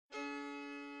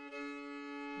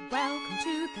Welcome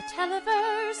to the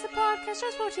Televerse, the podcast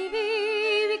just for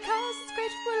TV. Because it's great,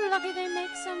 we're lucky they make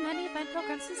so many fine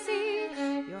programs to see.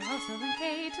 Your hosts Noel and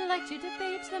Kate like to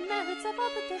debate the merits of all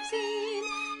that they've seen.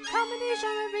 Comedy,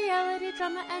 genre, reality,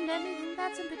 drama, and anything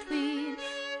that's in between.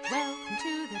 Welcome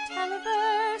to the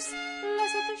Televerse.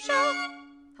 Let's get the show.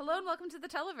 Hello and welcome to the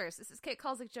Televerse. This is Kate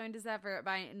Kalsick, joined as ever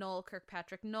by Noel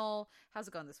Kirkpatrick. Noel, how's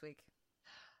it going this week?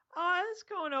 It's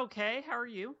going okay. How are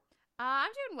you?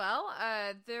 I'm doing well.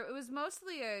 It was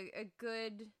mostly a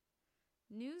good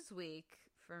news week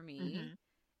for me. Mm-hmm.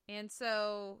 And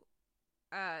so,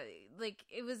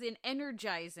 it was an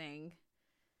energizing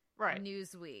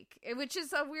news week, which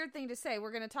is a weird thing to say.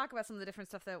 We're going to talk about some of the different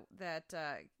stuff that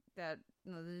the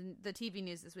TV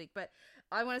news this week. But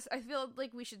I feel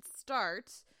like we should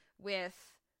start with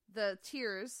the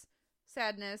tears,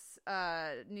 sadness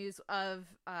news of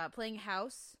Playing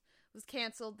House was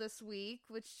canceled this week,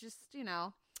 which just,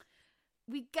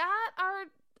 we got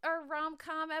our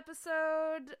rom-com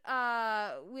episode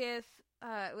with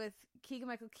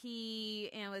Keegan-Michael Key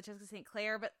and with Jessica St.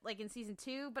 Clair, but in season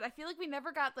 2, but I feel like we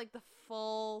never got the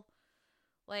full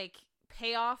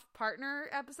payoff partner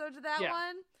episode to that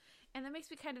one, and that makes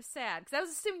me kind of sad because I was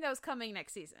assuming that was coming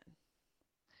next season.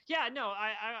 Yeah, no,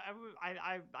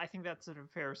 I think that's a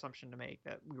fair assumption to make,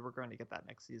 that we were going to get that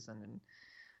next season, and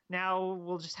now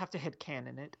we'll just have to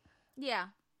headcanon it. Yeah.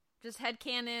 Just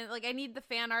headcanon. I need the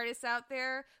fan artists out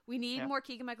there. We need more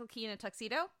Keegan-Michael Key in a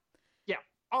tuxedo. Yeah.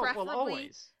 Oh, preferably well,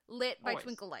 always. Lit by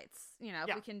twinkle lights.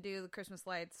 If we can do the Christmas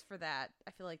lights for that,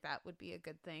 I feel like that would be a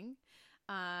good thing.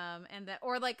 I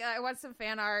want some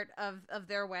fan art of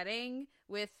their wedding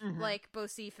with,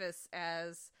 Bocephus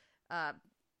as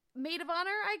maid of honor,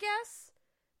 I guess.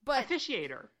 But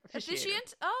Officiator.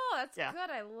 Officiant? Oh, that's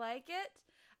good. I like it.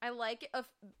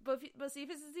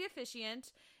 Bocephus is the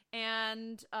officiant,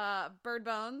 and Bird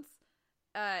Bones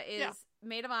is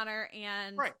maid of honor,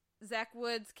 and Zach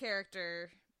Wood's character,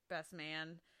 best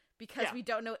man, because we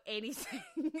don't know anything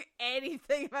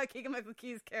about Keegan-Michael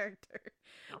Key's character,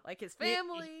 his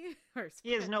family.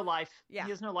 He has no life. Yeah.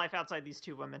 He has no life outside these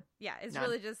two women. Yeah, it's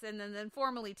really just, and then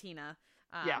formerly Tina.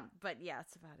 But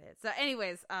that's about it. So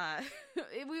anyways,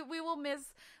 we will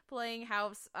miss Playing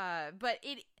House, but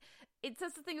it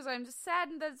says the thing is, I'm just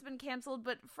saddened that it's been canceled,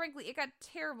 but frankly, it got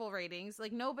terrible ratings.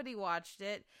 Nobody watched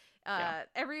it.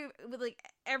 Every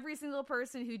single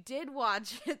person who did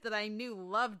watch it that I knew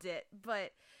loved it,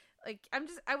 but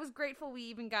I was grateful we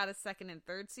even got a second and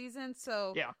third season.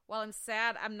 So while I'm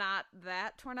sad, I'm not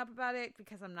that torn up about it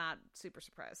because I'm not super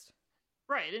surprised.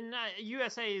 Right, and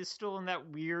USA is still in that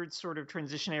weird sort of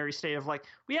transitionary state of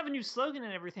we have a new slogan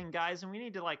and everything, guys, and we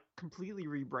need to completely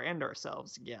rebrand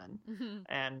ourselves again. Mm-hmm.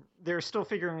 And they're still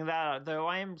figuring that out, though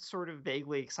I am sort of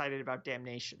vaguely excited about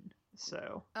Damnation.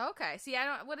 So okay, see,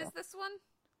 what is this one?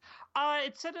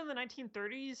 It's set in the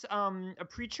 1930s. A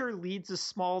preacher leads a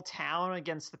small town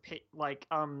against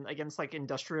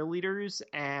industrial leaders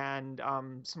and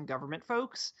some government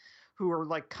folks who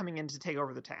are coming in to take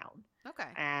over the town. Okay.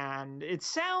 And it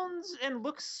sounds and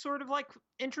looks sort of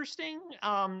interesting.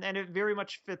 And it very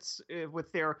much fits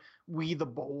with their We the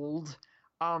Bold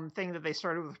thing that they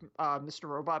started with Mr.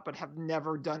 Robot, but have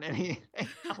never done anything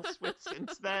else with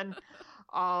since then.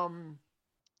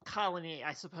 Colony,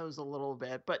 I suppose, a little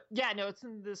bit, but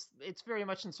it's very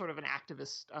much in sort of an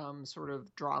activist sort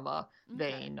of drama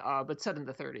vein, but set in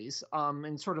the 30s,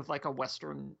 and sort of a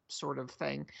Western sort of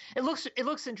thing. It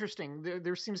looks interesting.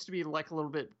 There seems to be a little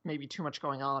bit, maybe too much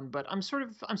going on, but I'm sort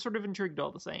of intrigued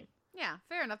all the same. Yeah,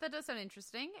 fair enough. That does sound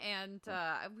interesting, and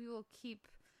we will keep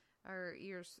our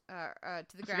ears to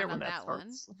the ground on that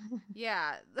one.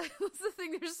 Yeah, that's the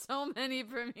thing. There's so many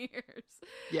premieres.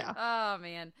 Yeah. Oh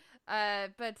man.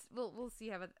 But we'll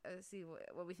see see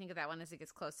what we think of that one as it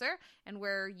gets closer and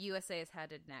where USA is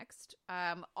headed next.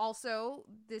 Also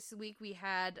this week we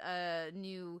had a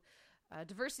new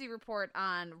diversity report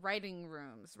on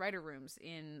writers'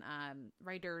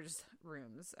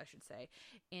 rooms, I should say,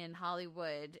 in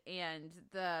Hollywood, and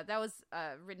that was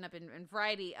written up in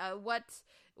Variety. What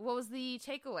was the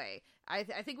takeaway? I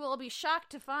think we'll all be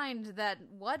shocked to find that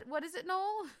what is it,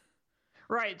 Noel?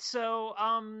 Right. So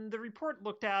the report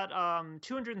looked at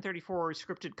 234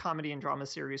 scripted comedy and drama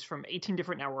series from 18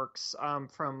 different networks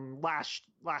from last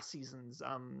season's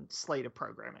slate of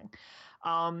programming.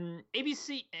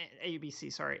 AMC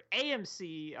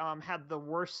had the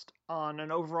worst on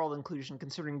an overall inclusion,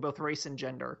 considering both race and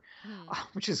gender,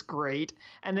 which is great.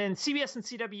 And then CBS and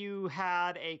CW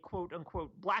had a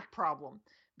quote-unquote black problem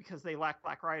because they lack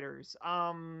black writers.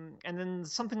 And then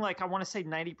something like, I want to say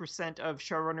 90% of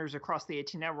showrunners across the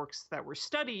 18 networks that were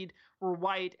studied were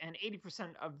white, and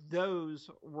 80% of those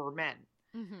were men.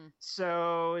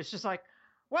 So it's just like,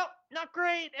 well, not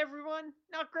great, everyone,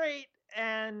 not great.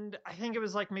 And I think it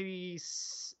was like maybe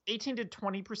 18 to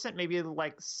 20%, maybe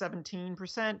like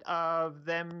 17% of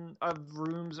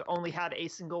rooms only had a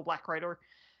single black writer,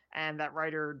 and that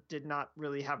writer did not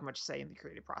really have much say in the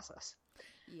creative process.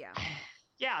 Yeah.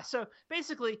 Yeah, so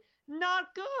basically,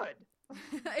 not good.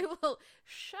 It will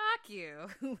shock you,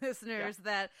 listeners,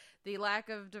 that the lack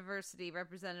of diversity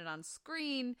represented on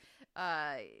screen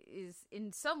is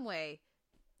in some way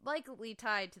likely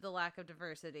tied to the lack of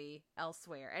diversity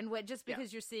elsewhere. And just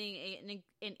because you're seeing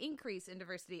an increase in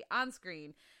diversity on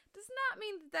screen does not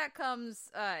mean that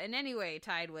comes in any way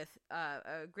tied with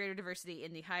a greater diversity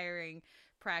in the hiring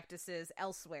practices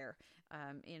elsewhere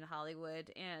in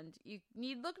Hollywood. And you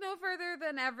need look no further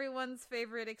than everyone's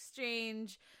favorite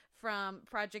exchange from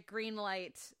Project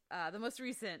Greenlight, the most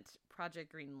recent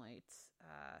Project Greenlight.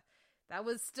 That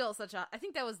was still I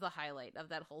think that was the highlight of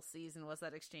that whole season, was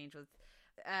that exchange with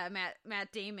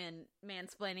Matt Damon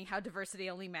mansplaining how diversity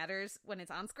only matters when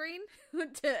it's on screen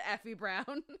to Effie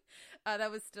Brown. That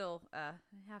was still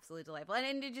absolutely delightful.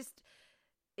 And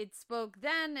it spoke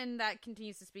then, and that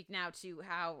continues to speak now, to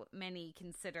how many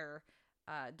consider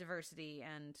diversity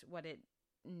and what it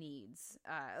needs,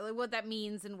 what that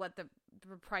means, and what the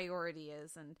priority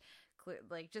is. And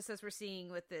like, just as we're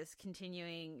seeing with this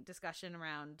continuing discussion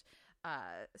around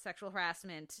sexual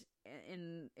harassment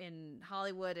in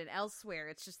Hollywood and elsewhere,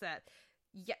 it's just that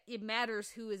it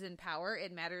matters who is in power,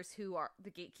 it matters who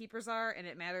the gatekeepers are, and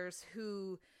it matters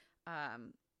who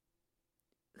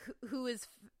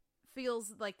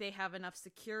feels like they have enough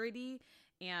security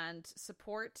and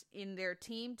support in their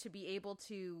team to be able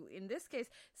to, in this case,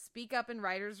 speak up in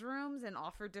writers' rooms and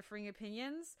offer differing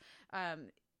opinions.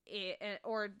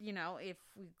 Or, if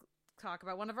we talk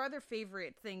about one of our other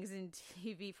favorite things in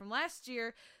TV from last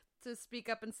year, to speak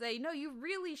up and say, no, you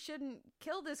really shouldn't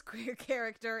kill this queer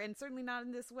character, and certainly not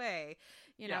in this way.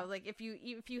 Like, if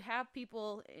you have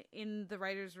people in the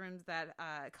writers' rooms that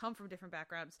come from different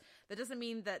backgrounds, that doesn't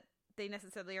mean that they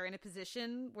necessarily are in a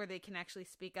position where they can actually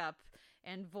speak up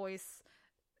and voice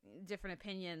different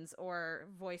opinions or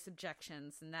voice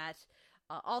objections. And that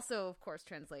also, of course,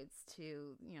 translates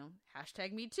to,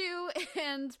 #MeToo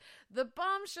and the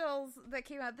bombshells that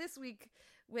came out this week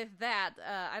with that.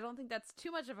 I don't think that's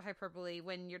too much of a hyperbole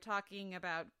when you're talking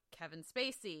about Kevin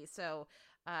Spacey. So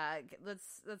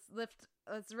let's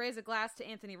raise a glass to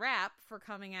Anthony Rapp for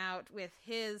coming out with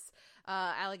his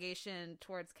allegation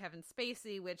towards Kevin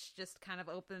Spacey, which just kind of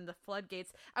opened the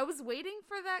floodgates. I was waiting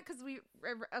for that because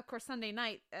of course, Sunday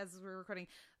night, as we were recording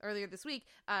earlier this week,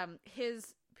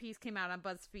 his piece came out on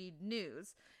BuzzFeed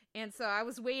News. And so I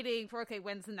was waiting for, okay,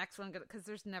 when's the next one? Because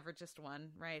there's never just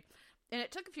one, right? And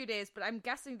it took a few days, but I'm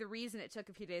guessing the reason it took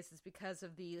a few days is because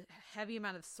of the heavy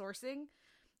amount of sourcing.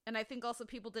 And I think also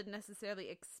people didn't necessarily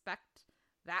expect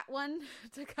that one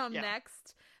to come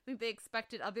next. I think they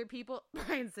expected other people,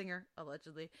 Bryan Singer,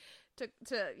 allegedly, to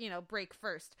break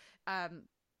first. And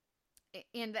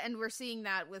we're seeing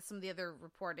that with some of the other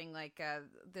reporting. Like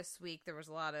this week, there was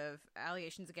a lot of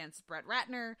allegations against Brett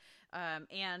Ratner.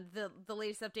 And the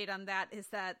latest update on that is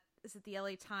that the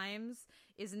LA Times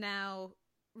is now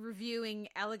reviewing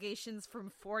allegations from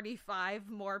 45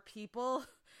 more people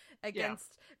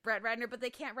against Brett Ratner, but they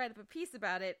can't write up a piece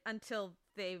about it until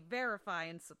they verify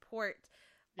and support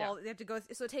all. They have to go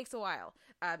so it takes a while.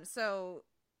 So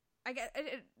I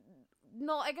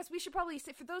guess we should probably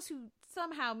say, for those who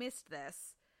somehow missed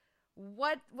this,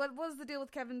 what was the deal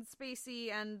with Kevin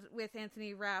Spacey and with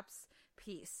Anthony Rapp's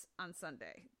piece on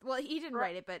Sunday? Well, he didn't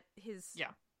write it, but his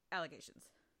allegations.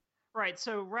 Right,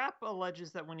 so Rapp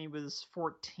alleges that when he was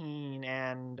 14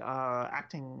 and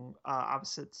acting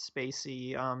opposite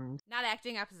Spacey... Not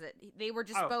acting opposite. They were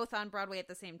just both on Broadway at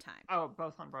the same time. Oh,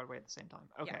 both on Broadway at the same time.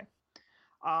 Okay.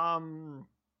 Yeah.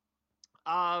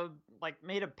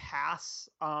 Made a pass.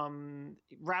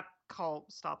 Rapp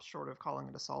stops short of calling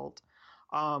it assault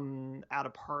at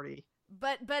a party.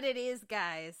 But it is,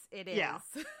 guys. It is. Yeah.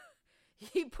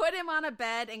 He put him on a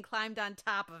bed and climbed on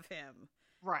top of him.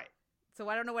 Right. So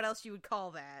I don't know what else you would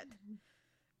call that.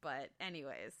 But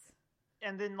anyways.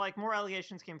 And then more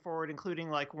allegations came forward, including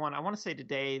one, I want to say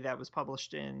today, that was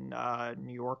published in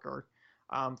New Yorker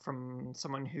from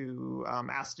someone who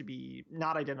asked to be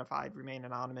not identified, remain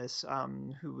anonymous,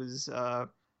 who was a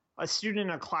student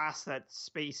in a class that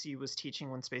Spacey was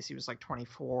teaching when Spacey was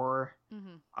 24.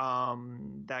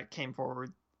 Mm-hmm. That came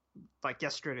forward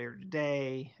yesterday or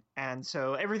today. And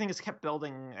so everything has kept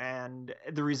building, and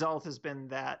the result has been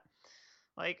that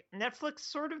Netflix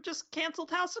sort of just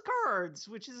canceled House of Cards,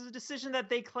 which is a decision that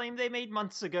they claim they made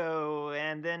months ago.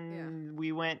 And then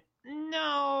we went,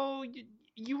 no,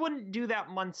 you wouldn't do that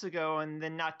months ago and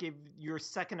then not give your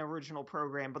second original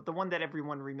program, but the one that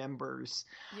everyone remembers.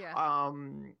 Yeah.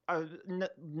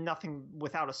 Nothing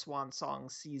without a swan song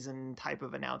season type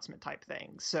of announcement type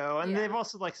thing. So, and Yeah. they've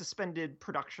also like suspended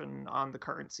production on the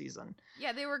current season.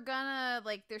 Yeah, they were gonna,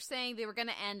 like, they're saying they were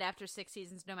gonna end after 6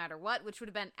 seasons no matter what, which would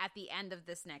have been at the end of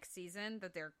this next season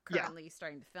that they're currently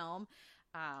starting to film.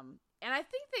 And I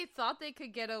think they thought they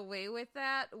could get away with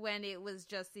that when it was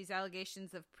just these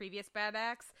allegations of previous bad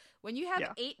acts. When you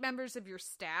have 8 members of your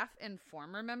staff and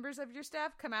former members of your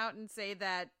staff come out and say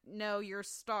that, no, your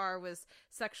star was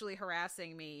sexually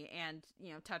harassing me and,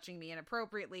 you know, touching me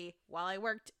inappropriately while I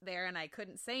worked there and I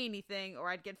couldn't say anything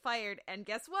or I'd get fired. And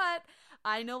guess what?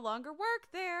 I no longer work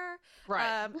there.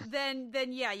 Right. Then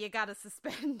yeah, you gotta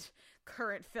suspend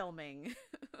current filming.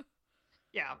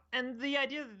 Yeah, and the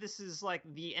idea that this is like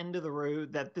the end of the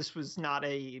road, that this was not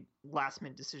a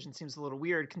last-minute decision seems a little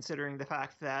weird considering the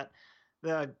fact that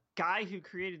the guy who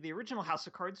created the original House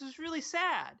of Cards was really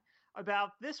sad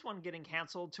about this one getting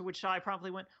canceled, to which I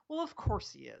promptly went, well, of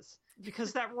course he is,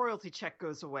 because that royalty check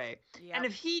goes away. Yep. And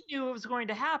if he knew it was going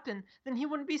to happen, then he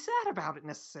wouldn't be sad about it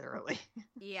necessarily.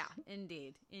 Yeah,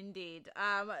 indeed.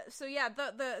 So yeah,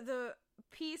 the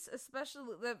piece,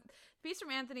 especially the piece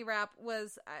from Anthony Rapp,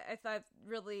 was I thought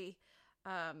really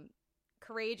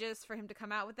courageous for him to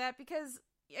come out with that, because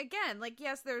again, like,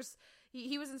 yes,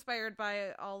 he was inspired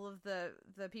by all of the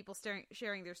people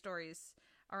sharing their stories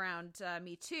around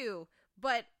Me Too,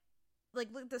 but like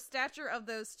the stature of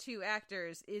those two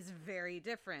actors is very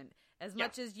different. As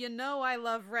much as I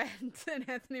love Rent, and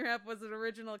Anthony Rapp was an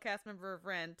original cast member of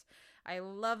Rent. I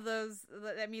love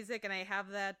that music, and I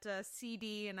have that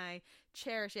CD, and I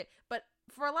cherish it. But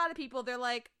for a lot of people, they're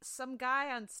like some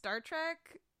guy on Star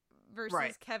Trek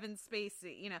versus Kevin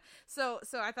Spacey, you know. So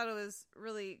I thought it was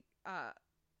really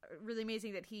really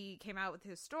amazing that he came out with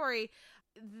his story.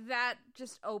 That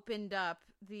just opened up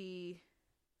the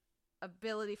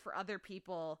ability for other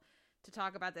people to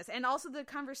talk about this, and also the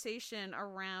conversation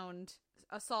around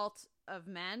assault of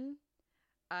men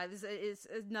is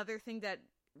another thing that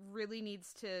really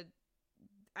needs to,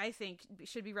 I think,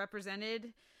 should be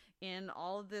represented in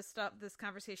all of this stuff, this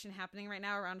conversation happening right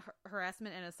now around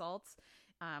harassment and assaults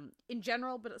in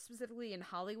general, but specifically in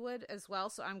Hollywood as well.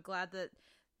 So I'm glad that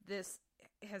this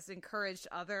has encouraged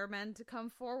other men to come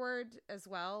forward as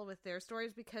well with their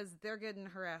stories, because they're getting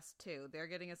harassed too. They're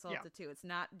getting assaulted too. It's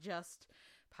not just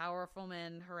powerful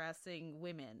men harassing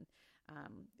women.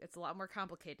 It's a lot more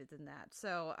complicated than that.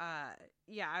 So, I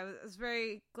was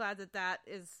very glad that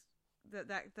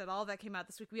all that came out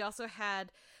this week. We also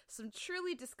had some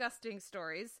truly disgusting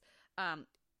stories,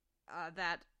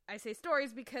 that I say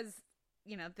stories because,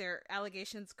 you know, they're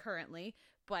allegations currently,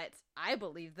 but I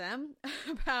believe them,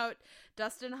 about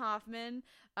Dustin Hoffman,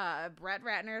 Brett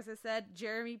Ratner, as I said,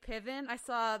 Jeremy Piven. I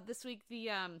saw this week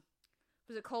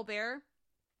was it Colbert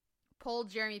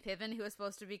pulled Jeremy Piven, who was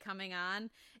supposed to be coming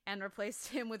on, and replaced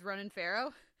him with Ronan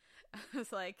Farrow. I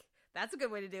was like, that's a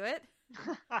good way to do it.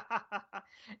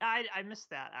 I missed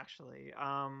that, actually.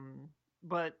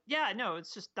 But yeah, no,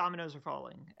 it's just dominoes are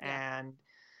falling. Yeah. And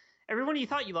everyone you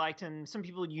thought you liked, and some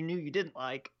people you knew you didn't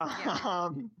like,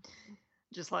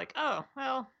 just like, oh,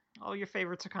 well, all your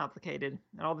favorites are complicated,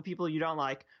 and all the people you don't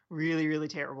like, really, really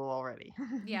terrible already.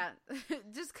 Yeah.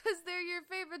 Just because they're your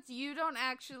favorites, you don't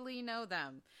actually know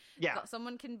them. Yeah.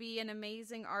 Someone can be an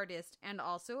amazing artist and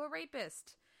also a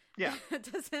rapist. Yeah. It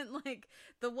doesn't, like,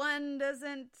 the one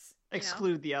doesn't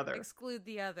exclude the other.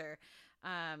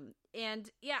 And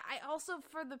yeah, I also,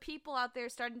 for the people out there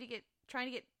trying to get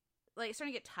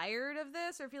tired of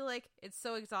this, or feel like it's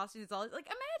so exhausting, it's all like,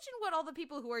 imagine what all the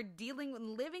people who are dealing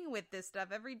and living with this stuff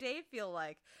every day feel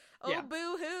like. Oh,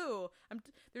 boo-hoo.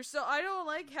 I don't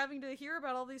like having to hear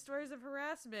about all these stories of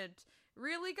harassment.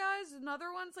 Really, guys?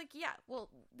 Another one's like, yeah, well,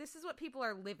 this is what people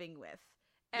are living with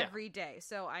every day.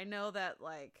 So I know that,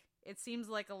 like, it seems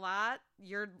like a lot.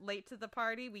 You're late to the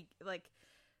party.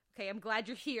 Okay, I'm glad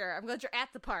you're here. I'm glad you're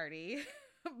at the party.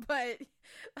 But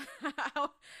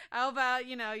how about,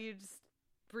 you just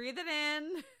breathe it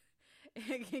in,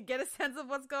 get a sense of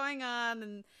what's going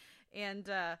on, and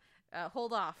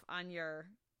hold off on your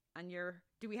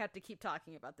do we have to keep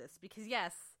talking about this? Because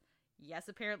yes,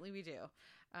 apparently we do.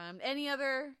 Any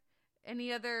other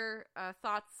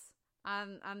thoughts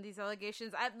on these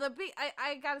allegations?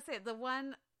 I gotta say, the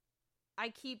one I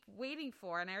keep waiting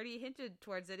for, and I already hinted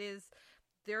towards it, is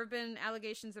there have been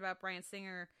allegations about Bryan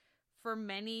Singer for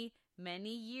many,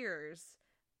 many years.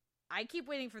 I keep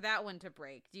waiting for that one to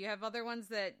break. Do you have other ones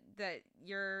that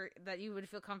you would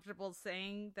feel comfortable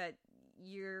saying that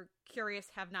you're curious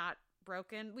have not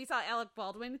broken? We saw Alec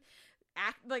Baldwin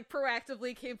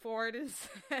proactively came forward and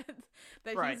said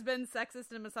that he's been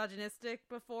sexist and misogynistic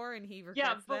before, and he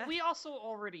regrets that. Yeah, but we also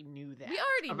already knew that. We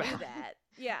already knew that.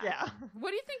 Yeah. Yeah. What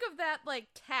do you think of that, like,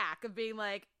 tack of being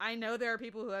like, I know there are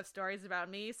people who have stories about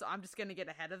me, so I'm just going to get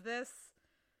ahead of this?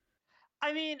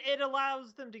 I mean, it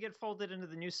allows them to get folded into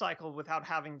the news cycle without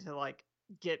having to, like,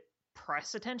 get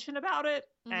press attention about it,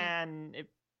 and it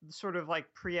sort of, like,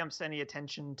 preempts any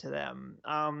attention to them.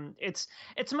 It's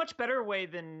a much better way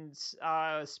than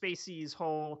Spacey's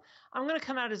whole, I'm going to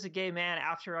come out as a gay man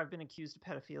after I've been accused of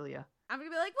pedophilia. I'm going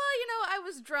to be like, well, I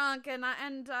was drunk and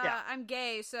I'm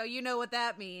gay, so you know what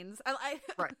that means.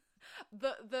 Right.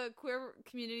 The queer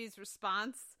community's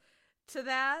response to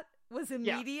that was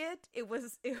immediate. Yeah. It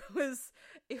was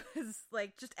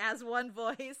like, just as one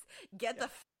voice, get the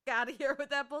out of here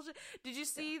with that bullshit. Did you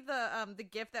see the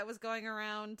gif that was going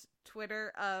around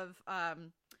Twitter of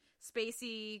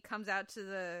Spacey comes out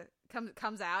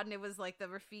and it was like the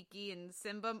Rafiki and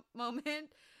Simba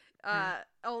moment?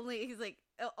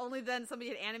 Only then somebody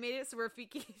had animated it, so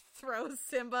Rafiki throws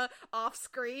Simba off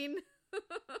screen.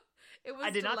 It was I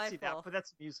did delightful. not see that, but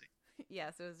that's amusing.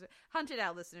 Yes, it was. Hunt it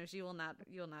out, listeners. You will not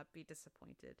be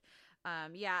disappointed.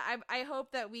 I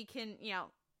hope that we can,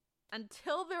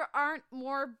 until there aren't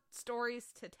more stories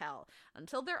to tell,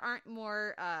 until there aren't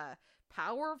more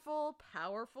powerful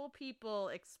people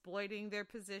exploiting their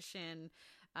position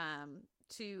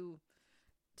to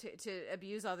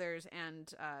abuse others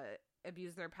and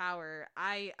abuse their power,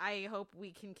 I hope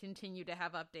we can continue to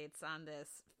have updates on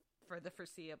this for the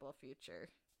foreseeable future.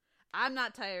 I'm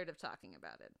not tired of talking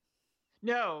about it.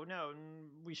 No,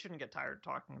 we shouldn't get tired of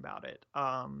talking about it,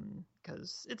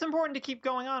 because it's important to keep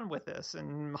going on with this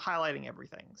and highlighting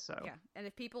everything. So yeah, and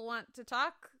if people want to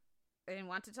talk and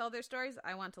want to tell their stories,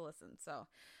 I want to listen. So,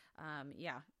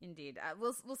 yeah, indeed,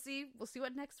 we'll see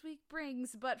what next week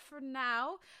brings. But for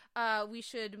now, we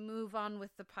should move on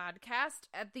with the podcast.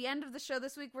 At the end of the show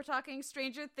this week, we're talking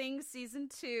Stranger Things season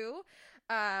 2,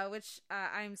 which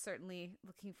I'm certainly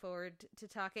looking forward to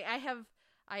talking. I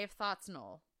have thoughts,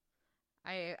 Noel.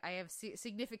 I have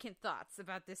significant thoughts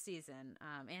about this season,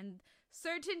 and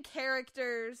certain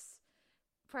characters,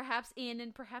 perhaps in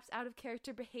and perhaps out of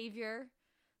character behavior.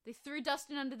 They threw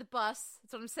Dustin under the bus.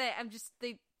 That's what I'm saying.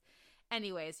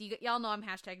 Anyways, y'all know I'm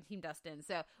hashtag Team Dustin,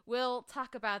 so we'll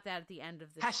talk about that at the end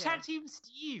of the show. Hashtag Team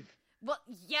Steve. Well,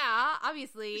 yeah,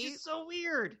 obviously. Which is so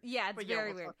weird. Yeah, it's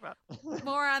very weird.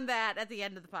 More on that at the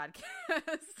end of the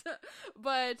podcast.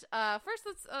 But first,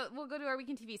 we'll go to our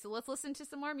weekend TV. So let's listen to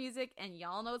some more music, and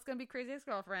y'all know it's going to be Crazy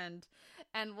Ex-Girlfriend.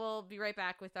 And we'll be right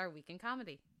back with our weekend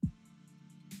comedy.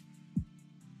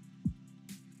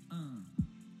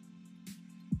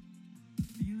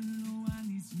 Even though I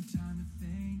need some time to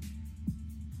think,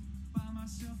 by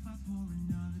myself I pour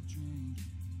another drink.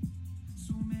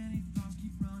 So many thoughts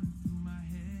keep running through my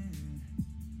head.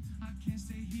 I can't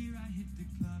stay here, I hit the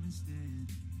club instead.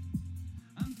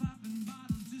 I'm popping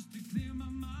bottles just to clear my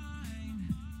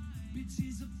mind.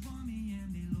 Bitches up for me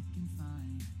and they looking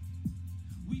fine.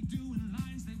 We doing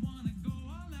lines, they wanna go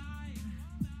all night.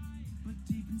 But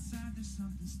deep inside there's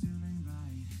something still ain't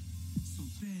right. So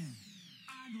then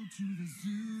I go to the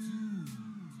zoo.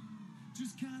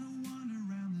 Just kinda wander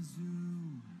around the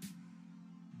zoo.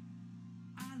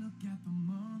 I look at the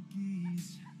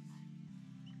monkeys.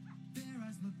 Their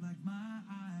eyes look like my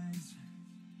eyes.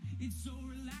 It's so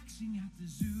relaxing at the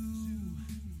zoo.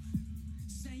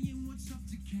 Saying what's up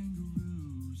to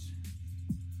kangaroos.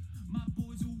 My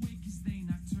boys awake 'cause they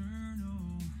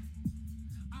nocturnal.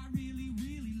 I really,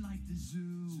 really like the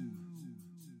zoo.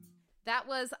 That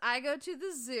was I Go to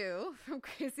the Zoo from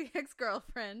Crazy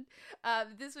Ex-Girlfriend.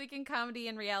 This week in comedy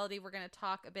and reality, we're going to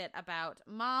talk a bit about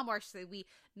Mom, or I should say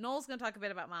Noel's going to talk a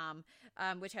bit about Mom,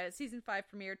 which had its season 5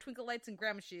 premiere, Twinkle Lights and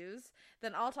Grandma Shoes.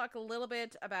 Then I'll talk a little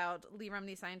bit about Lee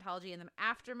Remini Scientology and the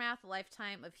aftermath,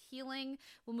 Lifetime of Healing.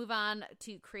 We'll move on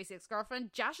to Crazy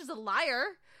Ex-Girlfriend. Josh is a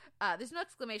liar. There's no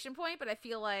exclamation point, but I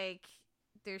feel like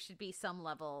there should be some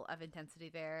level of intensity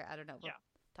there. I don't know. We'll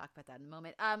talk about that in a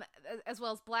moment. As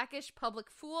well as Blackish, Public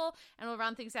Fool, and we'll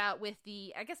round things out with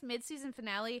the, I guess, mid-season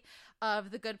finale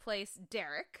of The Good Place,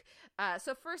 Derek.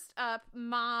 So first up,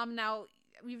 Mom. Now,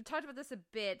 we've talked about this a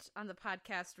bit on the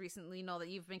podcast recently, Noel, that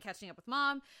you've been catching up with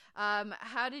Mom.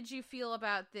 How did you feel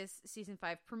about this season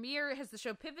 5 premiere? Has the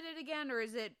show pivoted again, or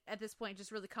is it, at this point,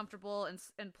 just really comfortable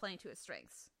and playing to its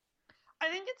strengths? I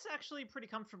think it's actually pretty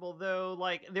comfortable, though.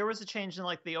 Like, there was a change in,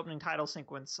 like, the opening title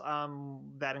sequence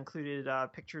that included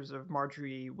pictures of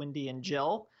Marjorie, Wendy, and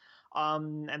Jill,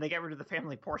 and they got rid of the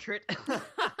family portrait,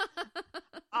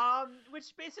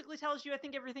 which basically tells you, I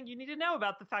think, everything you need to know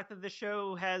about the fact that the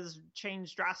show has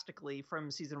changed drastically from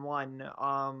season 1,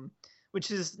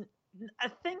 which is a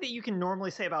thing that you can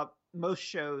normally say about most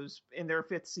shows in their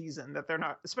 5th season, that they're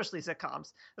not, especially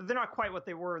sitcoms, that they're not quite what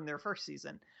they were in their 1st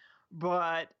season.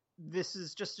 But this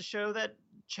is just a show that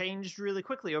changed really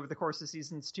quickly over the course of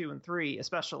seasons 2 and 3,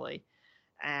 especially.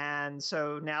 And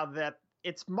so now that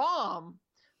it's Mom,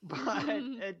 but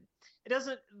it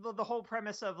doesn't, the whole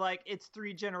premise of like it's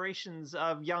 3 generations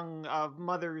of young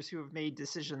mothers who have made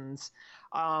decisions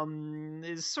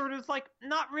is sort of like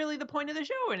not really the point of the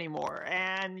show anymore.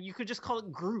 And you could just call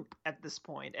it Group at this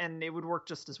point and it would work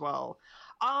just as well.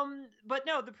 But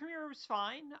no, the premiere was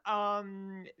fine.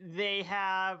 They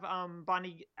have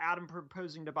Adam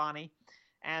proposing to Bonnie,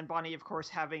 and Bonnie, of course,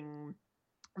 having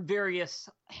various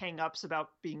hang-ups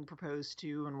about being proposed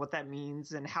to and what that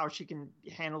means and how she can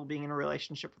handle being in a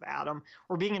relationship with Adam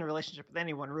or being in a relationship with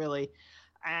anyone really.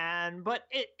 But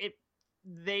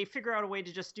they figure out a way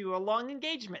to just do a long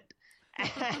engagement,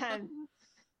 and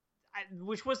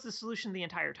which was the solution the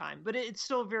entire time. But it's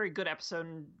still a very good episode,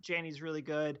 and Janny's really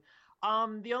good.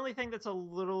 The only thing that's a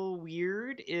little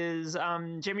weird is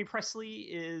Jamie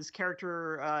Presley's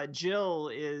character Jill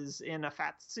is in a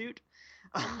fat suit.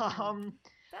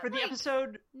 For the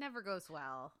episode never goes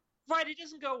well. Right, it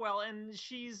doesn't go well, and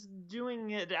she's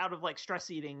doing it out of like stress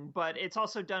eating, but it's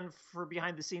also done for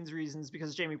behind the scenes reasons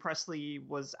because Jamie Presley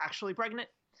was actually pregnant.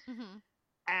 Mm-hmm.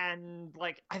 And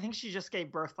like I think she just gave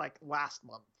birth like last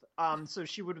month. So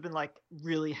she would have been like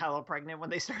really hella pregnant when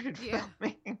they started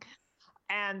filming.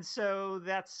 And so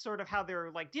that's sort of how they're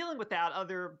like dealing with that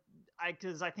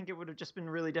because I think it would have just been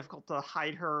really difficult to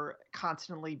hide her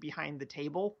constantly behind the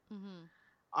table. Mm-hmm.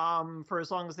 For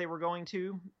as long as they were going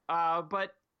to.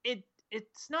 But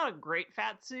it's not a great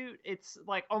fat suit. It's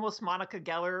like almost Monica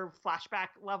Geller flashback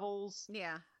levels.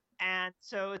 Yeah. And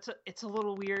so it's a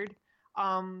little weird.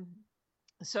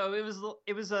 So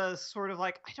it was a sort of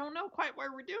like, I don't know quite why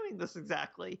we're doing this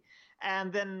exactly.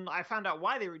 And then I found out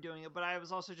why they were doing it, but I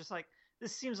was also just like,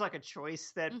 this seems like a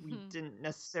choice that we didn't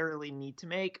necessarily need to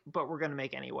make, but we're going to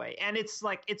make anyway. And it's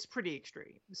like, it's pretty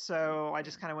extreme. So I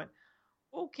just kind of went,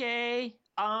 okay,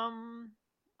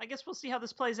 I guess we'll see how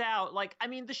this plays out. Like, I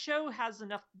mean, the show has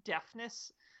enough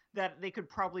deftness that they could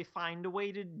probably find a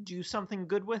way to do something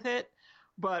good with it,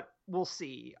 but we'll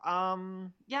see.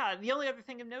 Yeah, the only other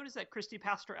thing of note is that Christy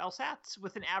passed her LSATs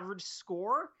with an average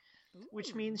score,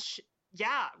 which means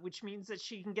that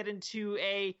she can get into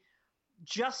a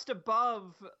just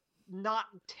above not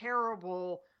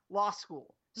terrible law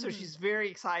school. So she's very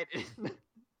excited.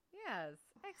 Yes,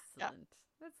 excellent.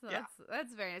 Yeah.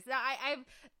 That's very nice. Now,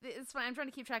 it's fine. I'm trying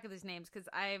to keep track of these names because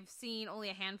I've seen only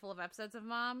a handful of episodes of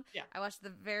Mom. Yeah. I watched the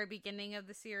very beginning of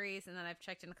the series, and then I've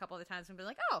checked in a couple other times and been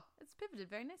like, oh, it's pivoted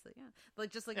very nicely. Yeah,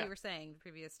 like just like you were saying the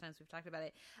previous times we've talked about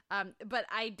it. But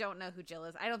I don't know who Jill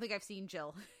is. I don't think I've seen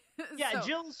Jill. Yeah, so.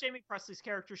 Jill's Jamie Presley's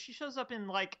character. She shows up in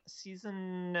like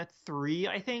season 3,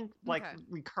 I think, like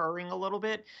recurring a little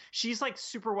bit. She's like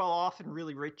super well off and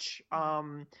really rich.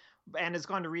 And has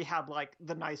gone to rehab, like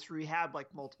the nice rehab, like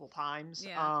multiple times.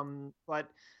 Yeah. But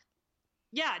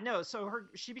yeah, no. So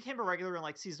she became a regular in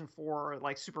like season 4,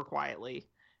 like super quietly,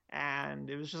 and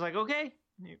it was just like, okay.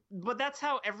 But that's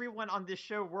how everyone on this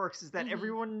show works: is that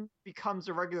everyone becomes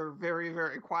a regular very,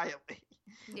 very quietly.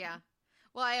 Yeah.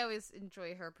 Well, I always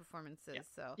enjoy her performances,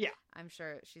 so I'm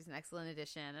sure she's an excellent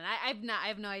addition. And I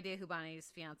have no idea who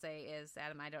Bonnie's fiance is,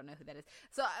 Adam. I don't know who that is.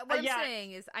 So what I'm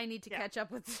saying is, I need to catch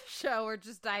up with the show or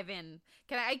just dive in.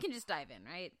 I can just dive in,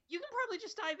 right? You can probably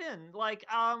just dive in. Like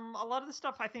a lot of the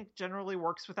stuff I think generally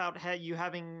works without you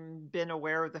having been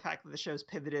aware of the fact that the show's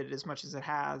pivoted as much as it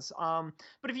has.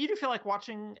 But if you do feel like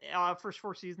watching, first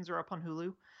 4 seasons are up on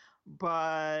Hulu.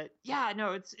 But yeah,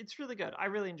 no, it's really good. I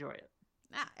really enjoy it.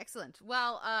 Ah, excellent.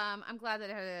 Well, I'm glad that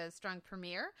it had a strong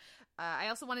premiere. I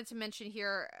also wanted to mention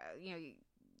here,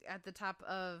 at the top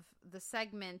of the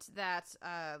segment that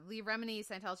Lee Remini,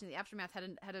 Scientology in the Aftermath,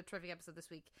 had a terrific episode this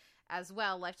week as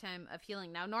well, Lifetime of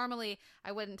Healing. Now, normally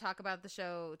I wouldn't talk about the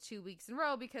show 2 weeks in a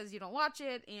row because you don't watch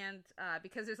it, and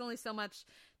because there's only so much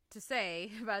to say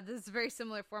about this very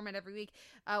similar format every week.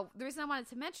 The reason I wanted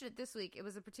to mention it this week, it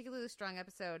was a particularly strong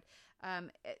episode.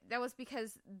 That was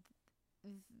because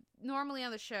normally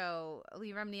on the show,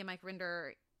 Lee Remini and Mike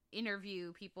Rinder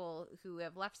interview people who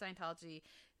have left Scientology,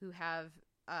 who have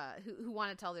who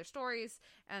want to tell their stories,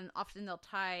 and often they'll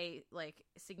tie like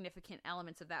significant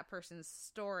elements of that person's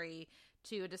story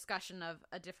to a discussion of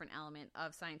a different element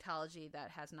of Scientology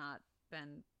that has not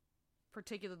been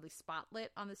particularly spotlit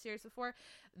on the series before.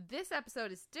 This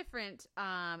episode is different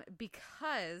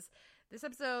because this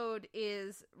episode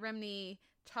is Remini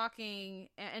talking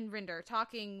and Rinder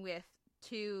talking with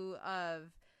 2 of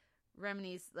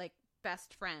Remini's like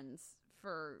best friends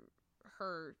for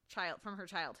her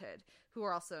childhood who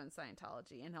are also in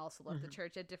Scientology and also left the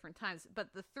church at different times.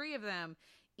 But the three of them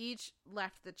each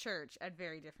left the church at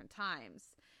very different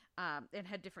times, and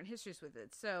had different histories with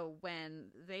it. So when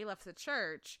they left the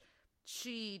church,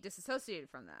 she disassociated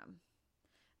from them.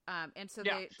 And so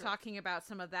talking about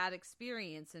some of that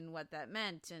experience and what that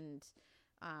meant, and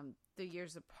the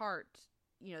years apart,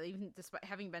 you know, even despite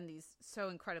having been these so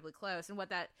incredibly close, and what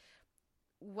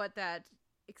that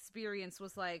experience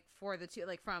was like for the two,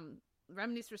 like from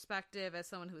Remini's perspective as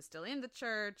someone who was still in the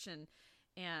church,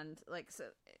 and like, so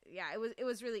yeah, it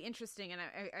was really interesting, and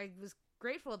I was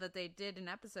grateful that they did an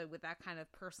episode with that kind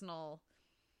of personal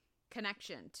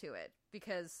connection to it,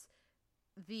 because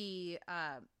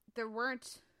there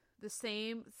weren't the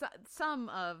same, some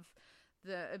of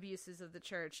the abuses of the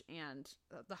church and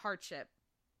the hardship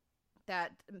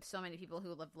that so many people who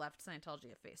have left Scientology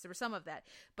have faced. There were some of that,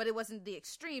 but it wasn't the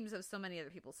extremes of so many other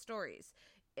people's stories.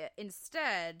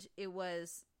 Instead, it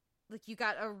was like you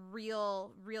got a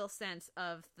real sense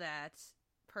of that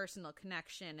personal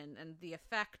connection and the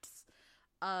effects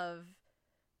of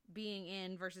being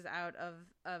in versus out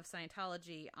of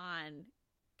Scientology on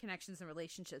connections and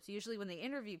relationships. Usually when they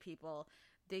interview people,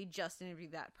 they just interview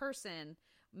that person,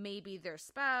 maybe their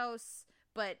spouse,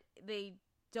 but they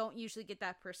don't usually get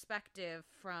that perspective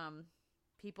from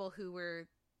people who were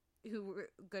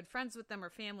good friends with them or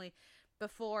family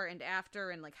before and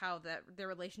after, and like how their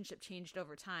relationship changed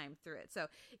over time through it. So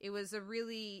it was a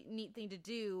really neat thing to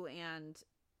do, and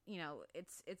you know,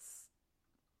 it's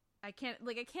I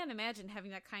can't imagine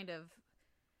having that kind of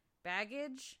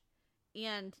baggage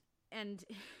and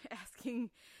asking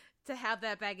to have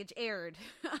that baggage aired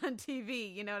on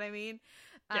TV, you know what I mean?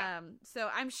 Yeah. So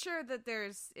I'm sure that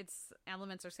its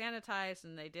elements are sanitized,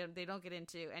 and they don't get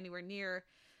into anywhere near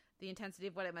the intensity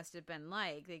of what it must have been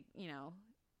like. They, you know,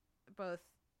 both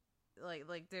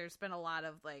like there's been a lot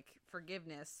of like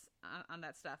forgiveness on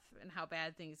that stuff and how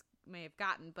bad things may have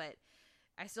gotten, but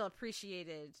I still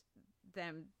appreciated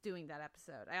them doing that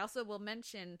episode. I also will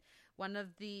mention one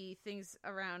of the things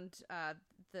around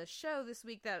the show this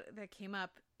week that came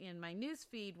up in my news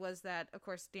feed was that, of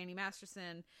course, Danny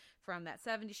Masterson from that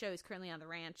 70s show, who's currently on the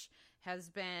ranch, has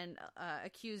been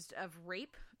accused of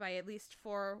rape by at least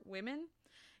 4 women,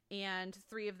 and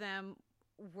 3 of them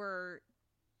were,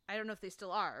 I don't know if they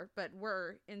still are, but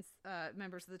were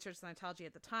members of the Church of Scientology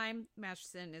at the time.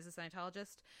 Masterson is a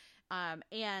Scientologist,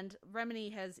 and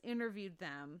Remini has interviewed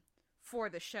them for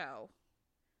the show,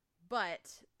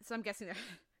 so I'm guessing they're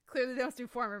clearly those 2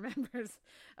 former members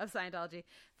of Scientology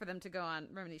for them to go on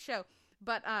Remini's show.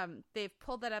 But they've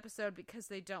pulled that episode because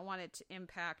they don't want it to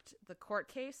impact the court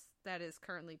case that is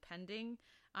currently pending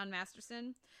on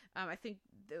Masterson. I think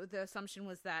the assumption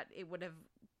was that it would have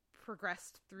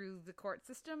progressed through the court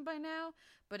system by now,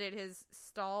 but it has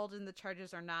stalled and the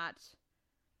charges are not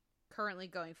currently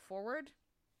going forward.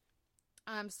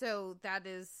 So that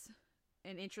is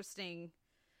an interesting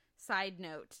side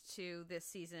note to this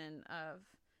season of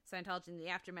Scientology in the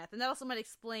aftermath, and that also might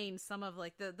explain some of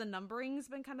like the numbering's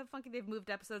been kind of funky. They've moved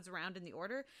episodes around in the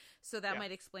order, so that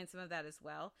might explain some of that as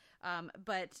well.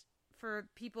 But for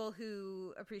people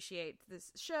who appreciate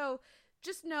this show,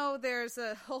 just know there's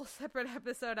a whole separate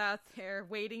episode out there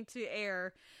waiting to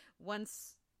air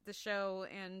once the show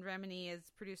and Remini as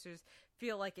producers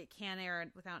feel like it can air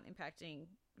without impacting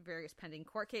various pending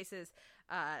court cases,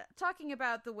 talking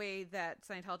about the way that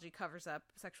Scientology covers up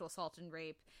sexual assault and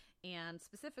rape, and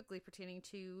specifically pertaining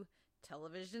to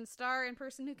television star and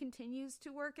person who continues to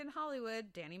work in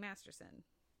Hollywood, Danny Masterson.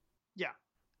 Yeah.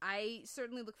 I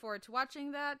certainly look forward to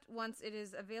watching that once it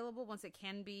is available, once it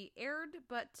can be aired,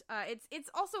 but it's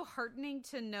also heartening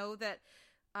to know that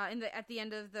at the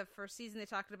end of the first season, they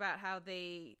talked about how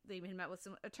they met with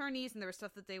some attorneys, and there was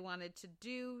stuff that they wanted to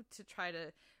do to try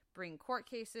to bring court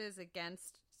cases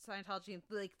against Scientology, and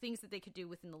like things that they could do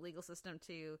within the legal system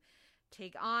to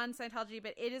take on Scientology.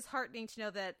 But it is heartening to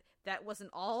know that that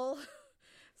wasn't all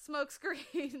smoke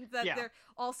screen, that there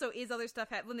also is other stuff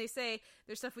when they say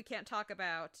there's stuff we can't talk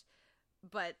about,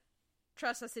 but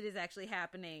trust us, it is actually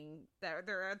happening, that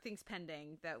there are things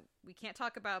pending that we can't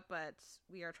talk about, but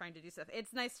we are trying to do stuff.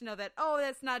 It's nice to know that,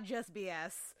 that's not just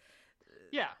BS.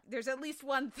 There's at least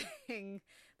one thing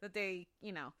that they,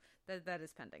 that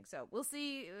is pending. So we'll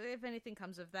see if anything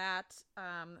comes of that.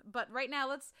 But right now,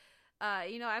 let's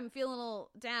I'm feeling a little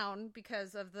down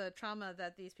because of the trauma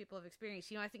that these people have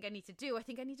experienced. I think I need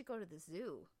to go to the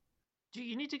zoo. Do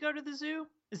you need to go to the zoo?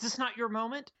 Is this not your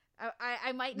moment?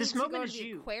 I might need to go to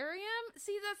the aquarium.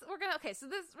 See, we're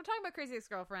talking about Crazy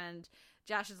Ex-Girlfriend.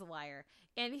 Josh is a liar.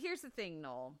 And here's the thing,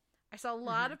 Noel. I saw a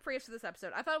lot of praise for this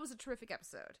episode. I thought it was a terrific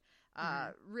episode.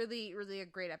 Really, really a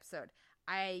great episode.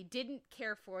 I didn't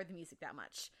care for the music that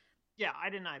much. Yeah, I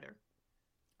didn't either.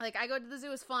 Like, I Go to the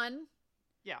Zoo is fun.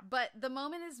 Yeah. But The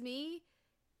Moment Is Me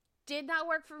did not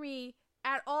work for me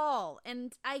at all.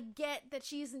 And I get that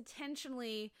she's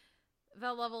intentionally,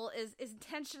 Val Lovell is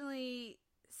intentionally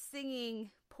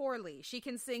singing poorly. She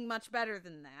can sing much better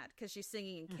than that because she's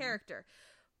singing in character.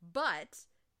 But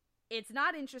it's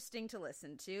not interesting to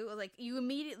listen to. Like, you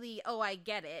immediately, oh, I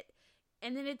get it.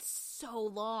 And then it's so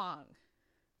long.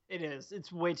 It is.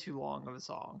 It's way too long of a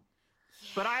song. Yeah.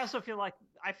 But I also feel like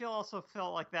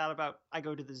felt like that about I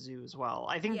Go to the Zoo as well.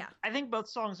 I think both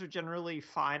songs are generally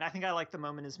fine. I think I like The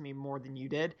Moment Is Me more than you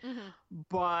did.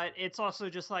 But it's also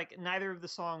just like neither of the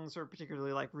songs are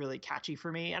particularly like really catchy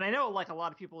for me. And I know like a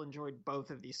lot of people enjoyed both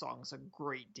of these songs a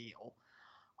great deal.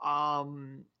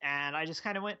 And I just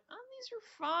kind of went, oh, these are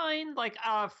fine. Like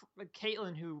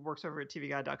Caitlin, who works over at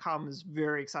tvguide.com, is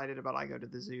very excited about I Go to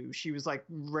the Zoo. She was like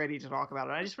ready to talk about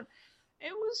it. I just went,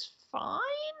 it was fine,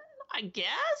 I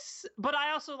guess. But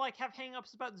I also like have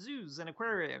hangups about zoos and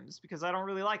aquariums because I don't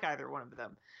really like either one of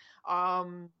them.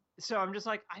 So I'm just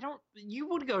like, you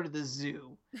would go to the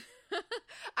zoo.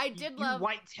 I did love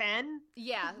White 10.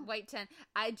 Yeah, White 10.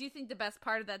 I do think the best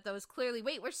part of that though is clearly,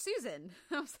 wait, where's Susan?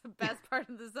 That was the best part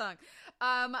of the song.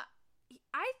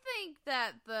 I think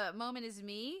that The Moment Is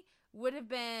Me would have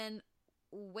been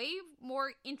way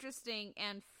more interesting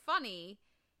and funny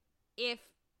if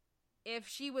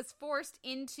she was forced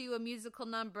into a musical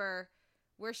number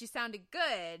where she sounded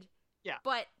good. Yeah.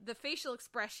 But the facial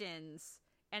expressions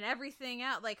and everything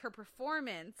out, like her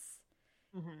performance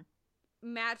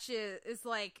matches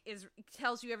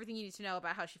tells you everything you need to know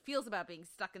about how she feels about being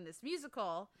stuck in this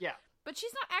musical. Yeah. But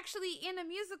she's not actually in a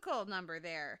musical number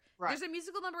there. Right. There's a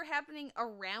musical number happening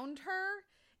around her,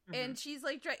 and she's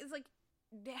like, it's like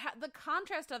the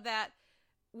contrast of that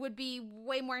would be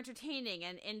way more entertaining,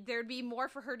 and there'd be more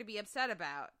for her to be upset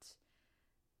about.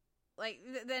 Like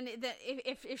then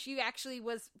if she actually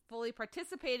was fully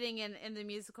participating in the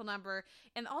musical number,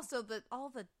 and also all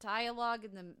the dialogue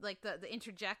and the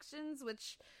interjections,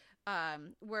 which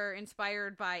were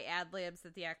inspired by ad libs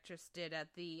that the actress did at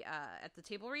the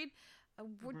table read,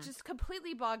 were just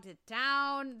completely bogged it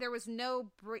down. There was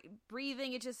no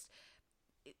breathing. It just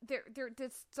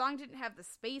the song didn't have the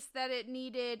space that it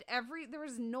needed. There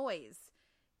was noise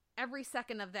every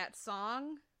second of that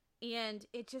song, and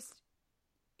it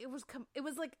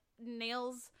was like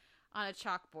nails on a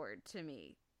chalkboard to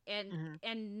me,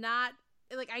 and not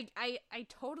like I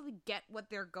totally get what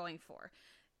they're going for,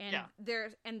 and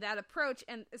that approach,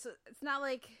 and it's not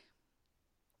like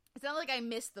I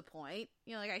missed the point,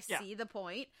 like I see the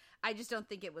point. I just don't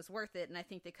think it was worth it, and I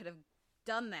think they could have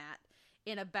done that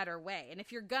in a better way. And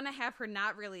if you're gonna have her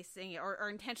not really sing it or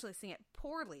intentionally sing it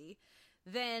poorly,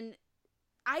 then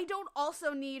I don't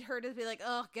also need her to be like,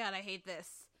 oh god, I hate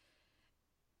this,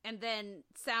 and then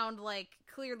sound like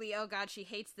clearly, oh god, she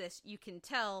hates this. You can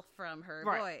tell from her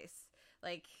voice.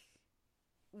 Like,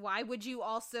 why would you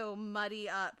also muddy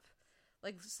up,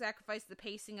 like sacrifice the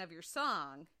pacing of your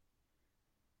song?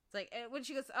 It's like when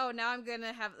she goes, oh, now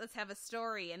let's have a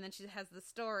story, and then she has the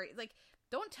story. Like,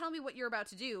 don't tell me what you're about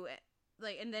to do,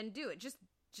 like, and then do it. Just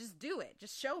do it.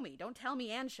 Just show me. Don't tell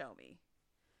me and show me.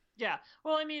 Yeah.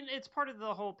 Well, I mean, it's part of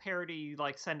the whole parody,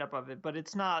 like, send up of it, but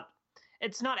it's not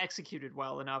executed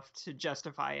well enough to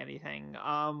justify anything.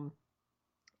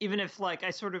 Even if, like, I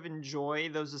sort of enjoy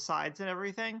those asides and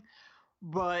everything,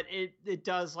 but it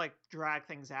does, like, drag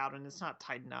things out, and it's not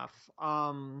tight enough.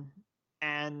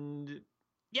 And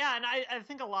yeah, and I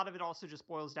think a lot of it also just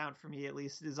boils down, for me at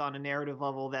least, is on a narrative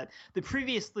level that the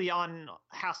previously on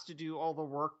has to do all the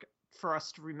work for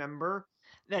us to remember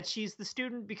that she's the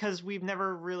student, because we've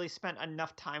never really spent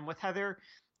enough time with Heather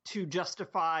to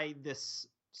justify this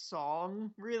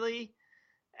song, really,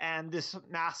 and this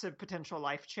massive potential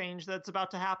life change that's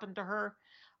about to happen to her,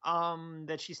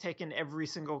 that she's taken every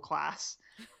single class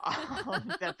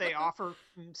that they offer,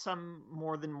 some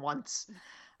more than once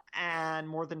and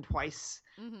more than twice,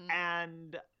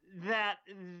 and that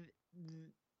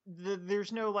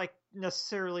there's no like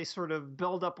necessarily sort of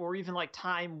build up or even like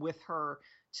time with her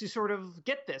to sort of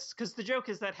get this, because the joke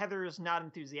is that Heather is not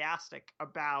enthusiastic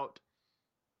about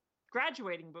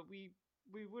graduating, but we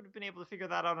would have been able to figure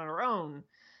that out on our own.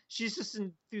 She's just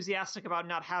enthusiastic about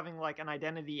not having like an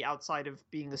identity outside of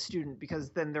being a student,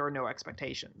 because then there are no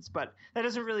expectations. But that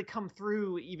doesn't really come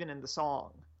through even in the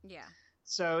song. Yeah.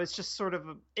 So it's just sort of,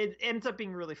 it ends up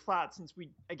being really flat, since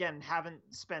we, again, haven't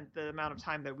spent the amount of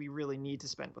time that we really need to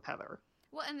spend with Heather.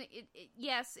 Well, and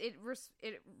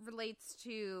it relates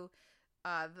to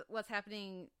what's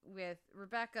happening with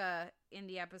Rebecca in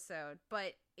the episode,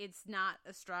 but it's not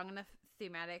a strong enough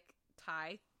thematic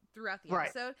tie throughout the Right.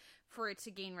 episode for it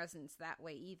to gain resonance that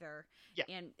way either. Yeah.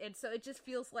 And so it just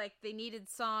feels like they needed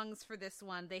songs for this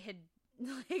one. They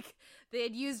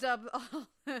had used up all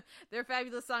their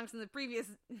fabulous songs from the previous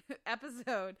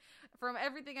episode from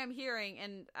everything I'm hearing.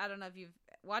 And I don't know if you've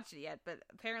watched it yet, but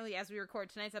apparently as we record,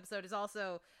 tonight's episode is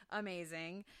also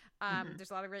amazing. There's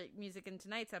a lot of great music in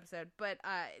tonight's episode, but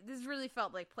this really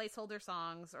felt like placeholder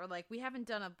songs, or like we haven't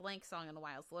done a blank song in a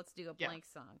while, so let's do a blank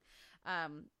song.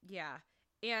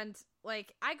 And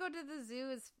like I Go to the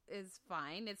Zoo is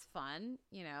fine, it's fun,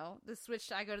 you know. The switch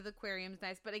to I Go to the Aquarium is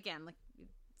nice, but again, like you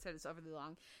said, it's overly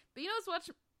long. But you know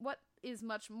what is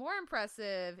much more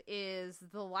impressive is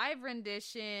the live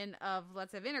rendition of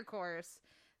Let's Have Intercourse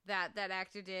that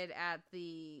actor did at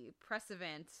the press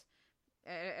event.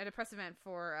 At a press event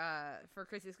for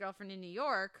Crazy Ex-Girlfriend in New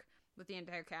York with the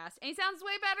entire cast, and he sounds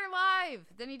way better live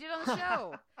than he did on the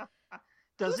show.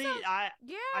 Does he? I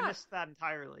Yeah. missed that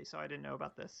entirely, so I didn't know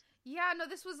about this. Yeah, no,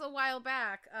 this was a while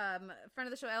back. Friend of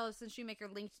the show, Allison Shoemaker,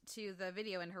 linked to the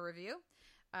video in her review,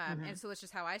 and so it's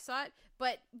just how I saw it.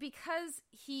 But because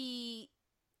it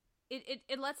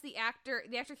lets the actor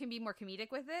can be more comedic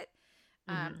with it.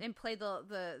 And play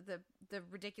the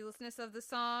ridiculousness of the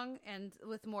song and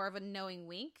with more of a knowing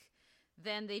wink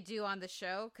than they do on the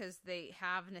show, because they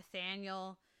have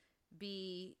Nathaniel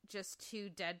be just too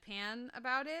deadpan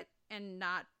about it and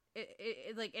not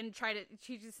and try to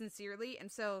treat it sincerely,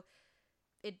 and so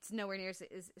it's nowhere near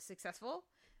as successful.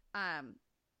 And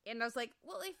I was like,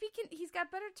 well, if he's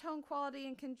got better tone quality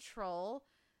and control.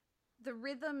 The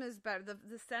rhythm is better.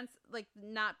 The sense, like,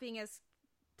 not being as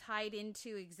tied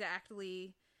into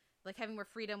exactly, like, having more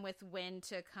freedom with when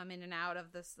to come in and out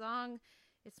of the song,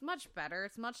 it's much better.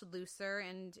 It's much looser,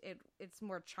 and it's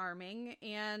more charming.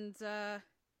 And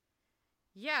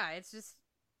it's just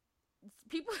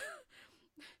people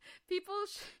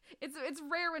it's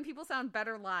rare when people sound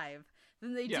better live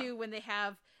than they do when they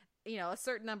have, you know, a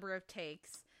certain number of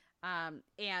takes,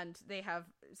 and they have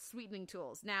sweetening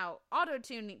tools. Now,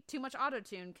 too much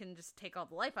auto-tune can just take all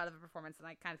the life out of a performance, and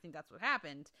I kind of think that's what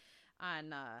happened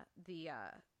on the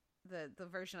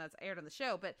version that's aired on the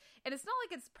show. And it's not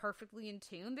like it's perfectly in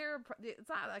tune. It's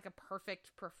not like a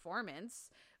perfect performance,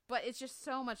 but it's just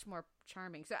so much more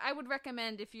charming. So I would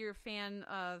recommend, if you're a fan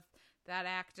of that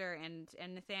actor and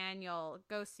Nathaniel,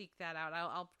 go seek that out.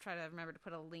 I'll try to remember to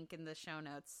put a link in the show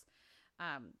notes.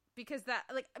 Because that,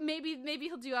 like, maybe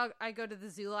he'll do I Go to the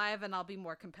Zoo live, and I'll be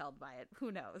more compelled by it.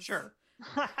 Who knows? Sure.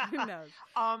 Who knows?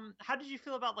 How did you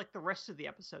feel about, like, the rest of the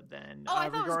episode then? Oh, I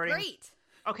thought it was great.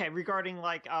 Okay, regarding,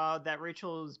 like, that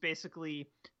Rachel is basically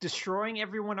destroying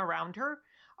everyone around her.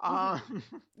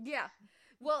 Yeah.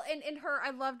 Well, and her, I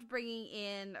loved bringing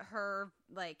in her,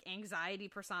 like, anxiety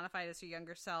personified as her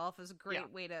younger self. It was a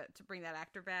great way to bring that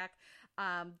actor back.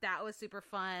 That was super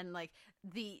fun. Like,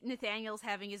 the Nathaniel's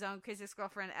having his own Crazy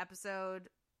Ex-Girlfriend episode,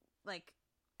 like,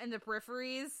 in the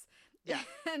peripheries. Yeah.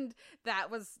 And that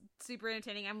was super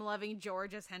entertaining. I'm loving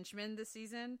George as henchman this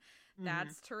season.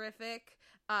 That's terrific.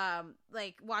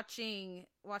 Like, watching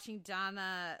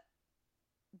Donna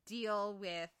deal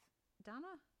with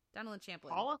Donna Lynn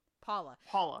Champlin. Paula.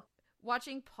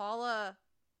 Watching Paula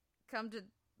come to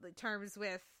terms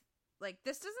with, like,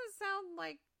 this doesn't sound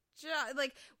like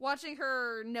like, watching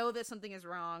her know that something is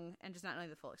wrong and just not knowing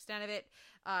the full extent of it.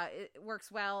 It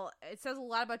works well. It says a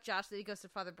lot about Josh that he goes to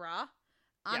Father Bra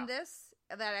on this.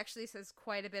 That actually says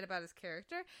quite a bit about his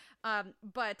character.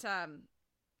 But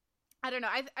I don't know.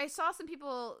 I saw some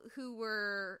people who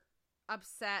were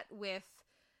upset with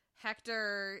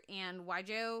Hector and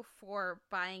Waijo for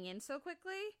buying in so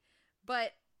quickly,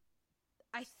 but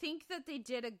I think that they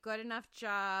did a good enough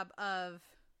job of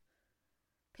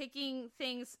picking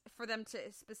things for them to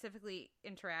specifically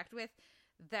interact with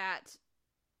that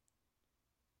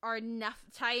are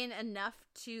tie in enough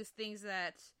to things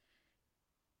that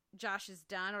Josh has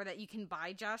done, or that you can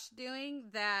buy Josh doing,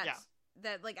 that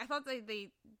like, I thought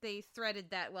they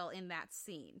threaded that well in that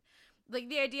scene. Like,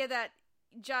 the idea that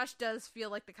Josh does feel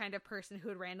like the kind of person who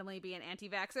would randomly be an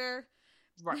anti-vaxxer.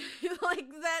 Right. like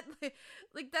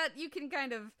that you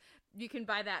can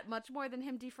buy that much more than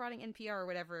him defrauding NPR or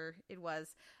whatever it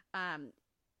was. And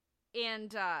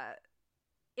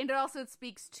it also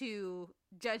speaks to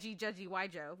judgy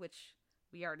Waijo, which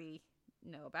we already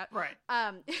know about. Right.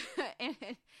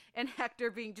 And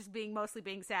Hector being mostly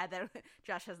sad that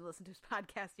Josh hasn't listened to his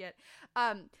podcast yet.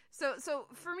 So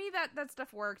for me, that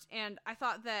stuff worked, and I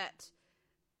thought that,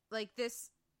 like,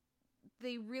 this,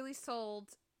 they really sold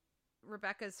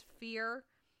Rebecca's fear,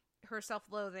 her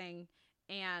self-loathing,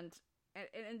 and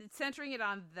centering it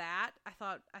on that, I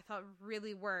thought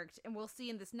really worked. And we'll see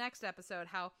in this next episode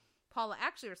how Paula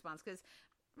actually responds, because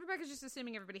Rebecca's just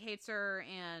assuming everybody hates her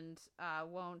and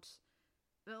won't.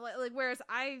 Like, whereas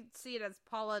I see it as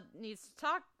Paula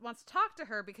wants to talk to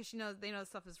her because they know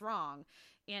stuff is wrong,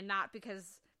 and not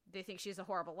because they think she's a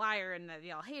horrible liar and that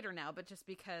they all hate her now, but just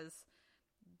because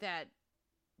that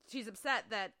she's upset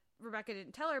that Rebecca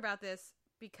didn't tell her about this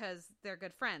because they're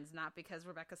good friends, not because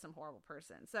Rebecca's some horrible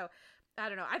person. So I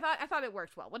don't know. I thought it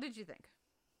worked well. What did you think?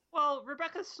 Well,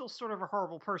 Rebecca's still sort of a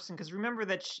horrible person because remember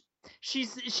that she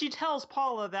tells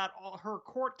Paula that her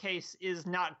court case is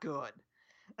not good.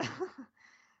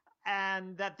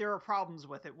 And that there are problems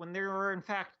with it when there are, in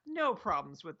fact, no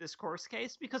problems with this court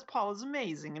case because Paula's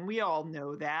amazing, and we all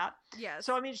know that. Yes.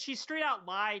 So, I mean, she straight out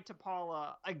lied to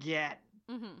Paula again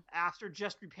after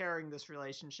just repairing this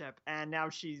relationship, and now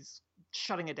she's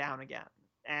shutting it down again.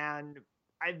 And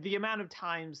the amount of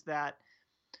times that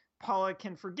Paula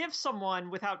can forgive someone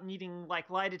without needing,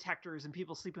 like, lie detectors and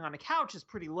people sleeping on a couch is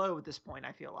pretty low at this point,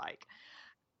 I feel like.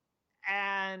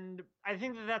 And I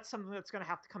think that that's something that's going to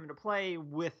have to come into play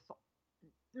with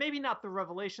maybe not the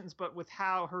revelations, but with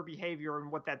how her behavior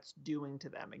and what that's doing to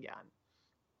them again.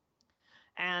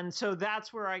 And so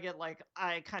that's where I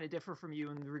kind of differ from you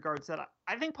in the regards that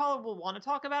I think Paula will want to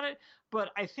talk about it,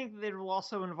 but I think that it will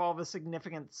also involve a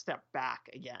significant step back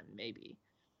again, maybe.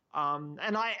 And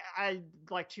I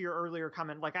like to your earlier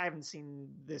comment, like I haven't seen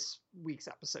this week's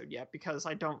episode yet because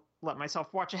I don't let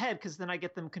myself watch ahead because then I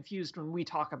get them confused when we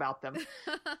talk about them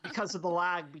because of the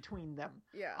lag between them.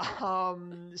 Yeah.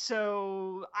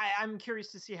 So I'm curious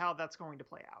to see how that's going to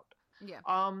play out. Yeah.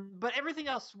 But everything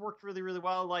else worked really, really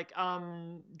well. Like,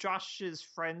 Josh's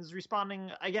friends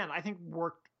responding again, I think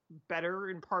worked better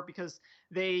in part because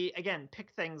they again pick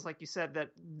things like you said that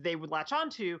they would latch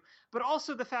onto, but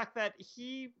also the fact that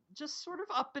he just sort of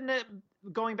up in it,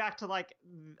 going back to like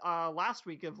last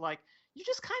week of like, you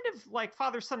just kind of like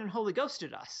Father, Son, and Holy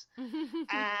Ghosted us.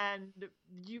 And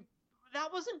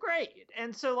that wasn't great.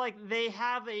 And so like they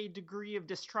have a degree of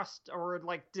distrust or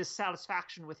like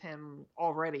dissatisfaction with him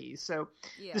already. So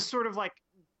this sort of like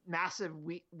massive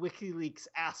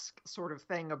WikiLeaks-esque sort of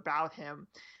thing about him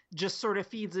just sort of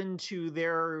feeds into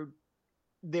their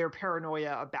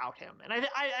paranoia about him. And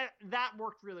I that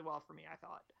worked really well for me, I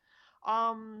thought.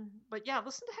 But yeah,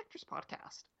 listen to Hector's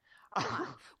podcast.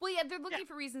 Well, yeah, they're looking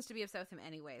for reasons to be upset with him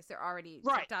anyways. They're already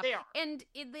right, up. they are. And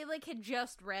they like had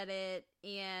just read it,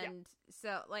 and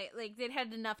so like they'd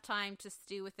had enough time to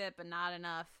stew with it, but not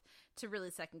enough to really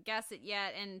second guess it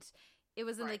yet. And it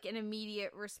wasn't like an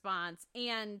immediate response.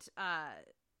 And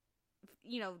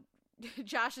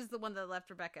Josh is the one that left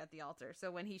Rebecca at the altar.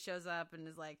 So when he shows up and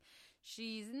is like,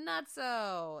 she's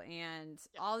nutso, and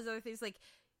all these other things, like,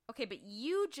 okay, but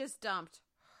you just dumped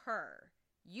her.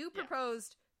 You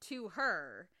proposed to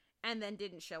her and then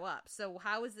didn't show up. So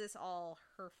how is this all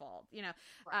her fault?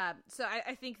 So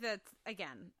I think that,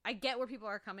 again, I get where people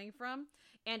are coming from.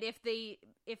 And if they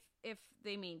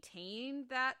maintain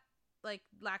that like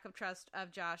lack of trust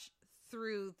of Josh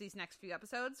through these next few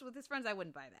episodes with his friends, I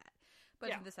wouldn't buy that. But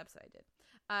in this episode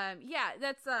I did.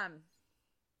 That's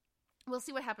we'll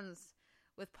see what happens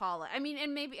with Paula. I mean,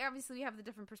 and maybe obviously we have the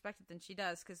different perspective than she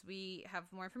does because we have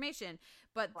more information,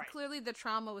 but clearly the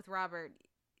trauma with Robert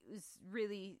is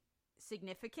really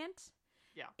significant.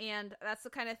 Yeah. And that's the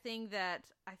kind of thing that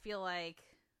I feel like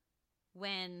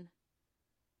when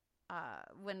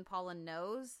Paula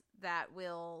knows, that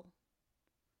will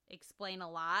explain a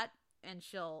lot and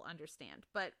she'll understand.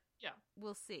 But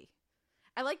we'll see.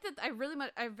 I like that.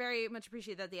 I very much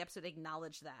appreciate that the episode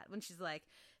acknowledged that when she's like,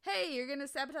 "Hey, you're gonna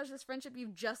sabotage this friendship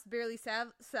you've just barely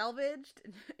salvaged."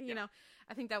 You know,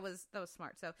 I think that was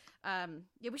smart. So,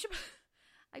 we should.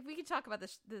 We could talk about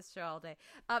this show all day.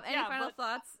 Any final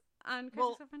thoughts on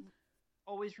Crazy Stefan?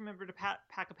 Always remember to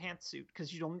pack a pantsuit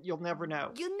because you'll never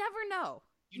know. You never know.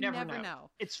 You never know.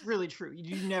 It's really true.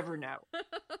 You never know.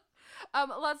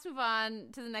 Let's move on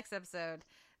to the next episode.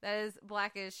 That is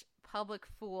Blackish Public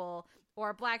Fool,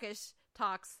 or Blackish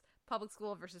talks public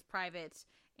school versus private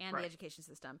and the education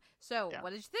system. So, what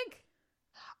did you think?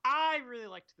 I really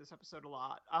liked this episode a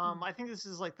lot. I think this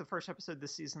is like the first episode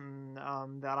this season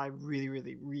that I really,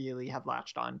 really, really have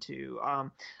latched onto.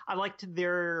 I liked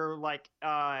their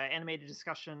animated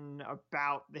discussion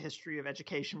about the history of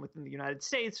education within the United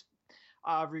States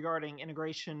regarding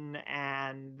integration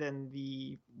and then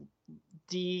the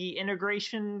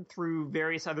de-integration through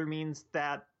various other means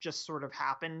that just sort of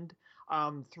happened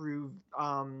through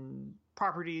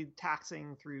property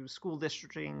taxing, through school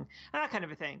districting, that kind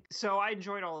of a thing. So I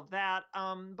enjoyed all of that.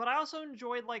 But I also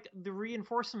enjoyed like the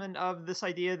reinforcement of this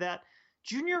idea that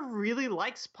Junior really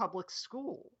likes public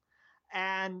school.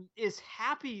 and is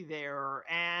happy there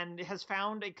and has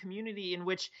found a community in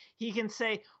which he can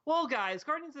say, well, guys,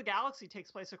 Guardians of the Galaxy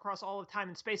takes place across all of time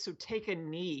and space, so take a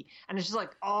knee. And it's just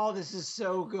like, oh, this is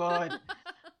so good.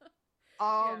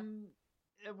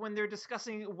 When they're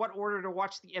discussing what order to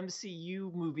watch the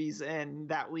MCU movies in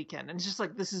that weekend. And it's just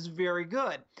like, this is very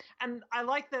good. And I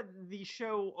like that the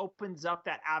show opens up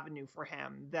that avenue for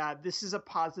him, that this is a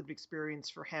positive experience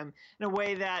for him in a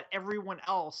way that everyone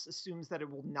else assumes that it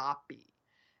will not be.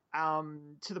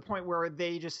 To the point where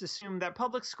they just assume that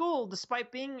public school,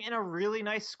 despite being in a really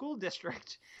nice school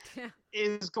district,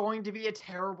 is going to be a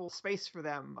terrible space for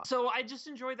them. So I just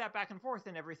enjoyed that back and forth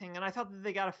and everything, and I thought that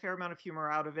they got a fair amount of humor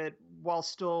out of it while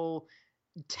still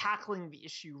tackling the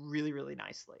issue really, really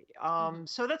nicely.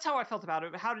 So that's how I felt about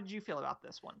it. How did you feel about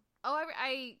this one? Oh,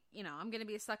 I'm going to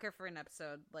be a sucker for an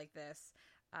episode like this.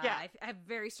 I have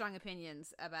very strong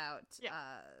opinions about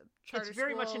charter It's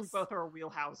very schools. much in both our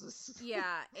wheelhouses.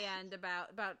 And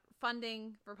about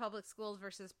funding for public schools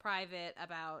versus private,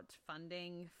 about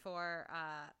funding for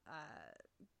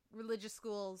religious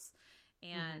schools,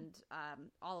 and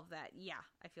all of that. Yeah,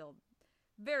 I feel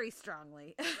very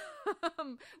strongly,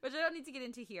 which I don't need to get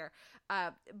into here.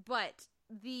 But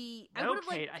Kate,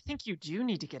 I think you do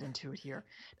need to get into it here.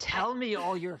 Tell me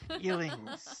all your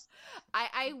feelings.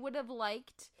 I would have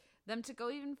liked them to go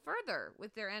even further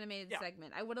with their animated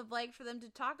segment. I would have liked for them to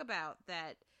talk about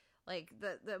that, like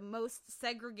the most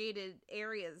segregated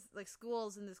areas, like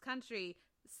schools in this country.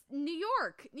 New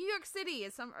York City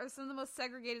is some of the most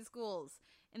segregated schools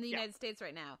in the United States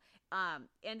right now.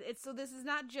 And so this is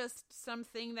not just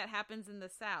something that happens in the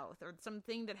South or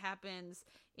something that happens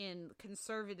in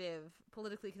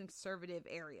politically conservative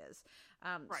areas.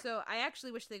 So I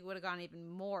actually wish they would have gone even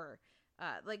more,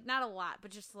 like not a lot,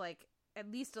 but just like at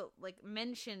least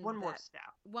mention one more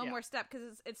step,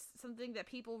 because it's something that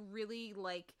people really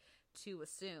like to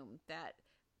assume that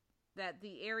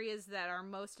the areas that are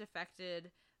most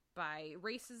affected by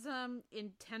racism,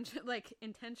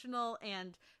 intentional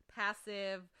and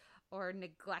passive or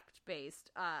neglect based,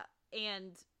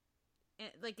 and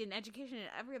like in education and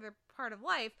every other part of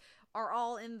life, are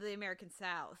all in the American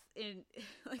South. In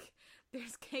like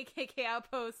there's KKK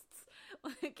outposts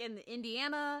like in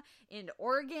Indiana, in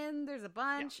Oregon, there's a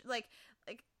bunch. Like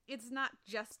it's not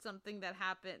just something that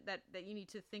happened that you need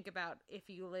to think about if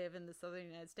you live in the southern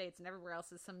United States, and everywhere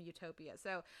else is some utopia.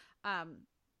 So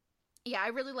I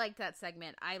really liked that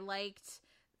segment.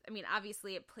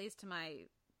 Obviously it plays to my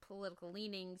political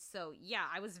leanings, so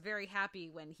I was very happy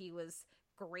when he was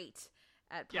great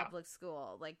at public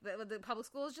school. Like the public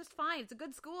school is just fine. It's a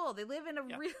good school. They live in a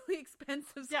really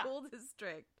expensive school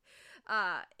district,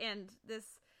 and this,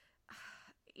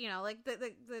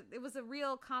 it was a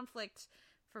real conflict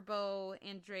for Bo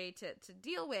and Dre to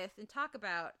deal with and talk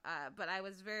about. But I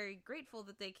was very grateful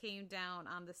that they came down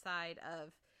on the side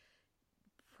of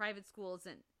private schools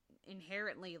and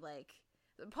inherently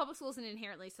public schools and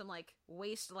inherently some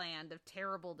wasteland of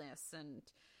terribleness, and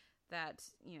that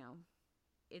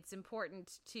it's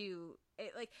important to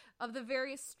of the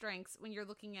various strengths when you're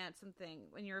looking at something,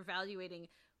 when you're evaluating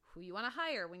who you want to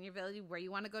hire, when you're evaluating where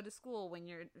you want to go to school, when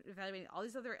you're evaluating all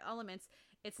these other elements.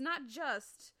 It's not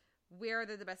just where are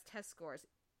the best test scores.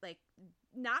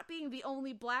 Not being the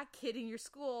only black kid in your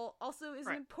school also is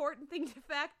an important thing to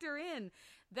factor in.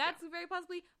 That's very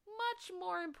possibly much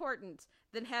more important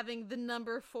than having the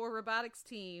number 4 robotics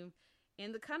team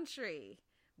in the country.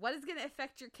 What is going to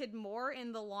affect your kid more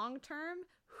in the long term?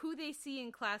 Who they see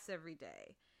in class every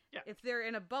day. Yeah. If they're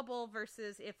in a bubble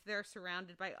versus if they're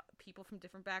surrounded by people from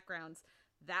different backgrounds,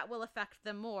 that will affect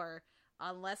them more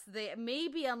unless they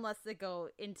go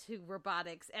into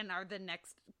robotics and are the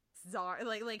next czar,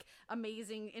 like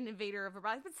amazing innovator of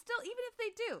robotics. But still, even if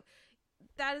they do,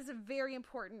 that is a very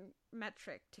important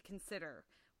metric to consider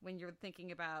when you're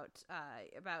thinking about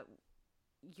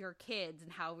your kids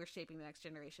and how we're shaping the next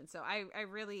generation. So I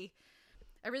really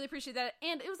appreciate that,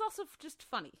 and it was also just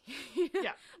funny.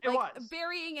 Yeah, it was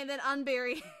burying and then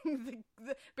unburying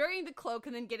burying the cloak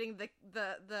and then getting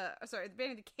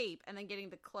burying the cape and then getting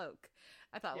the cloak.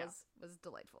 I thought was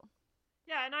delightful.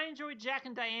 Yeah, and I enjoyed Jack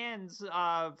and Diane's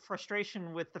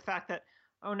frustration with the fact that,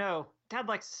 oh no, Dad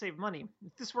likes to save money.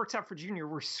 If this works out for Junior,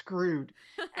 we're screwed.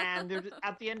 And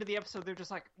at the end of the episode, they're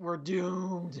just like, we're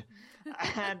doomed.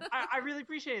 And I really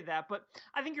appreciated that. But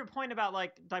I think your point about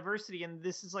diversity, and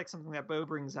this is something that Bo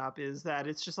brings up, is that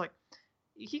it's just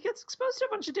he gets exposed to a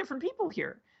bunch of different people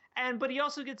here. But he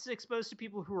also gets exposed to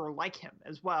people who are like him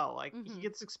as well. He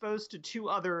gets exposed to 2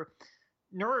 other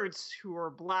nerds who are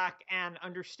black and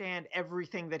understand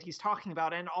everything that he's talking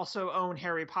about and also own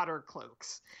Harry Potter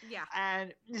cloaks. Yeah.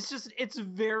 And it's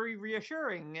very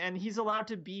reassuring, and he's allowed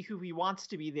to be who he wants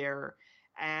to be there.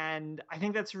 And I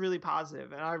think that's really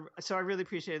positive. And I really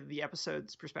appreciated the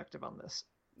episode's perspective on this.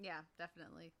 Yeah,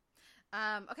 definitely.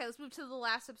 Okay, let's move to the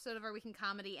last episode of our weekend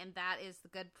comedy, and that is The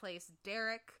Good Place,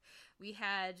 Derek. We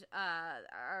had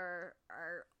our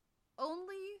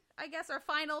only, I guess, our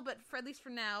final, but at least for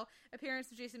now,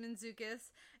 appearance of Jason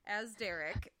Mantzoukas as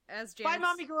Derek, as Janet's... Bye,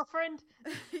 mommy girlfriend!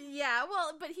 Yeah,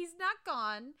 well, but he's not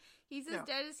gone. He's as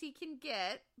dead as he can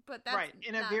get, but that's right,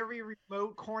 in a very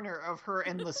remote corner of her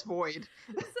endless void.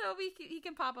 So he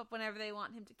can pop up whenever they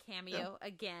want him to cameo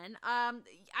again. I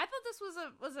thought this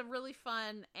was a really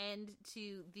fun end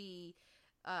to the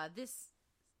this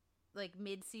like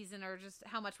mid-season, or just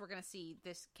how much we're going to see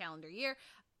this calendar year.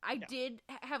 I did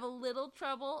have a little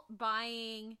trouble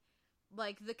buying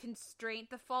like the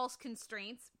false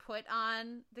constraints put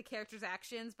on the characters'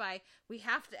 actions by we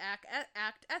have to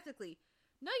act ethically.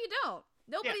 No, you don't.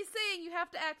 Nobody's saying you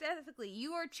have to act ethically.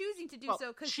 You are choosing to do so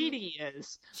because Chidi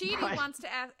is. Chidi wants to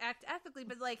act ethically,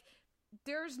 but like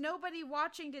there's nobody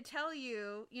watching to tell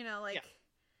you, like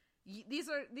these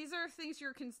are things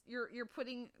you're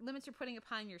putting limits you're putting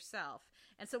upon yourself.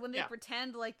 And so when they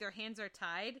pretend like their hands are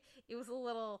tied, it was a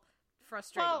little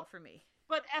frustrating for me.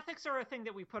 But ethics are a thing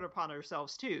that we put upon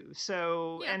ourselves too.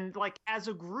 So, and like as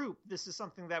a group, this is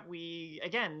something that we,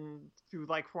 again, through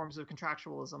like forms of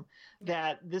contractualism,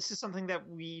 that this is something that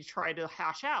we try to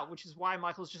hash out, which is why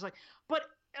Michael's just like, but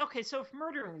okay, so if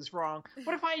murdering is wrong,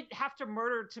 what if I have to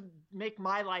murder to make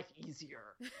my life easier?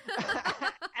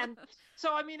 And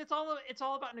so, I mean, it's all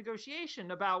about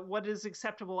negotiation, about what is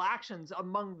acceptable actions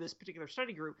among this particular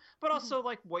study group, but also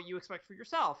like what you expect for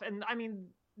yourself. And I mean,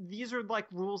 these are like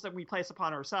rules that we place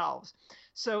upon ourselves.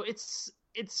 So it's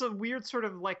a weird sort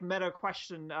of like meta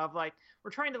question of like,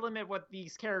 we're trying to limit what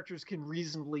these characters can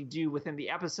reasonably do within the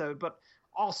episode, but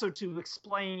also to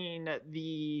explain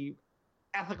the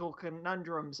ethical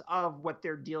conundrums of what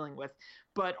they're dealing with.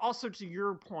 But also to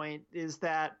your point is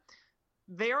that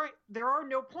there are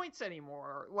no points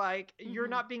anymore. Like you're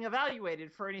not being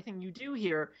evaluated for anything you do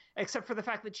here, except for the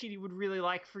fact that Chidi would really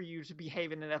like for you to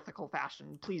behave in an ethical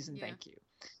fashion. Please and thank you.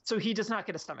 So he does not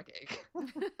get a stomachache.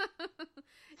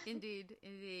 Indeed.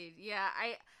 Yeah,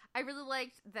 I really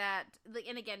liked that, like,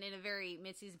 and again in a very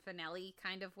mid-season finale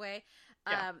kind of way.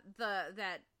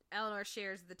 That Eleanor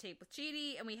shares the tape with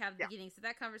Chidi, and we have the beginnings of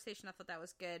that conversation. I thought that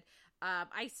was good.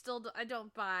 I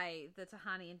don't buy the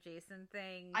Tahani and Jason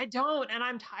thing. I don't, and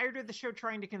I'm tired of the show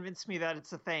trying to convince me that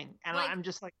it's a thing, and like, I'm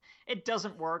just like, it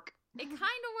doesn't work. It kind of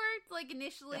worked, like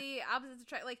initially, opposites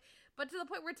attract, like, but to the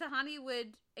point where Tahani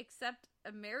would accept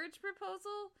a marriage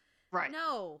proposal. Right?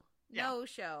 No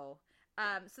show.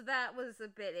 So that was a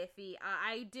bit iffy.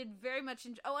 I did very much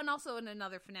enjoy... Oh, and also in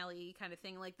another finale kind of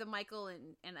thing, like the Michael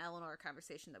and Eleanor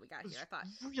conversation that we got here. I thought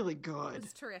really good. It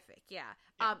was terrific, yeah.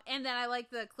 And then I like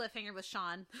the cliffhanger with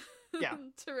Sean. Yeah.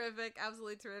 Terrific,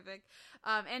 absolutely terrific.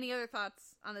 Any other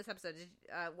thoughts on this episode?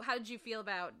 How did you feel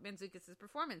about Mantzoukas'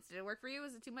 performance? Did it work for you?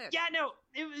 Was it too much? Yeah, no,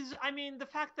 it was... I mean, the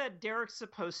fact that Derek's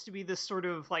supposed to be this sort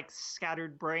of, like,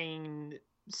 scattered brain...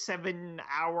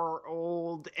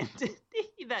 7-hour-old entity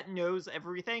that knows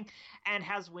everything and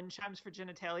has wind chimes for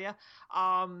genitalia.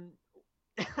 I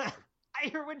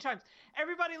hear wind chimes.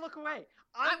 Everybody look away.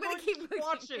 I'm going to keep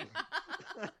watching.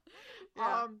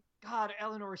 God,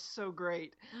 Eleanor is so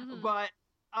great. But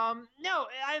no,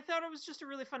 I thought it was just a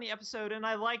really funny episode, and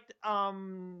I liked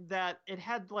that it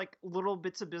had like little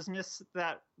bits of business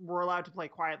that were allowed to play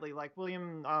quietly. Like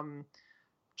William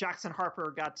Jackson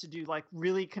Harper got to do like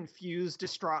really confused,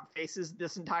 distraught faces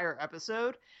this entire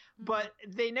episode, but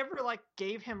they never like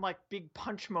gave him like big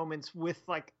punch moments with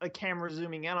like a camera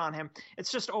zooming in on him.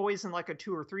 It's just always in like a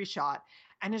 2 or 3 shot,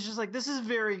 and it's just like, this is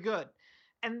very good.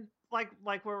 And like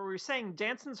what we were saying,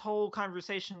 Danson's whole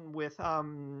conversation with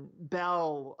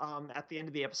Belle at the end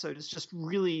of the episode is just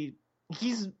really,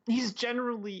 he's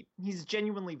genuinely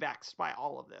vexed by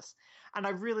all of this, and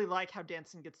I really like how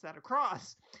Danson gets that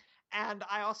across. And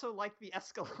I also like the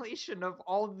escalation of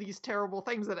all of these terrible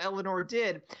things that Eleanor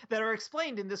did that are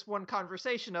explained in this one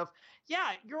conversation of,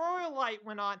 yeah, your oil light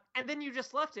went on and then you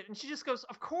just left it. And she just goes,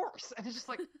 of course. And it's just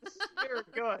like, this is very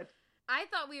good. I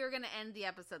thought we were going to end the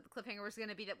episode. The cliffhanger was going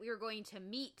to be that we were going to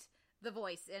meet the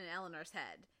voice in Eleanor's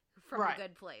head from The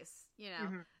Good Place,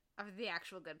 of the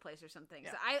actual Good Place or something.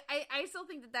 Yeah. So I still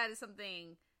think that is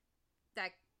something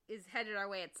that is headed our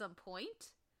way at some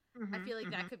point. I feel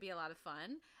like that could be a lot of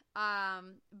fun.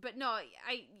 But no,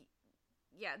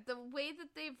 the way that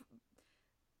they've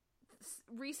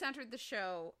recentered the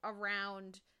show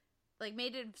around like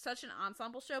made it such an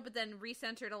ensemble show, but then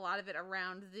recentered a lot of it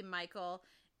around the Michael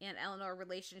and Eleanor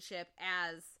relationship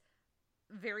as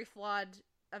a very flawed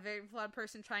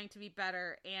person trying to be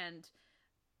better, and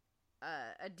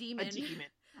a demon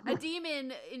a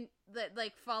demon in that,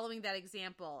 like, following that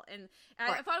example. And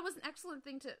I thought it was an excellent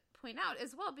thing to point out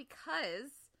as well,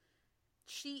 because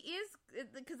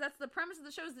that's the premise of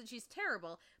the show, is that she's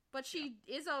terrible, but she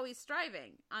is always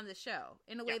striving on the show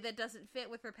in a way that doesn't fit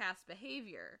with her past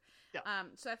behavior.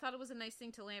 So I thought it was a nice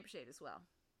thing to lampshade as well.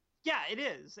 Yeah, it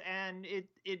is. And it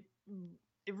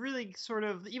really sort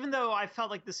of, even though I felt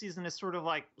like the season is sort of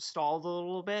like stalled a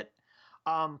little bit,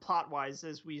 plot wise,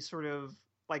 as we sort of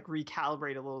like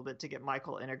recalibrate a little bit to get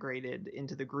Michael integrated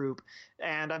into the group.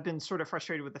 And I've been sort of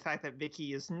frustrated with the fact that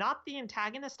Vicky is not the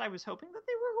antagonist I was hoping that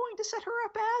they were going to set her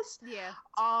up as. Yeah.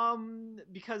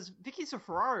 Because Vicky's a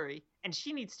Ferrari and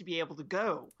she needs to be able to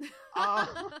go.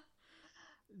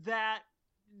 That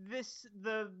this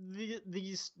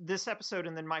episode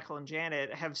and then Michael and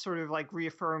Janet have sort of like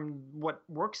reaffirmed what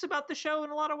works about the show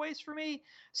in a lot of ways for me.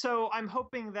 So I'm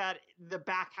hoping that the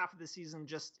back half of the season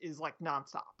just is like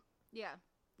nonstop. Yeah.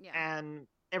 And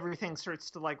everything starts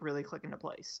to like really click into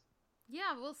place.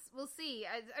 Yeah, we'll see.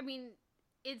 I mean,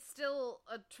 it's still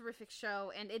a terrific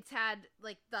show, and it's had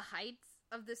like the heights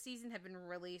of the season have been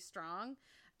really strong.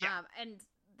 Yeah. And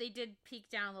they did peak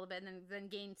down a little bit and then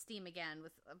gain steam again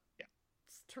with a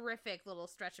terrific little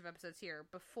stretch of episodes here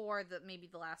before maybe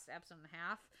the last episode and a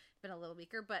half. It's been a little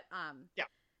weaker, but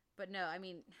But no, I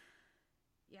mean,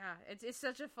 yeah, it's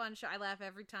such a fun show. I laugh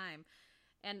every time.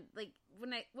 And like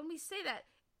when we say that,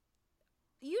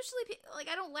 usually like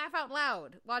I don't laugh out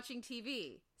loud watching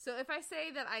TV. So if I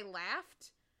say that I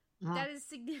laughed, that is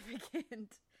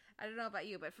significant. I don't know about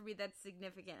you, but for me that's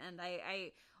significant. And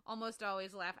I almost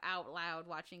always laugh out loud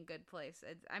watching Good Place.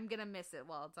 I'm gonna miss it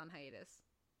while it's on hiatus.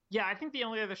 Yeah, I think the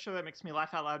only other show that makes me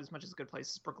laugh out loud as much as Good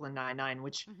Place is Brooklyn Nine-Nine,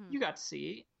 which you got to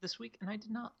see this week and I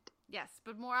did not. Yes,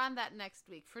 but more on that next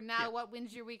week. For now, what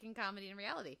wins your week in comedy and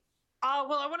reality?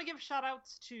 Well, I want to give shout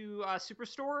outs to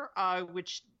Superstore,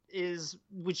 which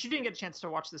you didn't get a chance to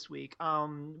watch this week,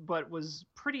 but was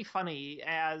pretty funny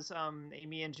as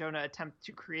Amy and Jonah attempt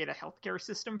to create a healthcare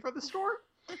system for the store.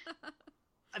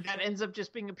 That ends up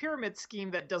just being a pyramid scheme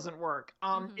that doesn't work.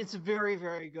 It's very,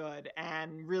 very good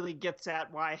and really gets at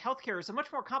why healthcare is a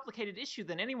much more complicated issue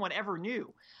than anyone ever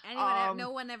knew. No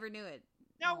one ever knew it.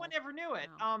 No one ever knew it.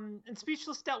 No. And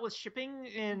Speechless dealt with shipping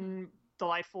in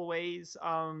delightful ways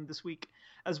this week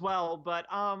as well. But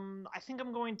I think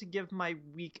I'm going to give my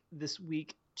week this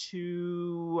week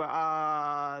to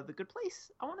The Good Place,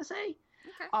 I want to say.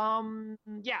 Okay.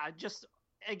 Yeah, just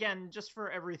for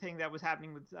everything that was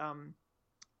happening with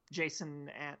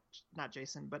Janet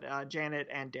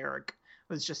and Derek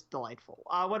was just delightful.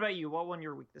 What about you? What won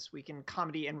your week this week in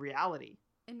comedy and reality?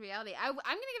 In reality, I'm going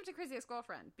to give it to Crazy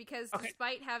Ex-Girlfriend because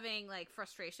despite having like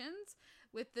frustrations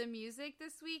with the music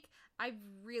this week, I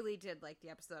really did like the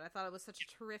episode. I thought it was such a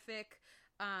terrific,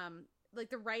 like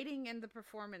the writing and the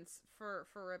performance for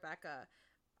Rebecca,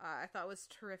 I thought was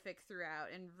terrific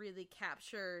throughout and really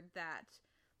captured that,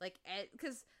 like,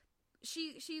 because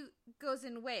she goes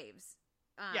in waves.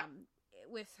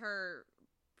 With her,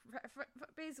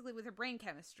 basically with her brain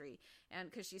chemistry, and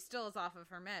because she still is off of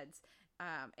her meds,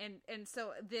 and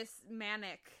so this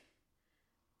manic,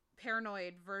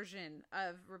 paranoid version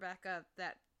of Rebecca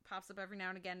that pops up every now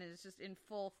and again and is just in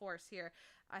full force here.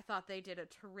 I thought they did a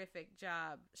terrific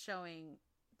job showing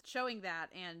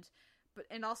that and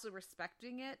also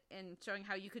respecting it and showing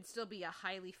how you could still be a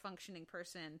highly functioning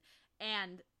person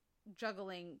and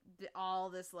juggling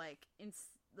all this like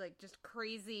just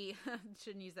crazy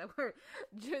shouldn't use that word,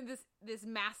 this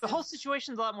massive, the whole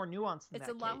situation's a lot more nuanced than it's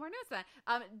that, a lot more nuanced than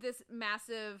that. This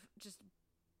massive just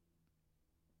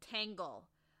tangle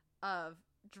of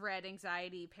dread,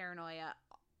 anxiety, paranoia,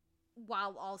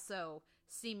 while also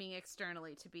seeming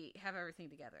externally to have everything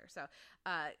together. So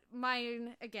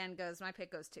my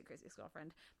pick goes to Crazy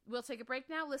Ex-Girlfriend. We'll take a break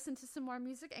now, listen to some more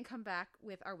music, and come back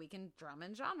with our weekend drama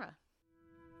and genre.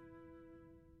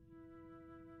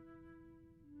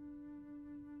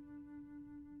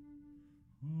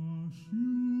 Hush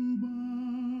you by,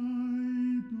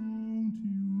 don't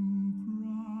you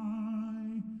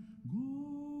cry,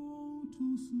 go to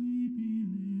sleepy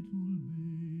little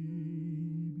baby.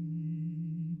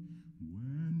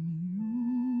 When you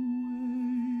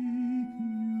wake,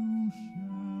 you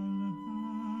shall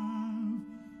have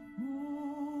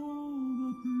all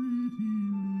the pretty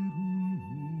little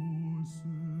horses.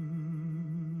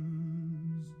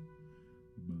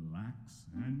 Blacks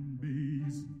and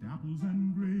bays, dapples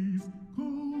and grays,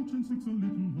 coach and 6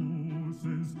 little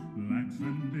horses. Blacks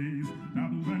and bays,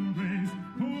 dapples and grays,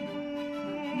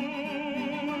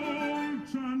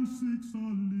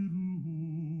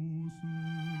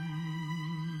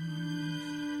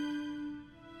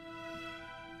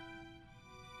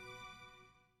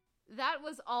 that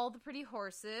was All the Pretty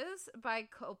Horses by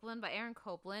Aaron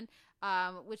Copland,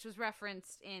 which was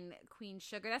referenced in Queen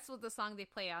Sugar. That's what the song they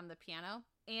play on the piano.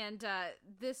 And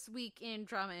this week in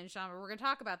Drama and Genre, we're going to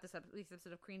talk about this week's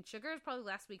episode of Queen Sugar. It's probably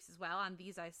last week's as well, on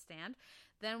These I Stand.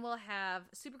 Then we'll have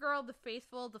Supergirl, The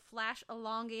Faithful, The Flash,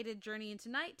 Elongated Journey into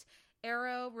Night,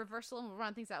 Arrow, Reversal, and we'll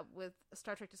run things out with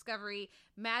Star Trek Discovery,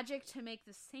 Magic to Make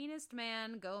the Sanest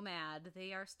Man Go Mad.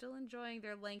 They are still enjoying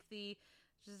their lengthy,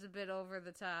 just a bit over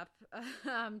the top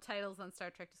titles on Star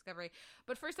Trek Discovery.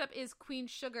 But first up is Queen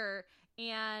Sugar.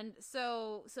 And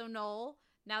so Noel,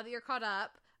 now that you're caught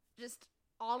up, just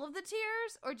all of the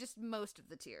tears or just most of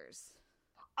the tears?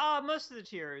 Most of the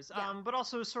tears, Yeah. but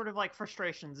also sort of like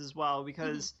frustrations as well,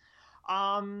 because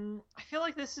I feel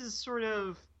like this is sort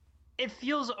of, it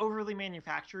feels overly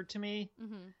manufactured to me.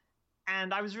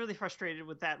 And I was really frustrated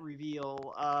with that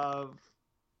reveal of,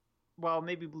 well,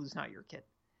 maybe Blue's not your kid.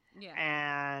 Yeah.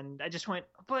 And I just went,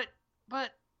 but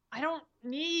I don't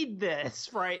need this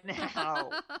right now.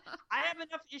 I have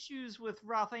enough issues with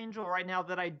Ralph Angel right now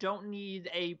that I don't need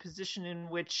a position in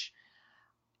which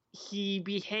he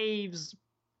behaves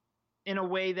in a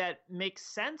way that makes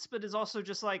sense, but is also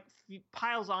just like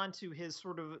piles onto his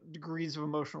sort of degrees of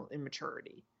emotional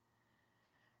immaturity.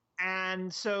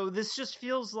 And so this just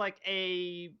feels like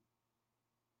a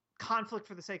conflict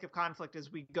for the sake of conflict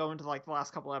as we go into like the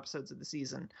last couple episodes of the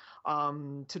season,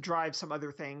 to drive some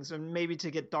other things and maybe to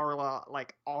get Darla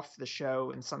like off the show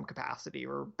in some capacity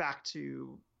or back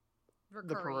to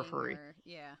the periphery.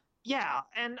 Yeah,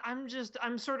 and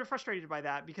I'm sort of frustrated by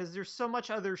that because there's so much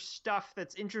other stuff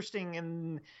that's interesting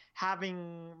in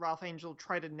having Ralph Angel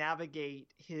try to navigate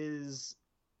his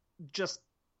just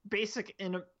basic,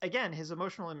 again, his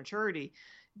emotional immaturity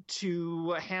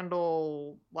to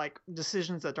handle like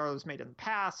decisions that Darla's made in the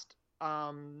past,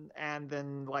 and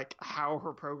then like how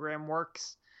her program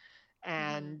works,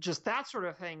 and just that sort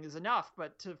of thing is enough.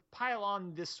 But to pile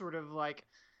on this sort of like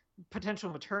potential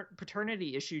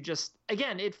paternity issue, just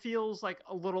again, it feels like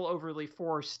a little overly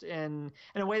forced in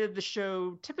a way that the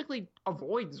show typically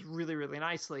avoids really, really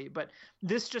nicely. But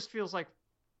this just feels like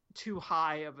too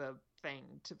high of a thing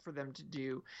for them to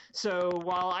do. So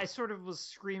while I sort of was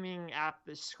screaming at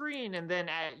the screen and then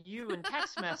at you in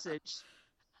text message,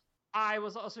 I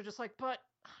was also just like, but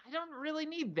I don't really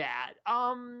need that.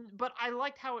 But I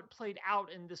liked how it played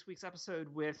out in this week's episode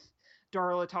with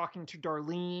Darla talking to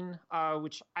Darlene,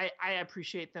 which I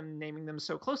appreciate them naming them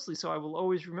so closely, so I will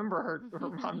always remember her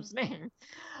mom's name.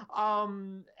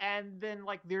 And then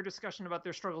like their discussion about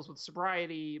their struggles with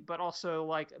sobriety, but also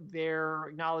like their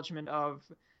acknowledgement of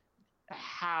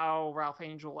how Ralph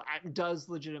Angel does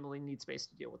legitimately need space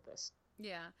to deal with this.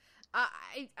 Yeah.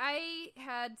 I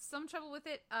had some trouble with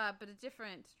it, but a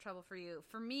different trouble for you.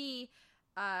 For me,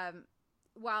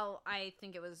 while I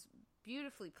think it was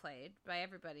beautifully played by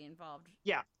everybody involved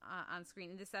on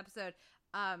screen in this episode,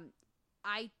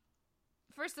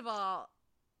 first of all,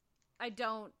 I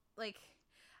don't, like,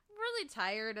 I'm really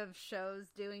tired of shows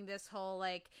doing this whole,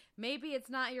 like, maybe it's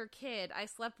not your kid. I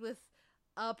slept with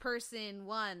a person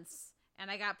once and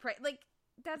I got pregnant. Like,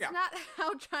 that's not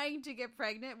how trying to get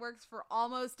pregnant works for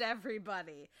almost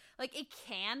everybody. Like, it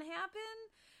can happen,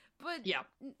 but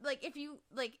like if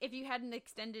you had an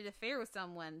extended affair with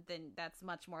someone, then that's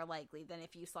much more likely than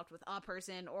if you slept with a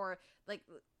person or like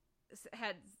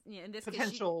had, you know, in this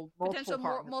potential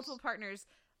multiple partners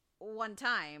one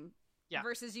time,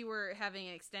 versus you were having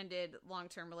an extended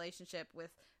long-term relationship with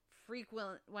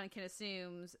frequent, one can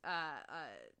assume,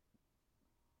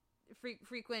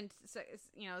 frequent,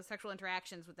 you know, sexual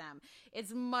interactions with them.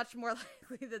 It's much more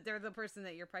likely that they're the person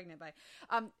that you're pregnant by.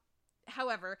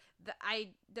 However, I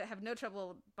have no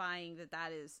trouble buying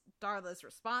that is Darla's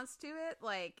response to it,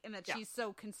 like, and that she's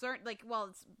so concerned. Like, well,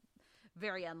 it's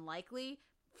very unlikely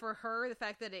for her. The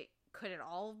fact that it could at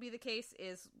all be the case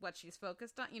is what she's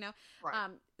focused on, you know.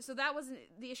 Right. So that wasn't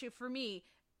the issue for me.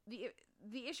 The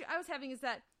issue I was having is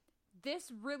that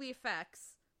this really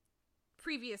affects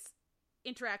previous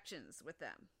interactions with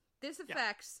them. This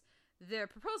affects their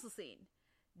proposal scene.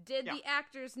 Did the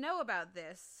actors know about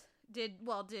this? Did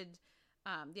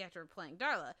the actor playing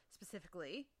Darla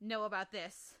specifically know about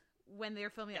this when they were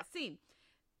filming that scene?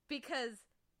 Because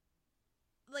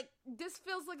like this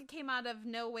feels like it came out of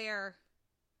nowhere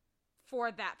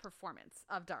for that performance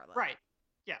of Darla. Right.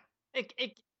 Yeah.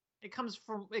 It comes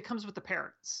with the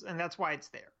parents, and that's why it's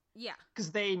there. Yeah. Because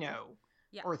they know.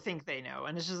 Yeah. Or think they know.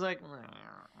 And it's just like,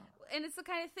 and it's the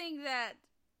kind of thing that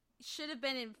should have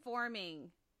been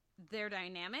informing their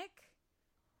dynamic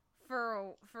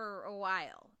for a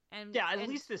while. And at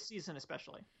least this season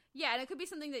especially. Yeah, and it could be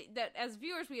something that as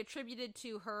viewers we attributed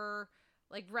to her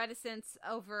like reticence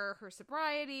over her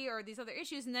sobriety or these other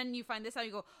issues, and then you find this out,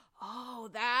 you go, oh,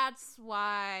 that's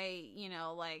why, you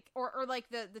know, like, or like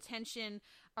the tension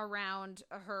around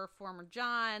her former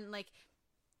John, like,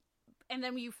 and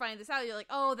then when you find this out, you're like,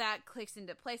 oh, that clicks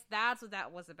into place. That's what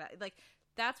that was about. Like,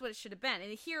 that's what it should have been.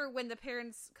 And here, when the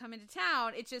parents come into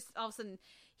town, it's just all of a sudden,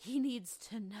 he needs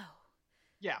to know.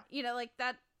 Yeah. You know, like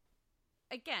that,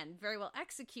 again, very well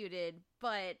executed,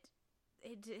 but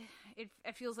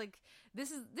it feels like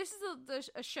this is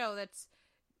a show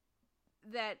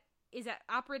that is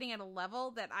operating at a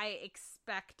level that I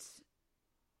expect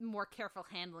more careful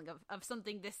handling of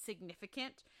something this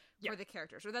significant for the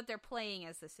characters, or that they're playing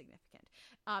as this significant.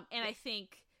 And I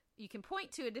think you can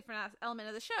point to a different element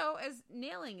of the show as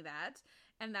nailing that,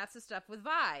 and that's the stuff with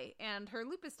Vi and her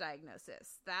lupus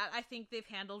diagnosis. That I think they've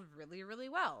handled really, really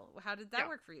well. How did that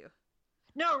work for you?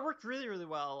 No, it worked really, really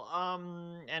well.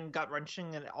 And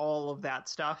gut-wrenching and all of that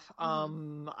stuff.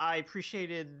 I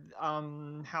appreciated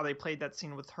how they played that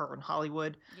scene with her in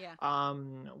Hollywood. Yeah.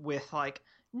 With like,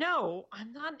 no,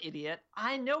 I'm not an idiot.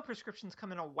 I know prescriptions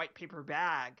come in a white paper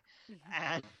bag,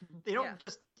 and they don't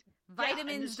just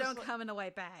vitamins don't come in a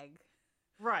white bag.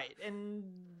 Right, and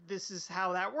this is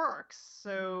how that works.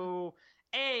 So,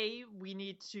 A, we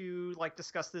need to like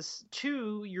discuss this.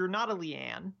 2, you're not a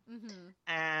Leanne,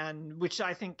 and which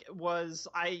I think was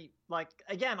I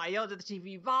yelled at the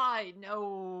TV, Vi,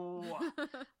 no.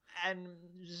 And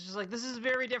just like, this is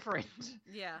very different.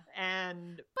 Yeah. But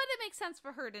it makes sense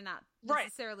for her to not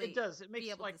necessarily it does. It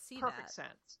makes like perfect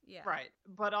sense. Yeah. Right.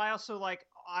 But I also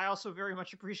very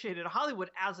much appreciated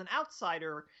Hollywood as an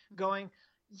outsider going,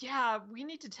 yeah, we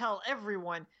need to tell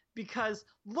everyone because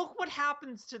look what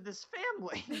happens to this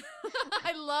family.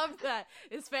 I love that.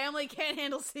 His family can't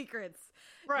handle secrets.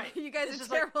 Right. You guys are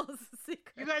terrible as a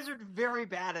secret. You guys are very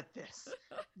bad at this.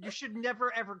 You should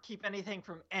never, ever keep anything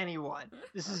from anyone.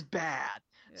 This is bad.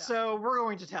 Yeah. So we're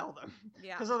going to tell them.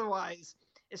 Yeah. Because otherwise,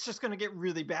 it's just going to get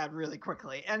really bad really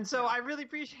quickly. And so I really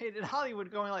appreciated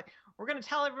Hollywood going like, we're going to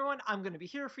tell everyone, I'm going to be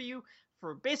here for you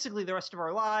for basically the rest of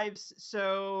our lives.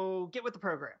 So get with the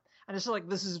program. And it's like,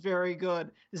 this is very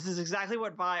good. This is exactly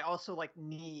what Vi also like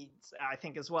needs, I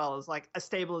think, as well, as like a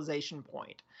stabilization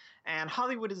point. And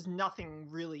Hollywood is nothing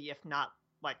really, if not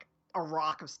like a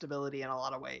rock of stability in a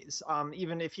lot of ways,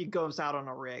 even if he goes out on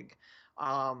a rig.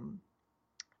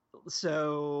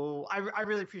 So I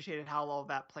really appreciated how all of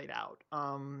that played out.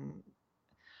 How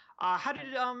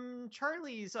did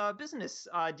Charlie's business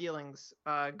dealings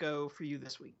go for you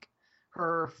this week?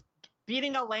 Her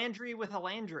beating a Landry with a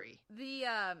Landry.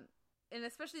 And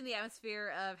especially in the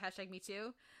atmosphere of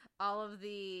 #MeToo, all of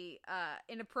the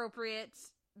inappropriate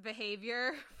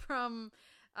behavior from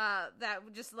that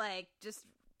just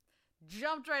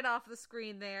jumped right off the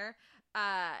screen there.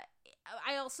 I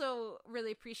also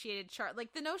really appreciated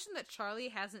like the notion that Charlie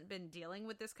hasn't been dealing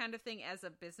with this kind of thing as a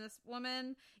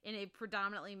businesswoman in a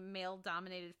predominantly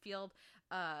male-dominated field,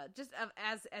 just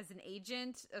as an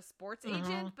agent, a sports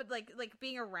agent, but like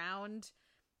being around,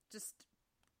 just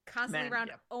constantly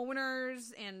around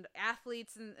owners and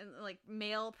athletes and like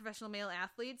professional male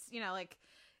athletes, you know, like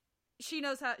she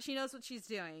knows what she's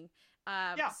doing.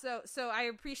 So I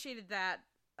appreciated that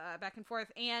back and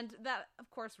forth, and that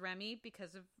of course Remy,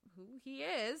 because of who he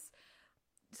is,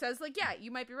 says like, yeah, you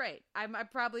might be right. I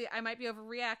might be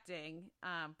overreacting,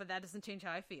 but that doesn't change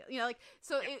how I feel. You know, like,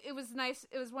 so it was nice.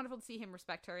 It was wonderful to see him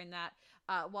respect her in that,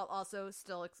 while also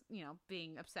still, you know,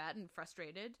 being upset and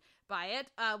frustrated by it.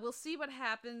 We'll see what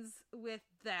happens with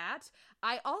that.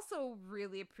 I also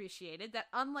really appreciated that,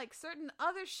 unlike certain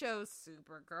other shows,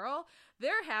 Supergirl,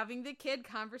 they're having the kid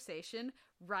conversation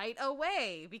right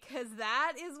away, because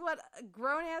that is what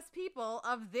grown-ass people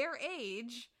of their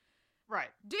age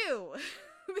do.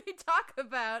 They talk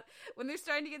about when they're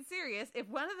starting to get serious. If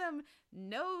one of them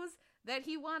knows that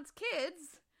he wants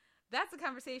kids, that's a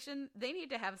conversation they need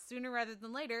to have sooner rather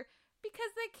than later,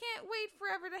 because they can't wait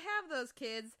forever to have those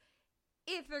kids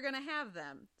if they're going to have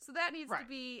them. So that needs to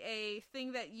be a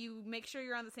thing that you make sure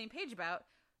you're on the same page about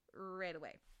right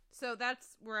away. So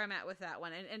that's where I'm at with that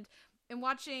one. And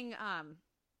watching,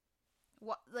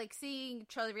 like seeing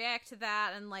Charlie react to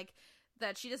that, and like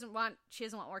that she doesn't want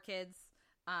more kids.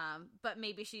 But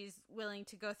maybe she's willing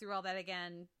to go through all that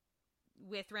again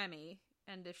with Remy,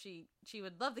 and if she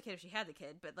would love the kid if she had the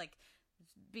kid, but like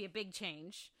be a big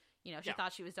change. You know, she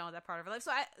thought she was done with that part of her life.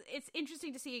 So it's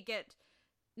interesting to see it get,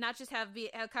 not just have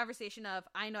a conversation of,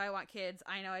 I know I want kids,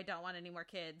 I know I don't want any more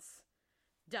kids,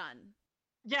 done.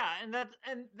 Yeah, and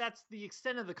that's the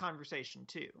extent of the conversation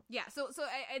too. Yeah, so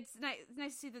it's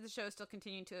nice to see that the show is still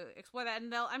continuing to explore that,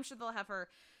 and I'm sure they'll have her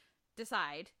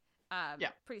decide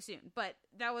pretty soon. But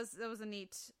that was a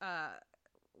neat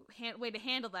way to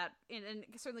handle that, and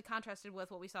certainly contrasted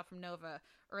with what we saw from Nova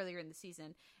earlier in the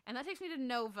season. And that takes me to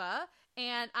Nova,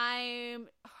 and I'm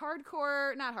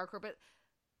not hardcore, but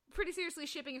pretty seriously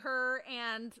shipping her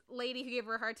and Lady who gave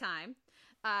her a hard time.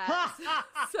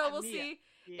 So we'll see.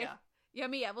 Mia.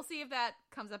 We'll see if that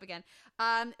comes up again.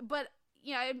 But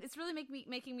it's really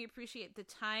making me appreciate the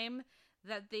time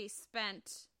that they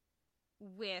spent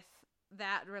with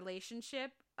that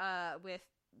relationship, with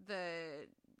the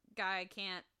guy, I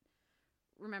can't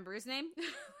remember his name.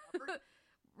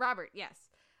 Robert, yes.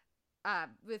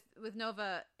 With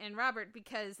Nova and Robert,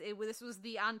 because this was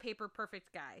the on paper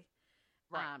perfect guy.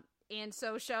 Right. And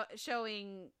so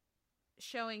showing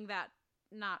that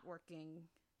not working,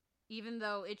 even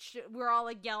though we're all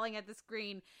like yelling at the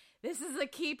screen, this is a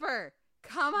keeper.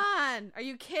 Come on. Are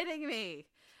you kidding me?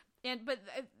 But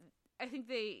I think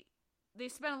they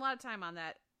spent a lot of time on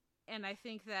that, and I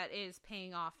think that is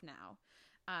paying off now.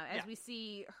 As we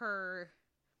see her,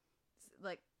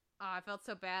 like, I felt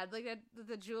so bad, like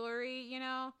the jewelry,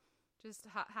 just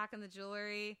hacking the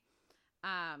jewelry.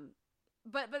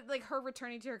 But like her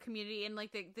returning to her community, and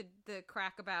like the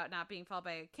crack about not being followed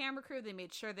by a camera crew. They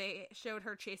made sure they showed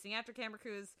her chasing after camera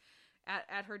crews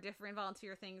at her different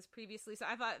volunteer things previously. So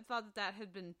I thought that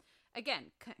had been, again,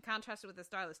 contrasted with the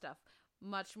Starla stuff,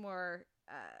 much more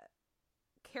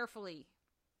carefully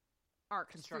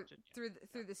arced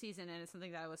through the season, and it's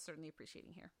something that I was certainly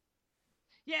appreciating here.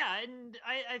 Yeah, and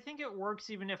I think it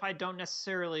works even if I don't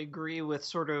necessarily agree with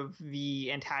sort of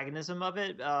the antagonism of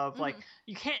it, of like,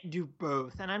 you can't do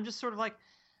both. And I'm just sort of like,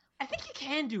 I think you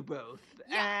can do both.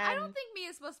 Yeah, I don't think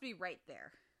Mia's supposed to be right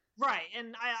there. Right,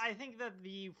 and I think that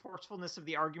the forcefulness of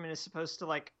the argument is supposed to,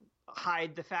 like,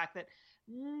 hide the fact that,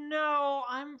 no,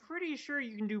 I'm pretty sure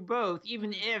you can do both,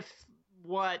 even if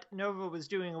what Nova was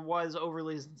doing was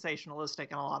overly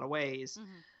sensationalistic in a lot of ways.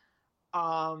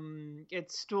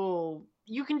 It's still,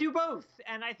 you can do both,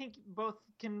 and I think both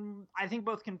can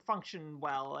function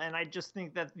well, and I just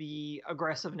think that the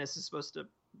aggressiveness is supposed to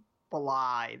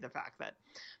belie the fact that,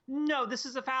 no, this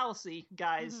is a fallacy,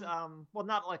 guys. Well,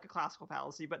 not like a classical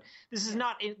fallacy, but this is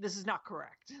not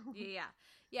correct.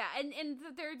 Yeah, and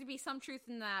there to be some truth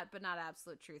in that, but not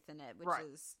absolute truth in it, which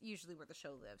is usually where the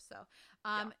show lives. So,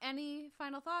 any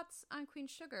final thoughts on Queen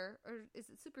Sugar, or is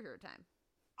it superhero time?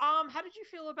 How did you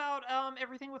feel about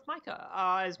everything with Micah?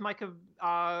 As Micah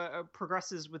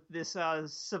progresses with this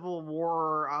Civil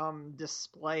War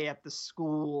display at the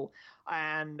school,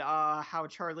 and how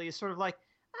Charlie is sort of like,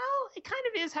 well, it kind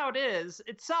of is how it is.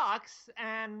 It sucks,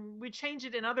 and we change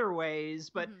it in other ways,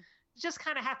 but you just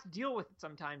kind of have to deal with it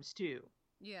sometimes too.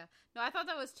 Yeah. No, I thought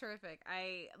that was terrific.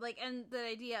 And the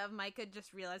idea of Micah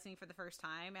just realizing for the first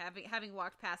time, having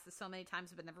walked past this so many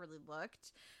times but never really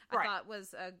looked, I thought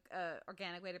was a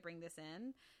organic way to bring this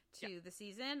in to the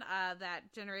season.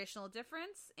 That generational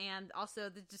difference, and also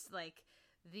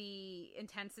the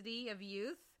intensity of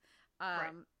youth,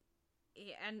 and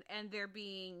there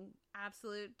being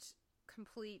absolute,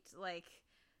 complete, like,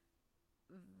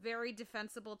 very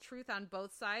defensible truth on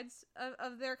both sides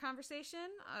of their conversation,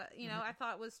 I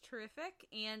thought was terrific,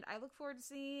 and I look forward to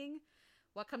seeing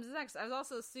what comes next. I was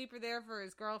also super there for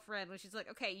his girlfriend when she's like,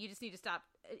 okay, you just need to stop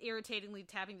irritatingly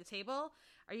tapping the table.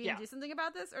 Are you going to do something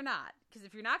about this or not? Because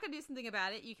if you're not going to do something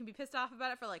about it, you can be pissed off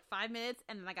about it for like 5 minutes,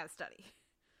 and then I got to study.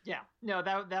 Yeah, no,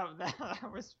 that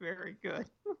was very good.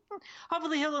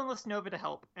 Hopefully he'll enlist Nova to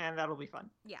help, and that'll be fun.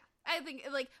 Yeah. I think,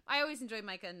 like, I always enjoy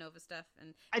Micah and Nova stuff,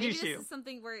 and maybe this is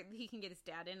something where he can get his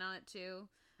dad in on it too,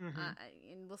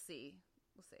 and we'll see.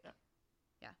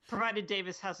 Yeah. Provided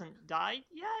Davis hasn't died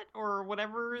yet, or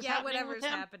whatever is happening. Yeah, whatever's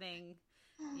happening.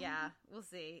 Yeah, we'll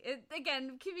see.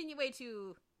 Again, convenient way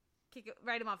to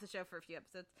write him off the show for a few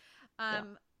episodes.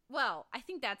 Well, I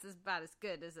think that's about as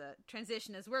good as a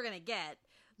transition as we're gonna get.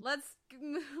 Let's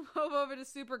move over to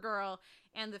Supergirl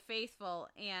and the Faithful,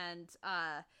 and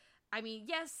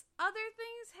yes, other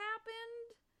things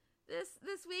happened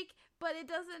this week, but it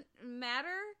doesn't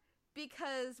matter,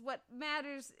 because what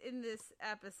matters in this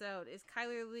episode is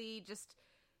Kyler Lee just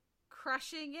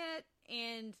crushing it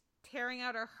and tearing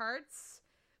out our hearts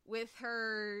with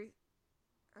her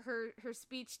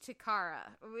speech to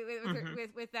Kara,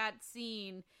 with that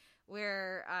scene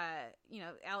where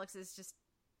Alex is just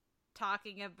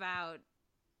talking about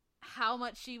how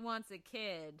much she wants a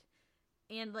kid,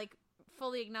 and like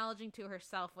fully acknowledging to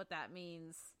herself what that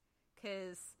means,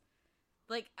 because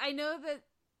like I know that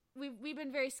we've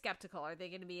been very skeptical. Are they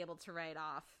going to be able to write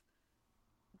off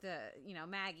the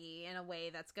Maggie in a way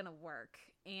that's going to work?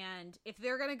 And if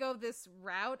they're going to go this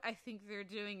route, I think they're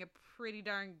doing a pretty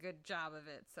darn good job of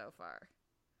it so far.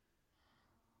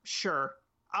 Sure.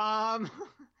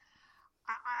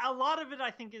 A lot of it,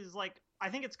 I think, is like, I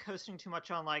think it's coasting too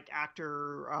much on like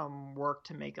actor work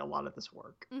to make a lot of this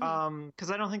work.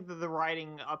 Because I don't think that the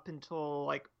writing up until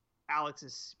like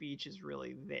Alex's speech is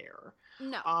really there.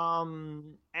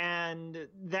 No. And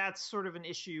that's sort of an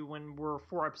issue when we're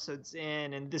 4 episodes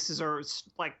in, and this is our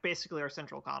like basically our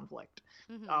central conflict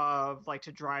of like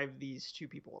to drive these two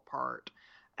people apart.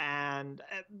 And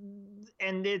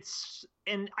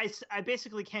I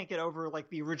basically can't get over like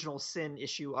the original sin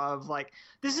issue of like,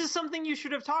 this is something you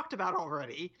should have talked about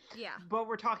already. Yeah. But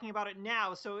we're talking about it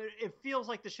now, so it feels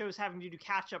like the show's having to do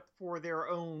catch up for their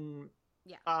own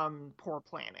poor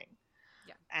planning.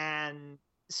 Yeah. And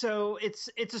so it's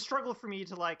a struggle for me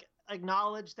to like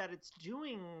acknowledge that it's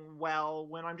doing well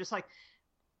when I'm just like,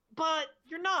 but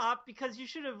you're not, because you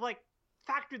should have like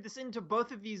factored this into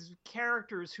both of these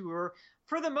characters who are,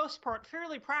 for the most part,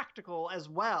 fairly practical as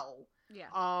well. Yeah.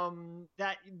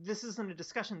 That this isn't a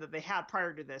discussion that they had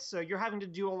prior to this. So you're having to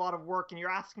do a lot of work, and you're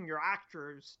asking your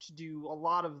actors to do a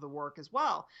lot of the work as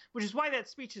well, which is why that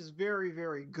speech is very,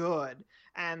 very good,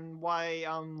 and why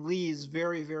Lee is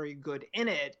very, very good in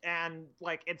it, and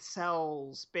like it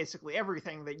sells basically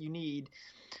everything that you need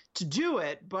to do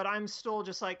it. But I'm still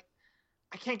just like,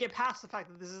 I can't get past the fact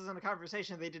that this isn't a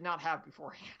conversation they did not have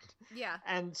beforehand. Yeah.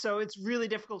 And so it's really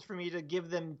difficult for me to give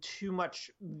them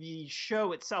the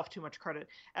show itself too much credit,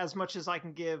 as much as I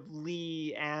can give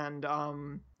Lee and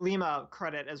Lima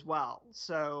credit as well.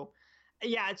 So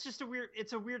yeah, it's just a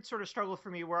weird sort of struggle for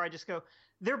me where I just go,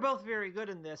 they're both very good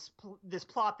in this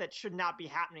plot that should not be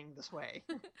happening this way.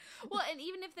 Well, and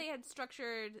even if they had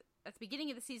structured at the beginning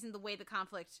of the season the way the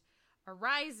conflict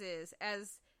arises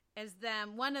as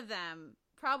them, one of them,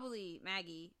 probably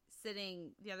Maggie,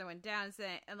 sitting the other one down and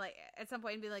saying, and like at some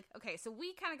point be like, okay, so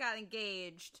we kind of got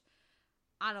engaged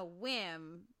on a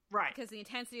whim, right? Because the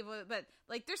intensity of it, but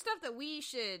like there's stuff that we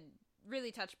should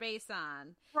really touch base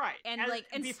on, right? And like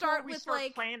and start with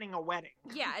like planning a wedding,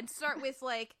 yeah, and start with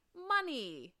like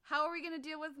money. How are we going to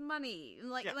deal with money?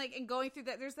 And like and going through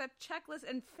that, there's that checklist,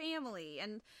 and family,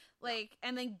 and like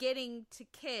and then getting to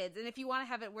kids. And if you want to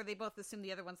have it where they both assume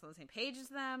the other one's on the same page as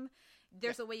them,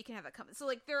 there's a way you can have that come. So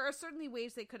like there are certainly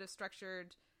ways they could have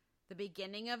structured the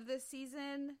beginning of this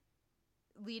season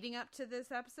leading up to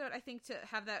this episode, I think, to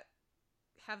have that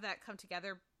come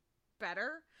together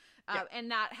better. And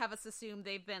not have us assume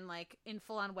they've been like in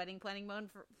full-on wedding planning mode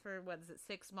for what is it,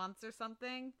 6 months or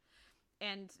something,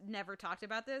 and never talked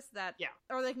about this.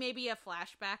 Or like maybe a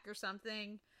flashback or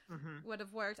something would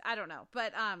have worked. I don't know,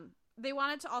 but they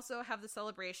wanted to also have the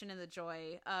celebration and the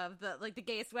joy of the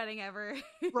gayest wedding ever.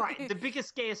 Right, the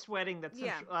biggest gayest wedding that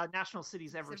National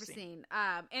City's ever seen.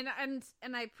 And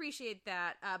I appreciate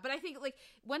that. But I think like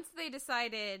once they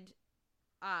decided,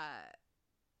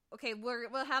 okay,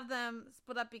 we'll have them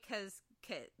split up because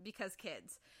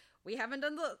kids. We haven't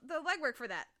done the legwork for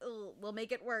that. We'll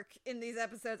make it work in these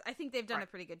episodes. I think they've done a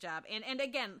pretty good job. And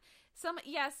again,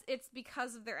 it's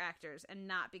because of their actors and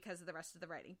not because of the rest of the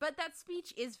writing. But that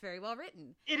speech is very well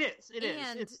written. It is.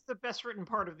 It's the best written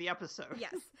part of the episode.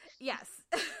 Yes,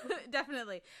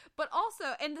 definitely. But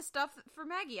also, and the stuff for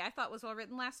Maggie I thought was well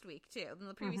written last week too, in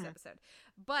the previous episode.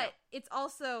 But it's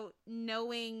also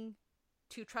knowing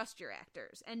to trust your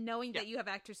actors and knowing that you have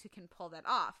actors who can pull that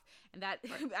off. And that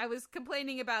I was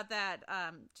complaining about that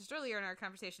just earlier in our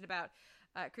conversation about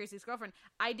Crazy Ex-Girlfriend.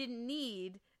 I didn't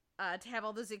need to have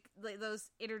all those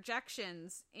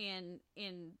interjections in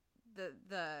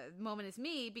the Moment Is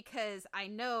Me, because I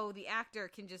know the actor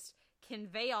can just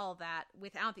convey all that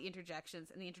without the interjections,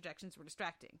 and the interjections were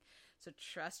distracting. So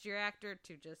trust your actor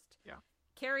to just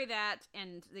carry that,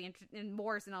 and and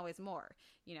more isn't always more,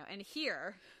 and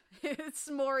here it's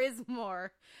more is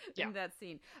more in that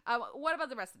scene. What about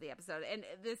the rest of the episode? And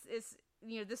this is,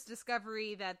 this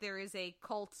discovery that there is a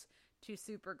cult to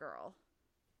Supergirl.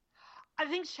 I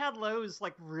think Chad Lowe is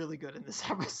like really good in this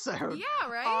episode. Yeah,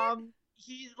 right?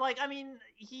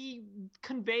 He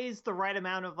conveys the right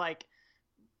amount of like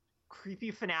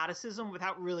creepy fanaticism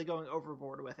without really going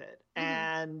overboard with it.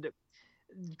 And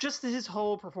just his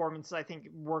whole performance, I think,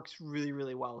 works really,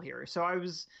 really well here. So I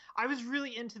was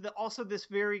really into this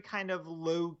very kind of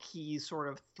low key sort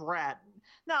of threat.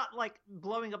 Not like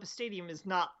blowing up a stadium is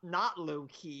not low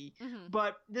key,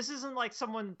 but this isn't like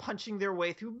someone punching their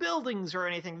way through buildings or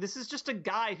anything. This is just a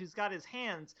guy who's got his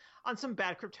hands on some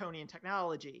bad Kryptonian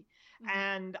technology.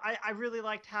 And I really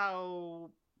liked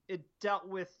how it dealt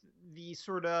with the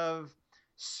sort of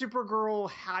Supergirl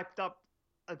hyped up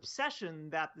obsession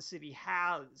that the city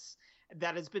has,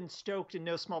 that has been stoked in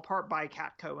no small part by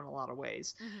Catco in a lot of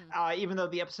ways. Even though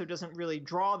the episode doesn't really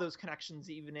draw those connections,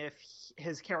 even if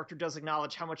his character does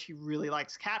acknowledge how much he really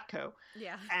likes Catco.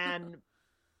 Yeah. And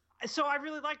So I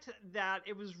really liked that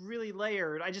it was really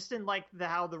layered. I just didn't like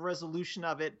how the resolution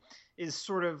of it is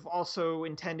sort of also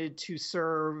intended to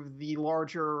serve the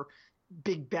larger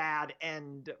big bad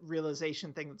end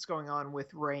realization thing that's going on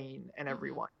with Rain and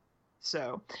everyone.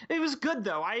 So it was good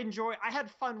though. I had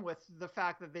fun with the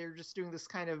fact that they're just doing this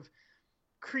kind of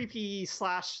creepy /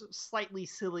 slightly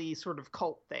silly sort of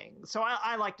cult thing. So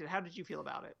I liked it. How did you feel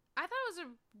about it? I thought it was a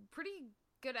pretty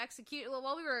good execute.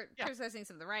 While we were criticizing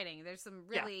some of the writing, there's some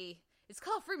really it's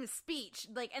called freedom of speech,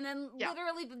 like, and then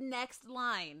literally the next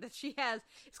line that she has,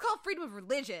 it's called freedom of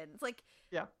religion. It's like,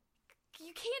 you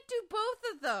can't do both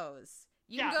of those.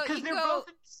 Because they're both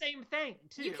the same thing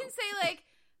too. You can say like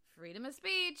freedom of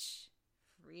speech,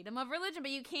 freedom of religion,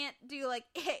 but you can't do like,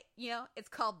 hey, it's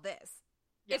called this.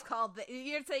 It's called this.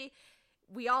 You'd say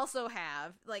we also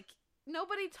have, like,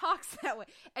 nobody talks that way.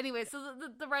 Anyway, so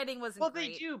the writing wasn't great. Well,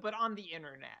 they do, but on the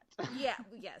internet.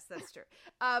 Yes, that's true.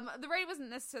 The writing wasn't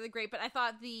necessarily great, but I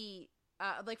thought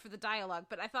for the dialogue,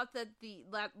 but I thought that the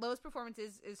Lowe's performance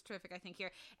is terrific, I think,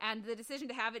 here. And the decision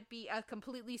to have it be a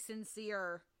completely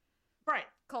sincere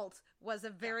cult was a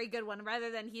very good one,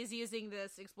 rather than he's using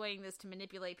this, exploiting this to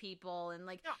manipulate people. And,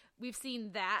 like, we've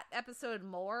seen that episode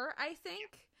more, I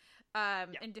think.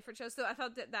 In different shows, so I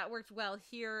thought that worked well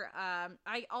here.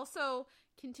 I also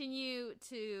continue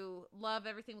to love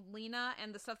everything with Lena,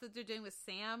 and the stuff that they're doing with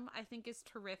Sam I think is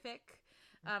terrific.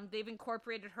 They've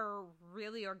incorporated her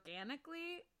really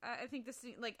organically. I think this,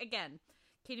 like, again,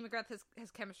 Katie McGrath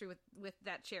has chemistry with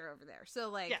that chair over there, so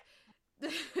like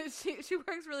she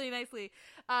works really nicely.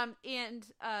 But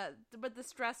the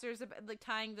stressors, like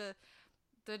tying the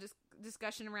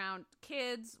discussion around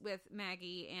kids with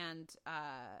Maggie and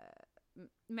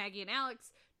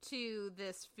Alex to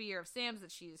this fear of Sam's,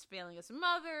 that she's failing as a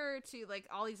mother, to like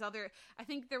all these other, I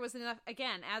think there was enough,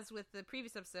 again, as with the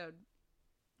previous episode,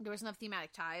 there was enough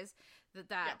thematic ties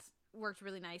that worked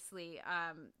really nicely.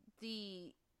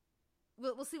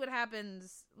 We'll see what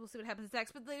happens. We'll see what happens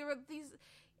next. But there were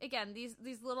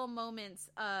these little moments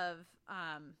of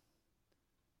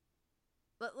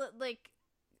like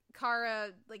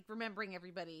Kara, like, remembering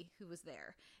everybody who was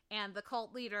there, and the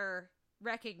cult leader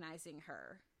recognizing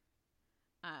her.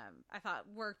 I thought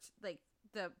worked, like,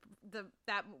 that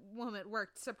moment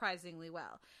worked surprisingly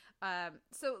well.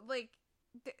 So like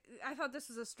I thought this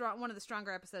was one of the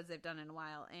stronger episodes they've done in a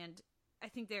while, and I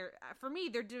think they're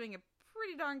doing a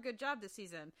pretty darn good job this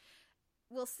season.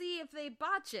 We'll see if they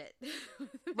botch it.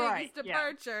 Maggie's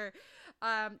departure.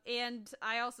 And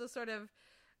I also sort of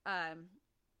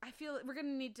I feel we're going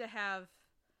to need to have,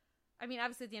 I mean,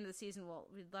 obviously at the end of the season,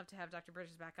 we'd love to have Dr.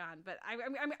 Bridges back on, but I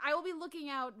will be looking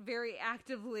out very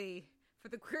actively for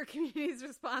the queer community's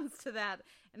response to that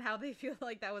and how they feel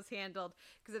like that was handled.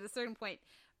 Because at a certain point,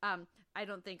 I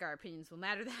don't think our opinions will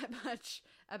matter that much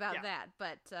about that.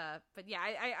 But yeah,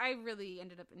 I really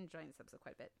ended up enjoying this episode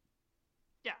quite a bit.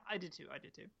 Yeah, I did too.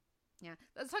 Yeah.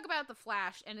 Let's talk about the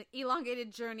Flash and an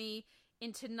elongated journey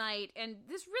into night, and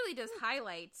this really does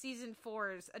highlight season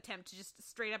 4's attempt to just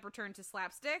straight up return to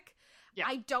slapstick.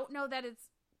 I don't know that it's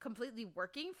completely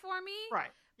working for me,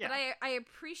 but I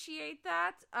appreciate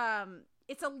that.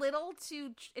 It's a little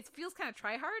too, it feels kind of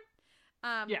try hard.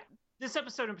 This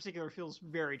episode in particular feels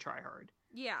very try hard.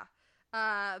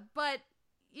 But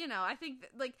I think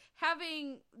like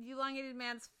having the elongated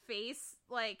man's face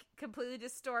like completely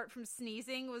distort from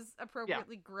sneezing was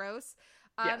appropriately gross.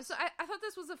 So I thought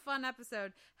this was a fun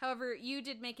episode. However, you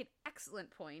did make an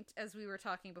excellent point, as we were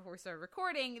talking before we started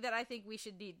recording, that I think we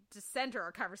should need to center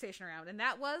our conversation around, and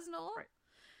that was, Noel?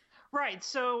 Right.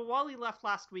 So Wally left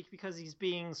last week because he's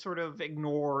being sort of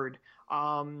ignored,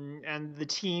 and the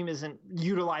team isn't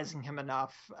utilizing him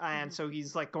enough, and so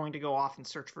he's like going to go off and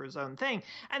search for his own thing.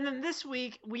 And then this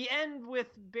week we end with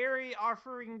Barry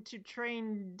offering to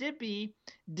train Dibney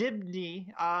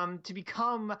to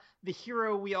become the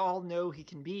hero we all know he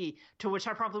can be. To which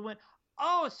I probably went,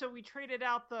 oh, so we traded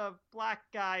out the black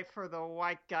guy for the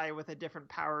white guy with a different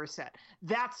power set.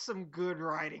 That's some good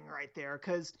writing right there,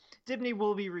 because Dibney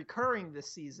will be recurring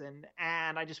this season,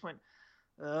 and I just went,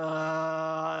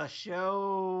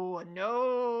 show,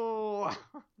 no.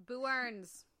 Boo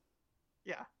earns.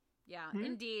 Yeah,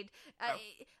 indeed.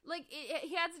 Like,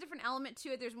 he adds a different element to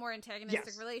it. There's more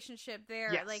antagonistic relationship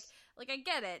there. Like I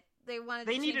get it.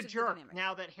 They need a jerk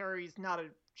now that Harry's not a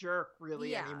jerk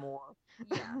really anymore.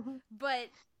 But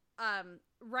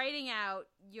writing out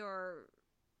your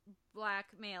black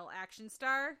male action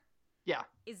star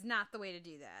is not the way to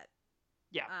do that.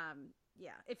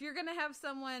 If you're gonna have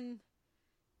someone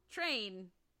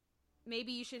train,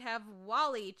 maybe you should have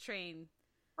Wally train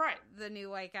the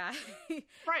new white guy.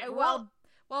 Right.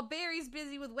 While Barry's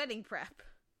busy with wedding prep.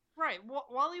 Right.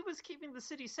 While he was keeping the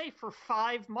city safe for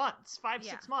 5 months,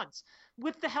 Yeah. 6 months,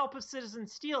 with the help of Citizen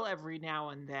Steel every now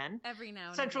and then. Every now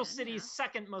and Central again, City's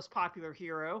second most popular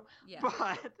hero. Yeah.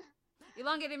 But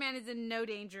Elongated Man is in no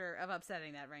danger of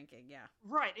upsetting that ranking. Yeah.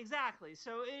 right, exactly.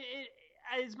 So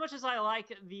as much as I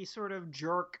like the sort of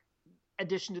jerk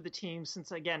addition to the team,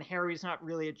 since again Harry's not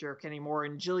really a jerk anymore,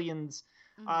 and Julian,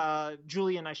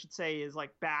 I should say, is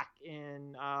like back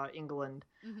in England.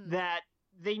 That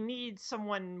they need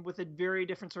someone with a very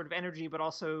different sort of energy, but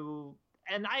also,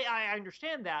 and I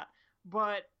understand that,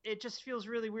 but it just feels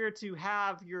really weird to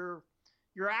have your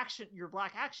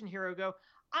black action hero go,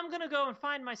 I'm gonna go and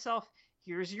find myself.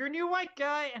 Here's your new white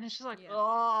guy, and it's just like,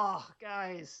 oh,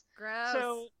 guys, gross.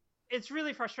 So it's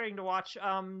really frustrating to watch.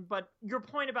 But your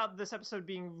point about this episode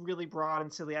being really broad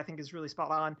and silly, I think, is really spot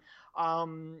on.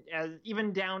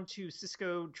 Even down to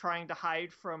Cisco trying to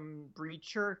hide from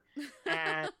Breacher,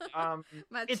 and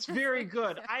it's very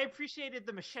good. I appreciated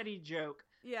the machete joke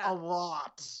a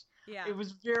lot. Yeah, it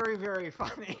was very, very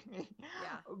funny.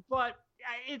 But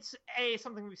it's A,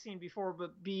 something we've seen before,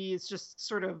 but B, it's just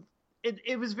sort of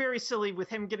it was very silly with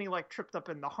him getting like tripped up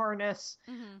in the harness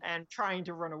and trying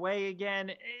to run away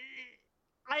again.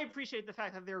 I appreciate the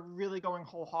fact that they're really going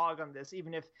whole hog on this,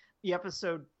 even if the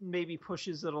episode maybe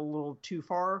pushes it a little too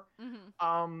far.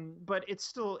 But it's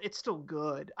still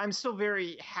good. I'm still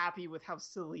very happy with how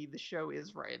silly the show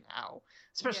is right now,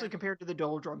 especially compared to the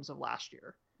doldrums of last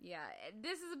year. Yeah,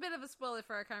 this is a bit of a spoiler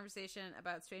for our conversation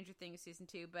about Stranger Things Season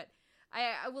 2, but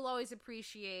I will always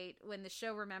appreciate when the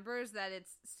show remembers that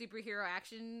its superhero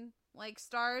action like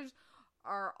stars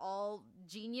are all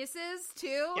geniuses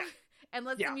too, and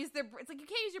lets them use their. It's like you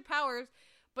can't use your powers,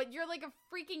 but you're like a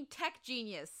freaking tech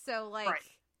genius. So like,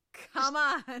 come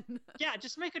on. Yeah,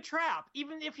 just make a trap.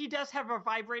 Even if he does have a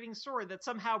vibrating sword that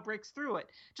somehow breaks through it,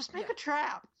 just make a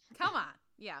trap. Come on.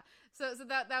 Yeah. So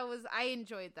that was, I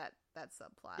enjoyed that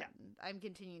subplot. Yeah. And I'm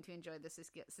continuing to enjoy the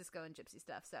Cisco and Gypsy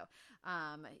stuff. So,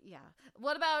 yeah.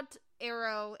 What about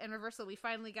Arrow and Reversal? We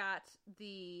finally got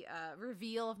the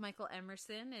reveal of Michael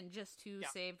Emerson and Just Who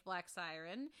Saved Black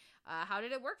Siren. How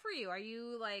did it work for you? Are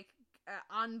you like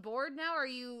on board now? Are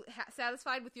you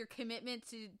satisfied with your commitment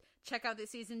to check out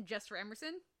this season just for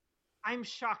Emerson? I'm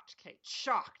shocked, Kate.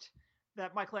 Shocked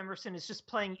that Michael Emerson is just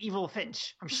playing Evil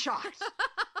Finch. I'm shocked.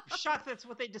 I'm shocked that's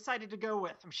what they decided to go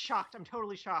with. I'm shocked. I'm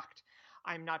totally shocked.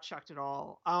 I'm not shocked at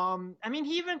all. I mean,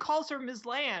 he even calls her Ms.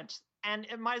 Lant, and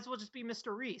it might as well just be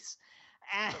Mr. Reese.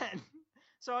 And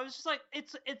so I was just like,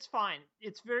 it's fine.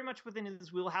 It's very much within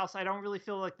his wheelhouse. I don't really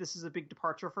feel like this is a big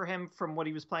departure for him from what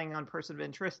he was playing on Person of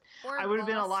Interest. I would have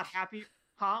been a lot happier.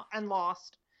 And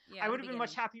Lost. Yeah, I would have been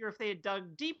much happier if they had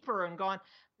dug deeper and gone,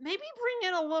 maybe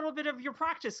bring in a little bit of your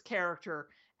practice character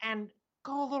and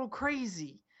go a little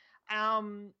crazy.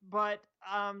 So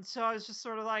I was just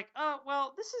sort of like, oh,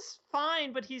 well, this is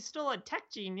fine, but he's still a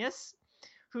tech genius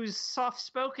who's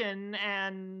soft-spoken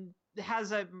and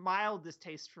has a mild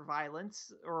distaste for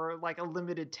violence, or like a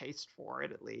limited taste for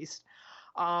it, at least.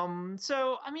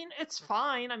 So, I mean, it's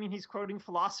fine. I mean, he's quoting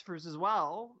philosophers as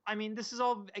well. I mean, this is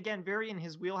all, again, very in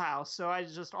his wheelhouse. So I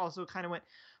just also kind of went,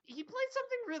 he played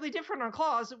something really different on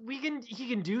Claws. He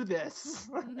can do this,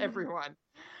 everyone.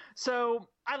 So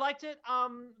I liked it.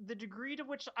 The degree to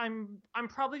which I'm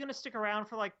probably going to stick around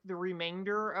for like the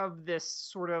remainder of this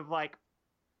sort of like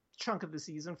chunk of the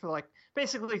season, for like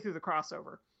basically through the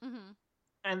crossover.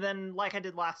 And then, like I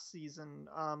did last season,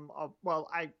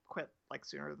 I quit like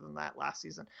sooner than that last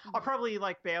season. I'll probably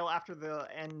like bail after the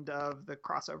end of the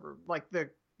crossover, like the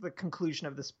conclusion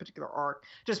of this particular arc,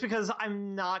 just because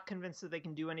I'm not convinced that they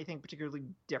can do anything particularly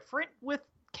different with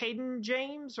Caden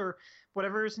James, or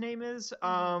whatever his name is,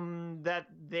 that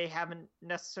they haven't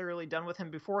necessarily done with him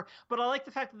before. But I like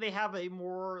the fact that they have a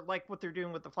more, like what they're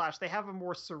doing with the Flash, they have a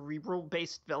more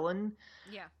cerebral-based villain.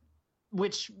 Yeah.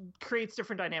 Which creates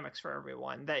different dynamics for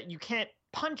everyone, that you can't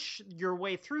punch your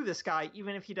way through this guy,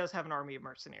 even if he does have an army of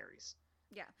mercenaries.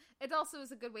 Yeah. It also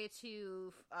is a good way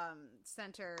to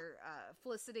center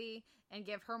Felicity and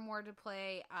give her more to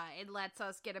play. It lets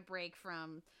us get a break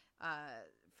from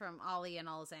Ollie and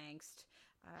all his angst.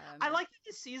 I like that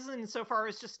this season so far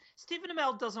is just Stephen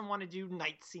Amell doesn't want to do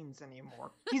night scenes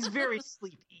anymore. He's very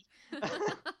sleepy.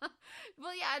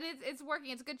 Well, yeah, and it's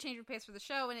working. It's a good change of pace for the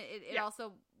show, and it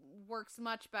also works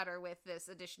much better with this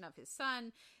addition of his son.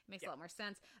 It makes a lot more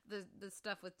sense. The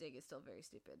stuff with Dig is still very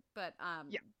stupid, but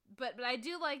but I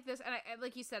do like this, and I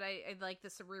like you said, I like the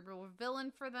cerebral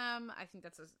villain for them. I think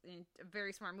that's a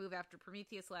very smart move after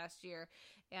Prometheus last year,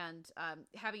 and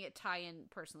having it tie in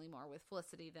personally more with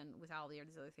Felicity than with Ollie or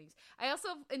these other things. I also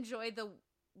enjoy the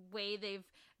way they've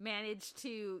managed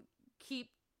to keep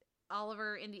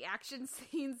Oliver in the action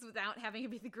scenes without having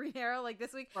him be the Green Arrow like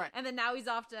this week. Right. And then now he's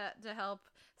off to help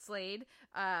Slade.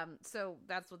 So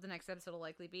that's what the next episode will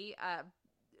likely be.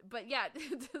 But yeah,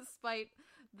 despite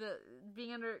the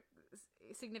being under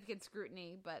significant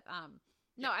scrutiny, but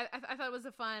no, I thought it was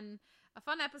a fun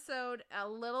episode, a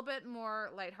little bit more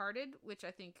lighthearted, which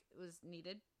I think was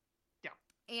needed. Yeah.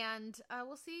 And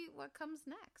we'll see what comes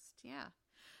next. Yeah.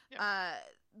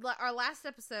 Our last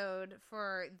episode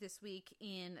for this week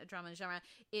in drama and genre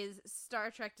is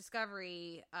Star Trek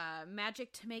Discovery,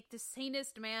 Magic to Make the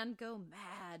Sanest Man Go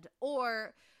Mad,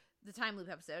 or the time loop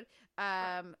episode.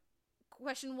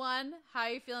 Question 1, how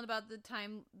are you feeling about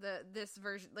this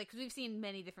version? Like, 'cause we've seen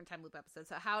many different time loop episodes.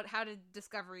 So how did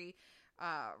Discovery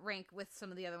rank with some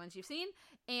of the other ones you've seen?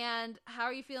 And how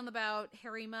are you feeling about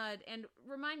Harry Mudd? And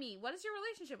remind me, what is your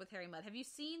relationship with Harry Mudd? Have you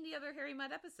seen the other Harry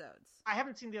Mudd episodes? I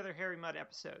haven't seen the other Harry Mudd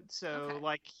episodes. So, Okay.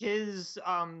 like, his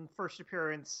first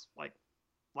appearance, like,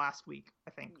 last week, I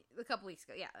think. A couple weeks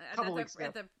ago, yeah. Weeks ago.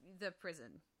 At the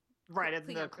prison. Right, at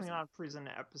the Klingon Klingon prison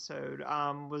episode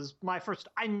was my first.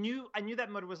 I knew that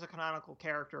Mudd was a canonical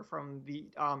character from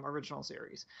the original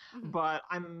series, but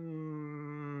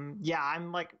I'm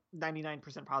like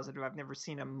 99% positive I've never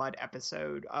seen a Mudd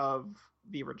episode of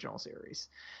the original series,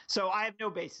 so I have no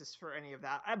basis for any of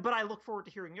that. But I look forward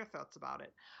to hearing your thoughts about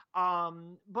it.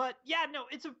 But yeah, no,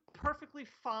 it's a perfectly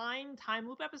fine time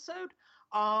loop episode.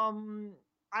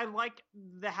 I like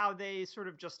how they sort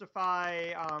of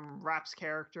justify Rap's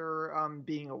character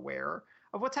being aware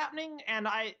of what's happening, and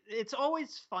it's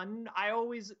always fun.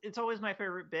 It's always my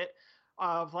favorite bit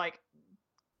of, like,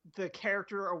 the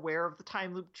character aware of the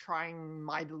time loop trying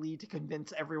mightily to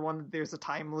convince everyone that there's a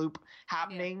time loop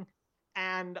happening.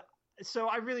 Yeah. And so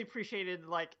I really appreciated,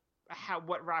 like,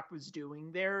 what Rap was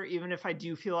doing there, even if I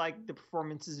do feel like the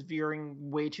performance is veering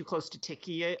way too close to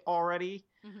Tiki already.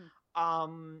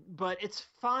 But it's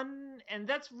fun, and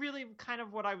that's really kind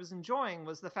of what I was enjoying,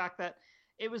 was the fact that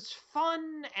it was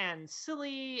fun and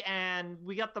silly, and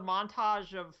we got the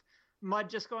montage of Mudd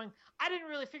just going, I didn't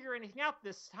really figure anything out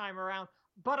this time around,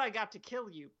 but I got to kill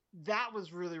you. That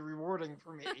was really rewarding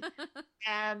for me.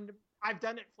 And I've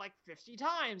done it like 50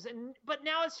 times, but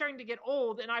now it's starting to get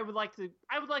old, and I would like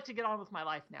to get on with my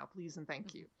life now, please and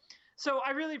thank you. So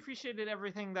I really appreciated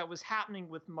everything that was happening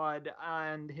with Mudd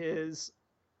and his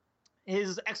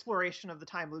exploration of the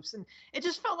time loops, and it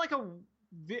just felt like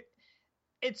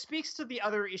it speaks to the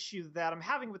other issue that I'm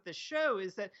having with this show,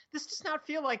 is that this does not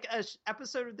feel like an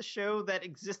episode of the show that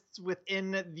exists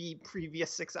within the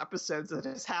previous 6 episodes that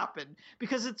has happened,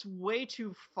 because it's way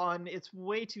too fun, it's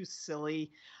way too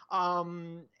silly,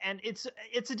 and it's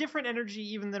a different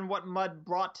energy even than what Mudd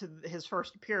brought to his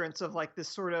first appearance, of like this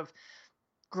sort of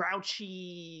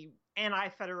grouchy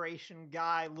anti-Federation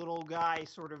guy, little guy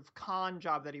sort of con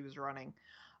job that he was running,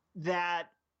 that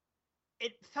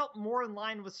it felt more in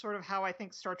line with sort of how I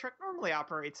think Star Trek normally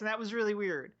operates, and that was really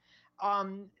weird.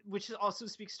 Which also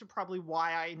speaks to probably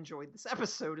why I enjoyed this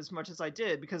episode as much as I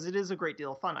did, because it is a great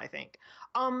deal of fun, I think.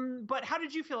 But how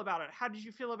did you feel about it? How did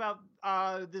you feel about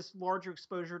this larger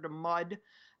exposure to Mudd?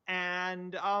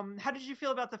 And how did you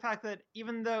feel about the fact that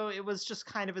even though it was just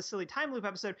kind of a silly time loop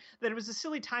episode, that it was a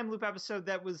silly time loop episode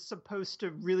that was supposed to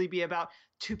really be about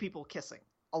 2 people kissing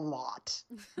a lot?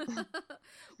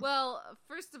 Well,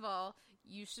 first of all,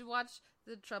 you should watch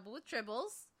The Trouble with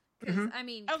Tribbles. I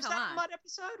mean, was that a Mudd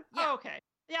episode? Yeah. Oh, okay.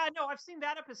 Yeah, no, I've seen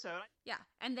that episode. Yeah,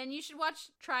 and then you should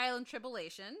watch Trial and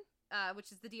Tribulation,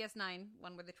 which is the DS9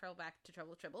 one where they travel back to Trouble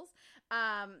with Tribbles.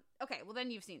 Okay, well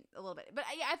then you've seen a little bit, but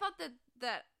I thought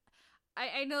that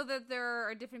I know that there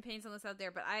are different pains on this out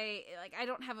there, but I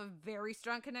don't have a very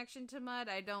strong connection to Mudd.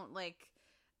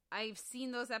 I've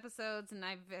seen those episodes, and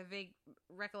I have a vague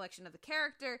recollection of the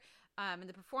character and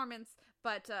the performance,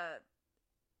 but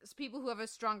people who have a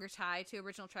stronger tie to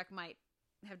original Trek might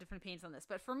have different opinions on this.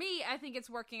 But for me, I think it's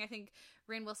working. I think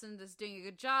Rainn Wilson is doing a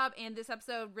good job, and this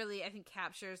episode really, I think,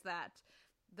 captures that,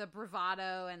 the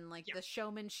bravado and the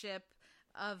showmanship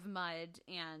of Mudd,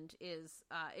 and is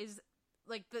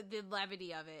like the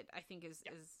levity of it, I think is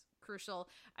crucial.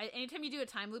 Anytime you do a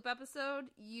time loop episode,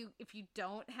 if you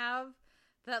don't have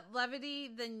that levity,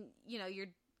 then you're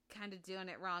kind of doing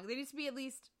it wrong. There needs to be at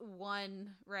least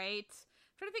one, right?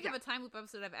 I'm trying to think of a time loop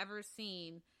episode I've ever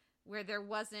seen where there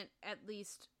wasn't at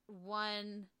least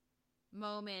one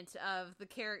moment of the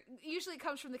character. Usually it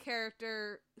comes from the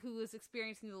character who is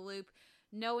experiencing the loop,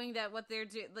 knowing that what they're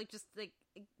doing, just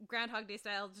Groundhog Day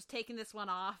style, just taking this one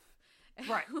off,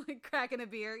 right? Cracking a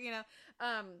beer,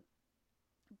 But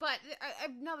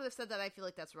now that I've said that, I feel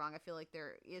like that's wrong. I feel like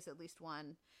there is at least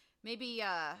one. Maybe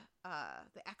the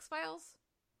X-Files.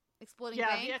 Exploding Yeah,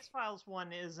 bank. the X-Files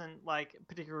one isn't like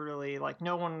particularly like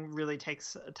no one really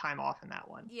takes time off in that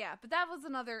one. Yeah, but that was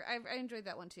another. I enjoyed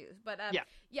that one too. But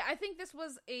yeah, I think this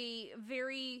was a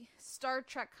very Star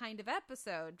Trek kind of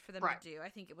episode for them to do. I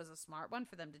think it was a smart one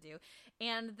for them to do,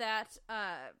 and that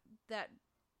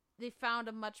they found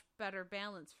a much better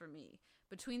balance for me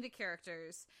between the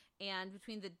characters and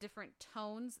between the different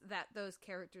tones that those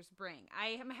characters bring. I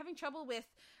am having trouble with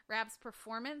Rap's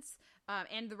performance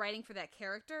and the writing for that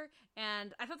character,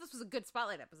 and I thought this was a good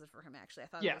spotlight episode for him, actually. I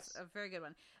thought it was a very good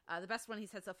one. The best one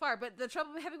he's had so far. But the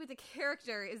trouble I'm having with the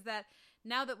character is that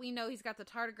now that we know he's got the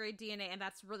tardigrade DNA and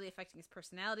that's really affecting his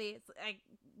personality, I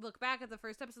look back at the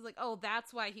first episode like, oh,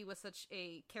 that's why he was such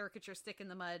a caricature stick in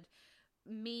the mud,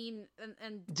 mean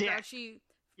and grouchy.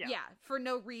 Yeah, for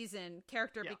no reason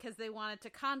character, because they wanted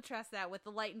to contrast that with the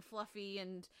light and fluffy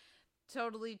and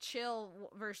totally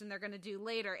chill version they're going to do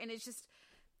later. And it's just,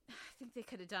 I think they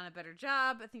could have done a better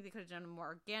job. I think they could have done a more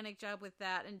organic job with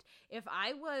that. And if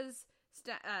I was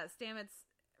Stamets,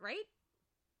 right?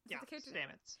 Stamets.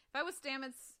 If I was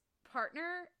Stamets'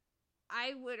 partner,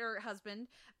 or husband,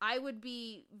 I would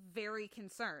be very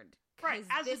concerned. Right,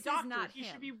 as this a doctor, is not he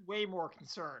him. should be way more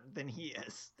concerned than he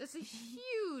is. There's a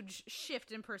huge shift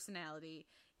in personality,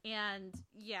 and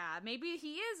yeah, maybe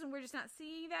he is, and we're just not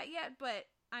seeing that yet, but,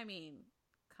 I mean,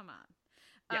 come on.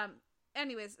 Yeah.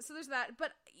 Anyways, so there's that,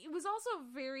 but it was also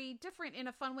very different in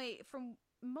a fun way from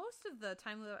most of the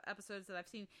time loop episodes that I've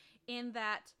seen, in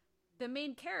that the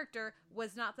main character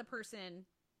was not the person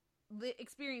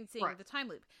experiencing the time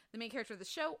loop. The main character of the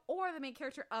show, or the main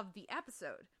character of the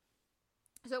episode.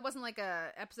 So it wasn't like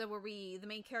a episode where the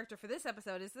main character for this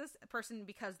episode is this person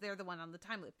because they're the one on the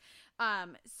time loop.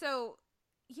 So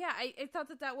yeah, I thought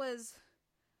that was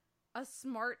a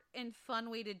smart and fun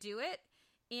way to do it.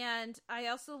 And I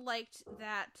also liked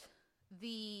that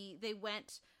they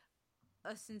went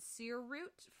a sincere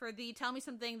route for the tell me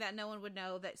something that no one would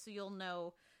know, that so you'll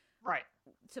know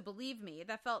to believe me.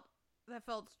 That felt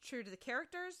true to the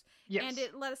characters, and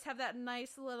it let us have that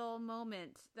nice little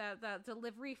moment. That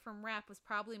delivery from Rap was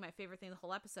probably my favorite thing the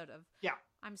whole episode of.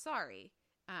 I'm sorry.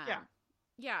 So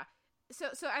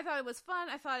I thought it was fun.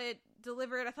 I thought it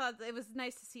delivered. I thought it was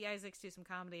nice to see Isaacs do some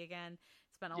comedy again.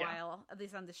 It's been a while, at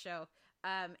least on the show.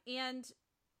 And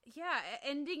yeah,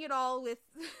 ending it all with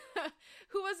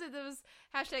who was it that was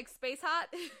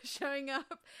 #SpaceHot showing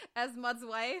up as Mudd's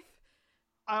wife?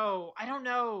 Oh, I don't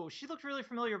know. She looked really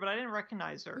familiar, but I didn't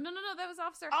recognize her. No, that was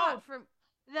Officer Hot from...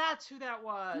 That's who that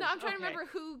was. No, I'm trying to remember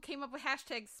who came up with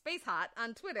 #SpaceHot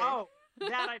on Twitter. Oh,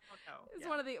 that I don't know. It's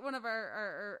one of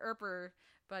our ERPer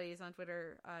buddies on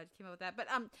Twitter came up with that. But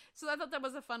so I thought that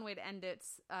was a fun way to end it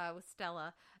with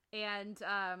Stella. And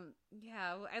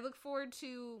yeah, I look forward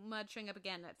to Mudd showing up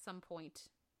again at some point.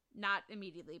 Not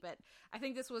immediately, but I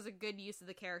think this was a good use of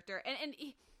the character. And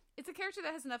it's a character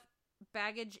that has enough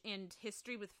baggage and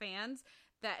history with fans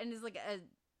and is like I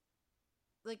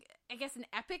guess an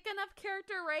epic enough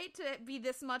character, right, to be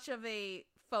this much of a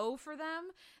foe for them,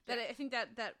 that I think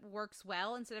that works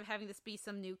well, instead of having this be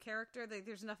some new character.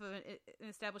 There's enough of an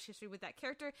established history with that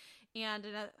character and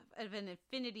enough of an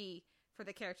affinity for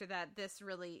the character that this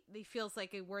really feels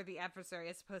like a worthy adversary,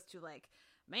 as opposed to like,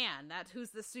 man, who's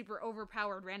the super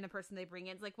overpowered random person they bring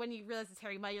in. It's like when you realize it's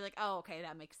Harry Mudd, you're like, oh, okay,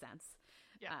 that makes sense.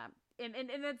 And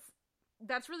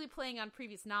that's really playing on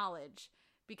previous knowledge,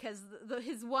 because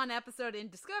his one episode in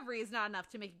Discovery is not enough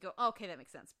to make it go, oh, okay, that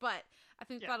makes sense. But I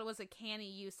thought it was a canny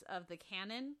use of the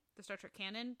canon, the Star Trek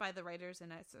canon, by the writers,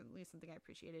 and that's certainly something I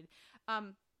appreciated.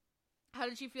 How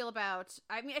did you feel about...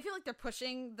 I mean, I feel like they're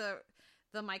pushing the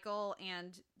Michael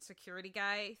and security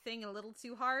guy thing a little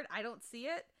too hard. I don't see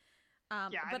it. I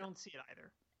don't see it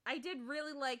either. I did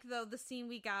really like, though, the scene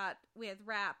we got with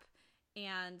Rap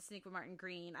and Sonequa Martin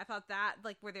Green. I thought that,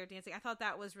 like, where they're dancing, I thought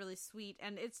that was really sweet.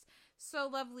 And it's so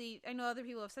lovely. I know other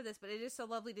people have said this, but it is so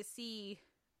lovely to see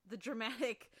the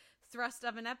dramatic thrust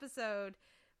of an episode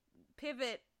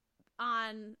pivot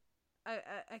on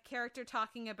a character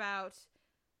talking about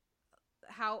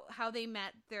how they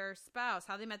met their spouse,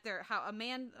 how a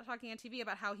man talking on TV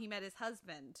about how he met his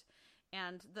husband,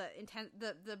 and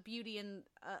the beauty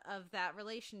of that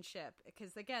relationship.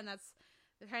 Because again, that's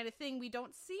the kind of thing we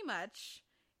don't see much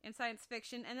in science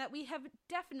fiction, and that we have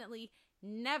definitely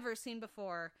never seen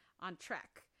before on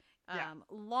Trek.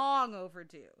 Long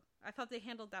overdue. I thought they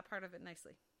handled that part of it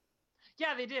nicely.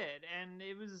 Yeah, they did, and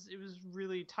it was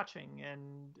really touching,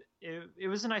 and it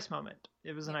was a nice moment.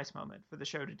 It was a nice moment for the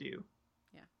show to do.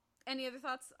 Yeah. Any other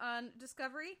thoughts on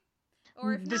Discovery?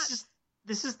 Or if this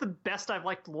is the best I've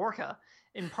liked Lorca,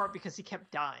 in part because he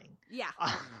kept dying. Yeah.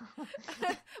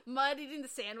 Mudd eating the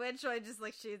sandwich, so I just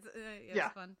like shades. It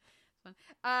was fun. fun.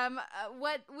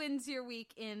 What wins your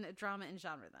week in drama and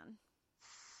genre then?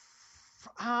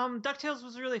 DuckTales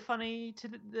was really funny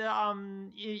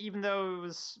even though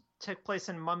it took place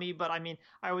in Mummy, but I mean,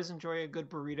 I always enjoy a good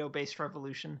burrito-based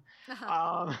revolution.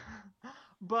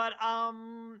 But I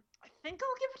think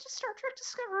I'll give it to Star Trek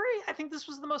Discovery. I think this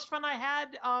was the most fun I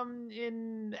had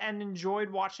and enjoyed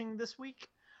watching this week.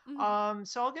 Mm-hmm.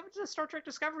 So I'll give it to Star Trek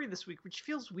Discovery this week, which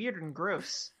feels weird and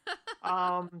gross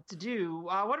to do.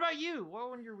 What about you?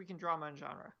 What won your week in drama and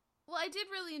genre? Well, I did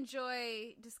really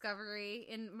enjoy Discovery.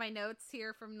 In my notes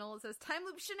here from Noel, it says time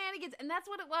loop shenanigans, and that's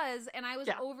what it was. And I was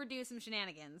overdue some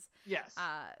shenanigans. Yes,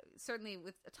 certainly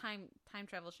with time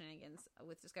travel shenanigans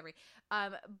with Discovery.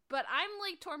 But I'm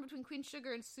like torn between Queen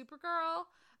Sugar and Supergirl.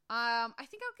 I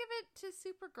think I'll give it to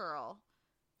Supergirl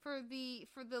for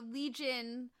the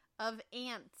legion of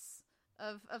ants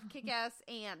of kick-ass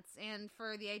ants, and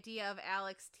for the idea of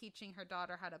Alex teaching her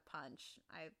daughter how to punch.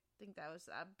 I think that was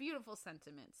a beautiful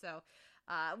sentiment. So,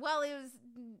 well, it was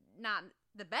not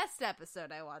the best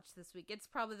episode I watched this week. It's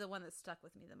probably the one that stuck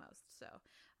with me the most. So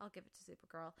I'll give it to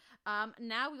Supergirl.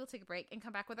 Now we will take a break and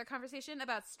come back with our conversation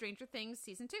about Stranger Things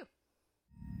Season 2.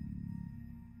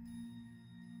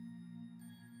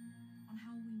 On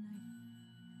Halloween night,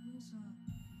 Will saw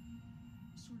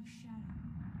a sort of shadow.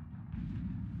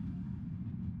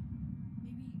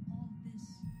 Maybe all of this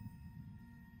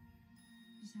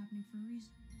is happening for a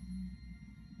reason.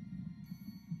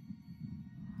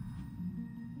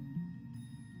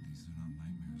 These are not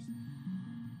nightmares.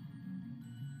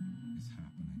 It's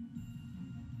happening.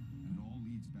 And it all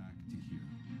leads back to here.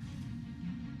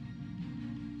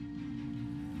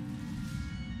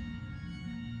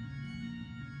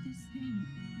 This thing.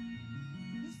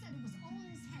 You said it was all in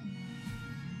his head.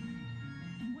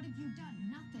 And what have you done?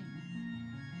 Nothing.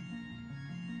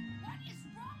 What is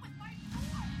wrong with my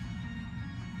boy?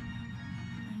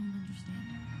 I don't understand.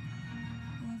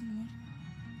 Mother,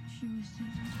 she was sick.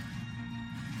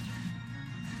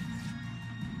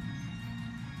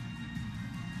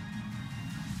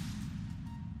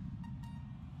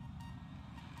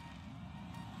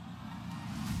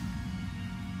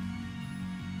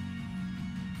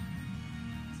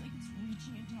 It's like it's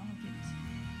reaching a target.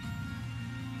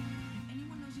 If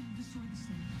anyone knows how to destroy this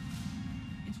thing,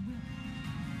 it's Will.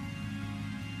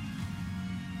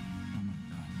 Oh my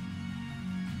god.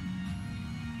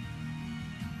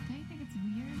 Don't you think it's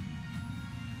weird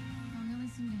how we only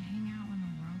seem to hang out when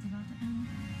the world's about to end?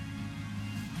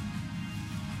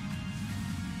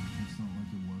 It's not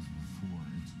like it was before.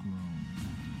 It's grown.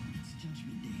 It's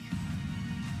Judgment Day.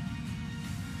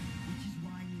 Which is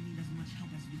why we need as much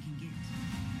help as we can get.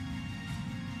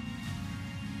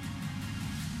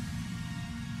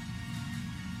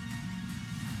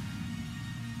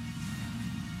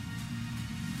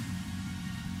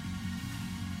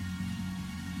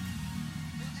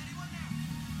 Anyone there?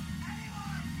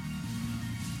 Anyone!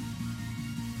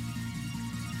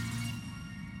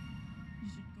 You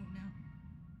should go now.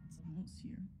 It's almost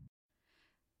here.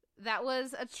 That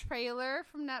was a trailer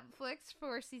from Netflix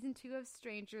for Season 2 of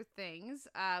Stranger Things,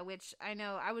 which I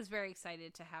know I was very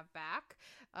excited to have back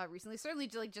recently. Certainly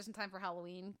just in time for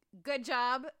Halloween. Good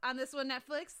job on this one,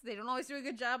 Netflix. They don't always do a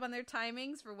good job on their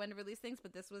timings for when to release things,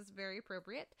 but this was very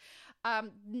appropriate.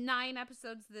 9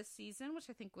 episodes this season, which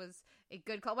I think was a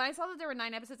good call. When I saw that there were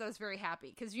 9 episodes, I was very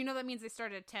happy, because that means they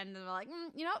started at 10, and they're like,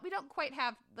 we don't quite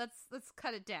have, let's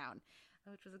cut it down,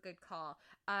 which was a good call.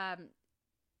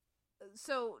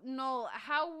 So, Noel,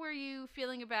 how were you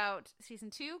feeling about Season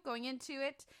 2 going into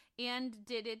it? And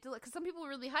did it... Because some people were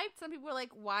really hyped. Some people were like,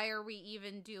 why are we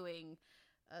even doing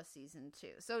a Season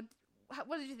 2? So,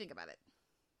 what did you think about it?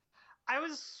 I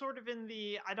was sort of in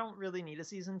the I don't really need a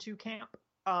Season 2 camp,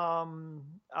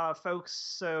 folks.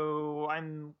 So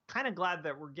I'm kind of glad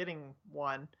that we're getting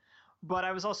one. But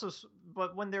I was also...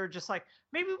 But when they were just like,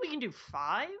 maybe we can do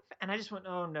 5? And I just went,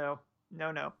 oh, no.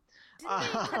 Didn't they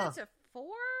cut it to 4?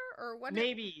 Or what?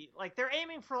 Maybe like they're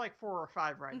aiming for like 4 or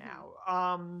 5 right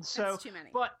now. So that's too many.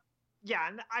 But yeah,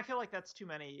 and I feel like that's too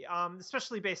many,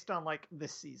 especially based on like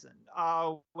this season,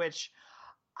 which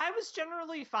I was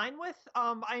generally fine with.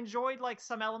 I enjoyed like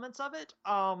some elements of it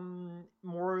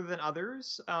more than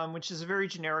others, which is a very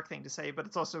generic thing to say, but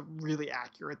it's also really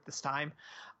accurate this time.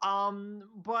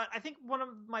 But I think one of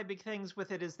my big things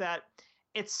with it is that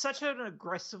it's such an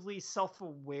aggressively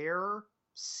self-aware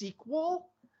sequel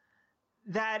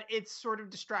that it's sort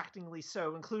of distractingly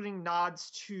so, including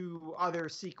nods to other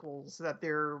sequels that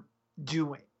they're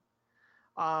doing.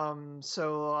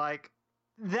 So like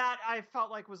that I felt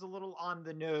like was a little on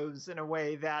the nose in a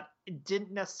way that it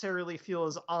didn't necessarily feel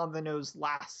as on the nose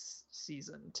last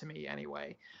season to me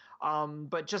anyway.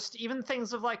 But just even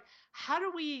things of like, how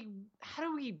do we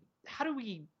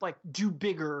like do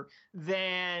bigger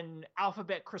than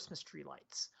alphabet Christmas tree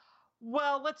lights?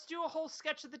 Well, let's do a whole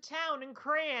sketch of the town in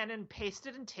crayon and paste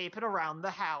it and tape it around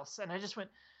the house. And I just went,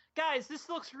 guys, this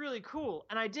looks really cool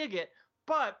and I dig it,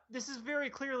 but this is very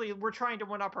clearly we're trying to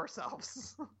one up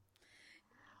ourselves.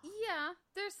 Yeah,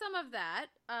 there's some of that.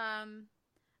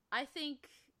 I think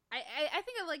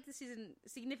I liked the season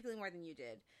significantly more than you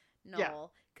did,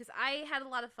 Noel, because I had a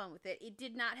lot of fun with it. It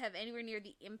did not have anywhere near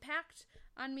the impact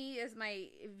on me as my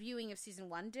viewing of season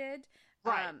 1 did.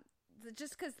 Right.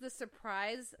 Just because the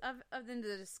surprise of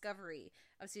the discovery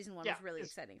of season 1 was really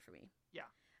exciting for me. Yeah.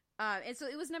 And so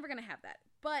it was never going to have that.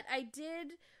 But I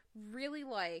did really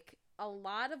like a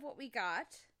lot of what we got.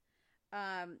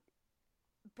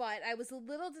 But I was a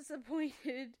little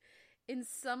disappointed in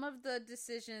some of the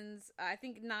decisions. I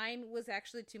think 9 was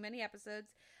actually too many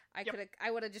episodes. I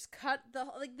would have just cut the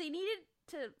whole, like, they needed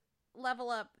to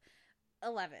level up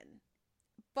 11.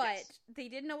 But they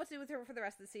didn't know what to do with her for the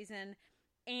rest of the season.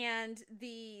 And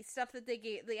the stuff that they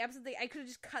gave, the episode, I could have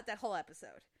just cut that whole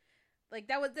episode. Like,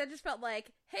 that just felt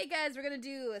like, hey guys, we're going to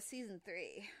do a season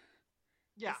 3.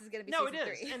 Yeah. This is going to be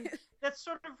season season 3. And that's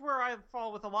sort of where I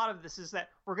fall with a lot of this, is that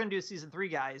we're going to do a season 3,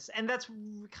 guys. And that's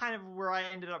kind of where I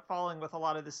ended up falling with a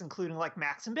lot of this, including like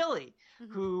Max and Billy,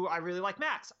 who I really like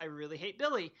Max. I really hate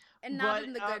Billy. And not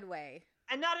in the good way.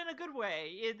 And not in a good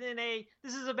way.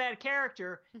 This is a bad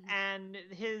character, and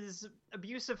his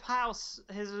abusive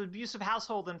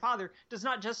household and father does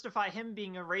not justify him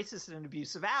being a racist and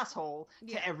abusive asshole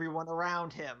to everyone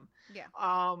around him. Yeah.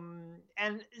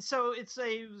 And so it's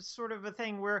a sort of a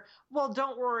thing where, well,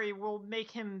 don't worry, we'll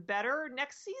make him better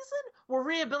next season. We'll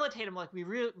rehabilitate him like we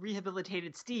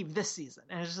rehabilitated Steve this season.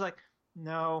 And it's just like,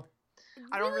 no,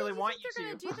 I don't really want you to. They're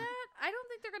going to do that? I don't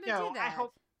think they're going to do that.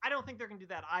 I don't think they're going to do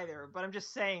that either, but I'm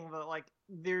just saying that, like,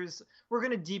 we're going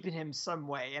to deepen him some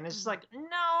way. And it's just like, no,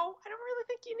 I don't really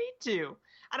think you need to.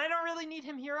 And I don't really need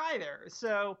him here either.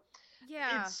 So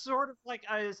yeah, it's sort of like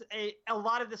a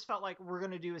lot of this felt like we're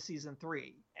going to do a season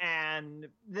 3. And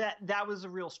that was a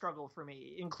real struggle for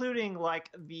me, including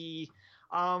like the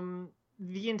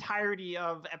entirety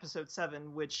of episode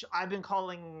 7, which I've been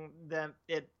calling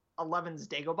it 11's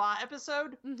Dagobah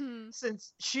episode,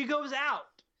 since she goes out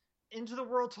into the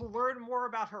world to learn more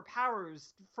about her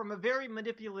powers from a very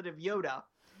manipulative Yoda,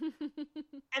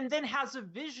 and then has a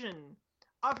vision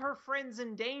of her friends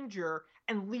in danger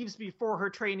and leaves before her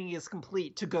training is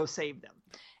complete to go save them.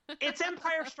 It's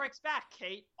Empire Strikes Back,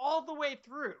 Kate, all the way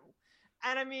through.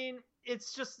 And I mean, it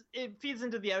feeds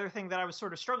into the other thing that I was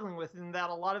sort of struggling with, in that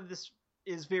a lot of this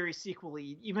is very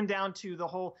sequel-y, even down to the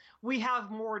whole, we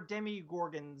have more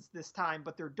Demigorgons this time,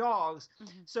 but they're dogs.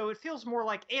 So it feels more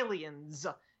like Aliens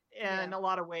in a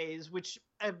lot of ways, which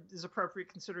is appropriate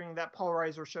considering that Paul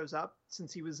Reiser shows up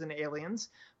since he was in Aliens,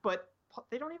 but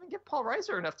they don't even give Paul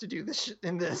Reiser enough to do this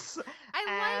in this.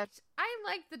 I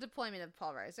liked the deployment of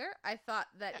Paul Reiser. I thought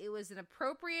that it was an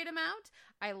appropriate amount.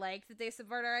 I liked that they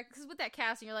subvert our, because with that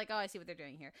casting, you're like, oh, I see what they're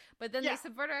doing here. But then they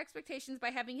subvert our expectations by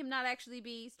having him not actually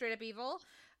be straight up evil.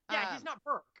 Yeah, he's not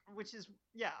Burke, which is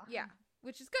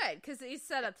which is good because he's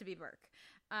set up to be Burke.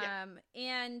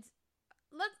 And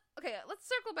let's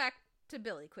circle back to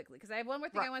Billy quickly, because I have one more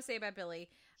thing I want to say about Billy.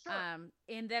 Sure.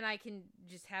 And then I can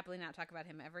just happily not talk about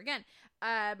him ever again.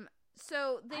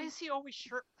 So why is he always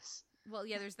shirtless? Well,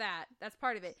 yeah, there's that. That's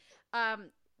part of it.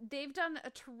 They've done a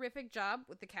terrific job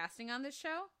with the casting on this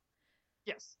show.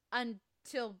 Yes.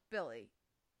 Until Billy.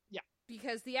 Yeah.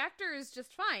 Because the actor is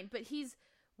just fine, but he's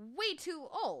way too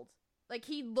old. Like,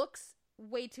 he looks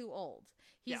way too old.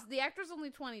 The actor's only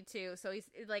 22, so he's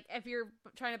like, if you're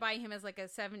trying to buy him as like a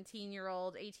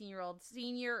 17-year-old, 18-year-old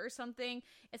senior or something,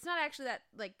 it's not actually that,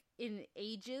 like, in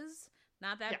ages,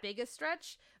 not that big a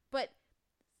stretch, but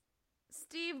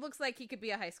Steve looks like he could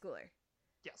be a high schooler.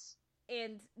 Yes.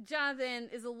 And Jonathan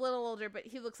is a little older, but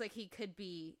he looks like he could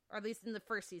be, or at least in the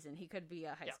first season, he could be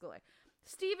a high schooler.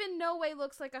 Steve in no way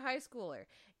looks like a high schooler.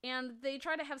 And they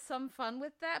try to have some fun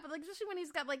with that, but like, especially when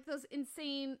he's got like those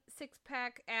insane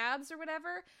 6-pack abs or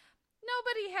whatever,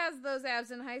 nobody has those abs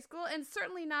in high school, and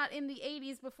certainly not in the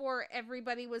 80s before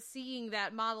everybody was seeing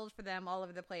that modeled for them all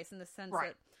over the place, in the sense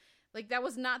that, like, that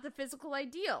was not the physical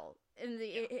ideal in the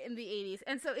 80s.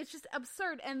 And so it's just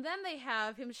absurd. And then they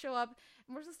have him show up,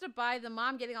 and we're supposed to buy the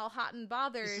mom getting all hot and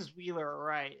bothered. Mrs.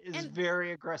 Wheeler, is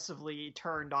very aggressively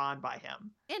turned on by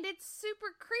him. And it's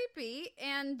super creepy.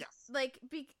 And like,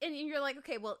 and you're like,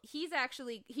 okay, well, he's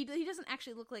actually, he doesn't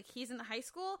actually look like he's in high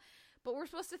school, but we're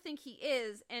supposed to think he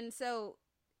is. And so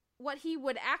what he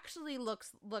would actually look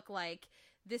like,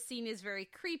 this scene is very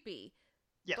creepy.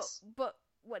 Yes. But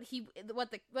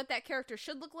what that character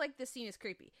should look like, this scene is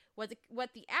creepy. What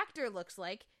the actor looks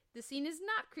like, the scene is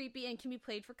not creepy and can be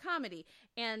played for comedy.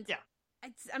 And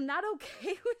I'm not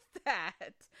okay with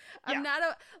that. I'm not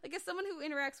like, as someone who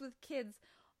interacts with kids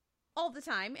all the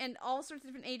time and all sorts of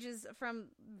different ages, from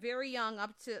very young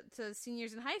up to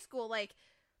seniors in high school, like,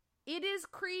 it is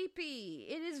creepy.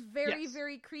 It is very,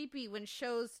 very creepy when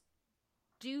shows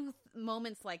do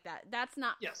moments like that. That's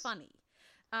not funny.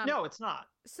 No, it's not.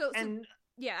 So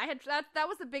yeah, I had that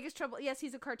was the biggest trouble. Yes,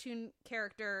 he's a cartoon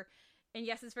character, and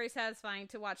yes, it's very satisfying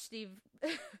to watch Steve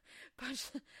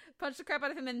punch the crap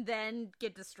out of him and then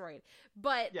get destroyed.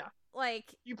 But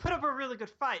like, you put up a really good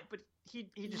fight, but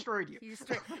he destroyed you. He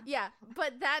destroyed, yeah,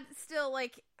 but that's still,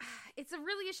 like, it's a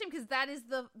really a shame, because that is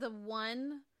the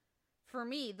one, for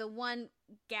me, the one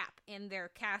gap in their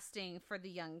casting for the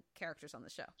young characters on the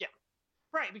show. Yeah.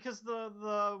 Right, because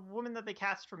the woman that they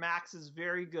cast for Max is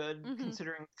very good,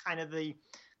 considering kind of the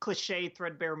cliche,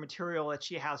 threadbare material that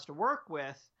she has to work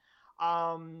with.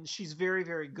 She's very,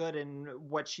 very good in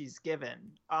what she's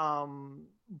given.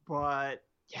 But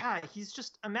yeah, he's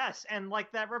just a mess. And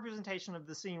like, that representation of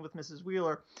the scene with Mrs.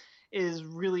 Wheeler is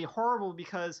really horrible,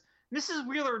 because Mrs.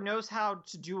 Wheeler knows how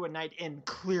to do a night in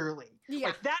clearly. Yeah.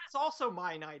 Like, that is also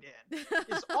my night in.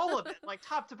 It's all of it, like,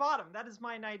 top to bottom. That is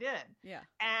my night in. Yeah.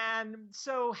 And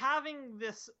so having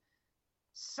this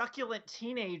succulent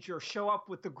teenager show up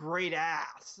with the great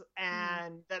ass,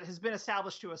 and that has been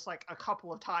established to us like a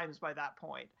couple of times by that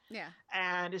point. Yeah.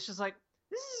 And it's just like,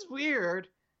 this is weird.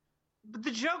 But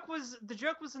the joke was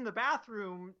in the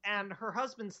bathroom and her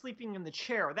husband sleeping in the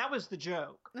chair. That was the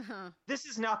joke. This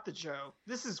is not the joke.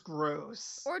 This is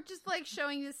gross. Or just like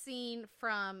showing the scene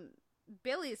from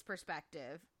Billy's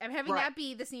perspective and having that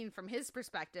be the scene from his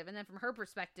perspective, and then from her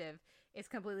perspective it's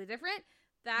completely different.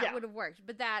 That would have worked,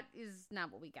 but that is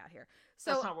not what we got here.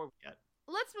 So that's not what we get.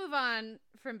 Let's move on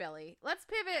from Billy. Let's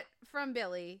pivot from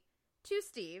Billy to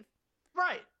Steve.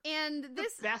 Right. And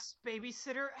this, the best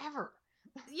babysitter ever.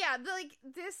 Yeah,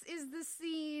 this is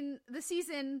the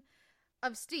season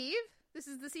of Steve. This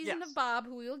is the season of Bob,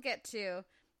 who we will get to.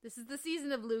 This is the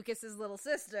season of Lucas's little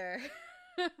sister.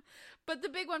 But the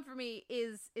big one for me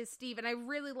is Steve, and I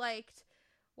really liked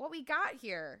what we got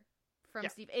here from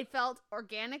Steve. It felt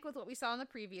organic with what we saw in the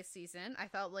previous season. I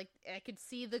felt like I could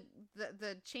see the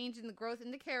change in the growth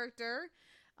in the character.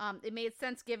 It made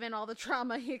sense given all the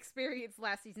trauma he experienced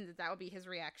last season that would be his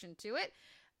reaction to it.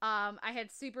 I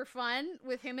had super fun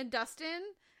with him and Dustin,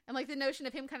 and like the notion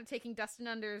of him kind of taking Dustin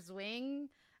under his wing.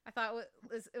 I thought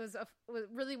it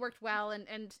really worked well, and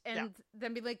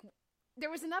then be like,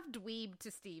 there was enough dweeb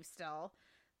to Steve still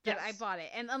that I bought it.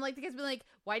 And unlike the guys being like,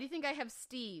 why do you think I have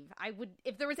Steve? I would,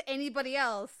 if there was anybody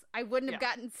else, I wouldn't have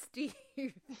gotten Steve.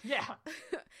 Yeah.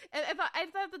 And I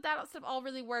thought that stuff all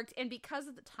really worked, and because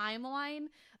of the timeline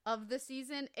of the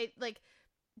season, it like.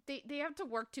 They have to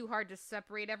work too hard to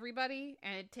separate everybody,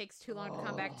 and it takes too long to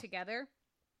come back together.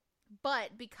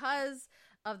 But because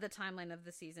of the timeline of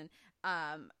the season,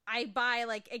 I buy,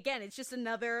 like, again, it's just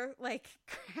another, like,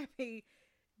 crappy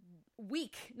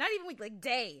week. Not even week, like,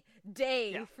 day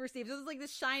for Steve. This is like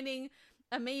this shining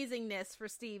amazingness for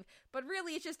Steve. But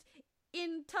really, it's just,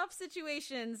 in tough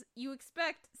situations, you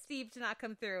expect Steve to not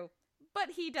come through.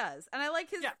 But he does. And I like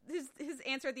his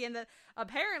answer at the end that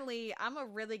apparently I'm a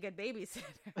really good babysitter.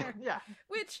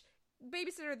 Which,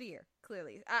 babysitter of the year,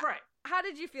 clearly. Right. How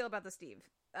did you feel about the Steve?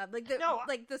 Like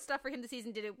the stuff for him this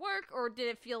season, did it work? Or did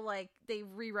it feel like they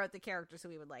rewrote the character so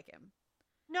we would like him?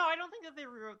 No, I don't think that they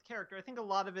rewrote the character. I think a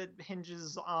lot of it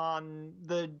hinges on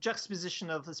the juxtaposition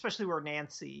of, especially where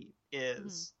Nancy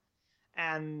is.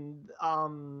 And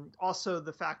also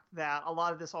the fact that a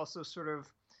lot of this also sort of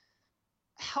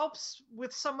helps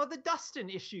with some of the Dustin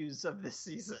issues of this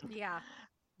season. Yeah.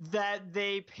 That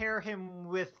they pair him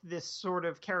with this sort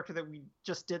of character that we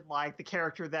just didn't like. The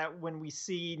character that when we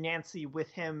see Nancy with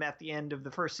him at the end of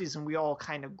the first season, we all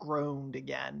kind of groaned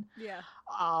again. Yeah.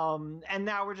 And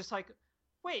now we're just like,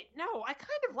 wait, no, I kind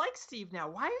of like Steve now.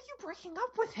 Why are you breaking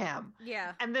up with him?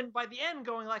 Yeah. And then by the end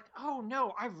going like, oh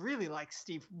no, I really like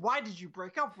Steve. Why did you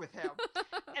break up with him?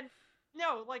 And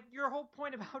no, like, your whole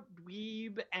point about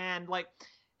dweeb and, like,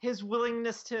 his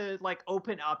willingness to, like,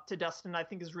 open up to Dustin, I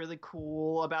think is really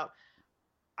cool. About,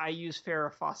 I use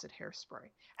Farrah Fawcett hairspray.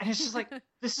 And it's just like,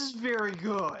 this is very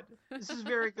good. This is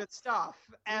very good stuff.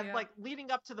 And, like,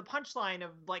 leading up to the punchline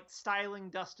of, like, styling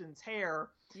Dustin's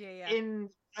hair in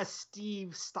a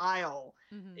Steve style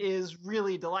is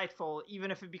really delightful,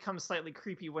 even if it becomes slightly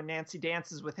creepy when Nancy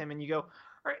dances with him and you go, all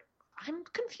right, I'm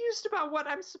confused about what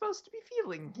I'm supposed to be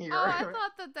feeling here. Oh, I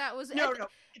thought that was... No,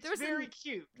 it's very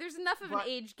cute. There's enough of an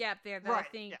age gap there that I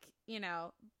think,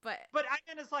 but I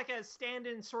meant as like a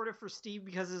stand-in sort of for Steve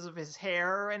because of his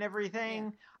hair and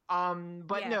everything.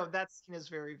 But no, that scene is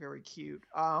very, very cute.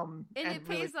 And it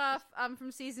pays off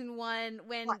from season 1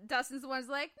 when Dustin's the one who's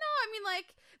like, no, I mean,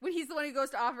 like, when he's the one who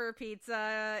goes to offer her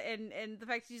pizza, and the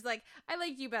fact that she's like, I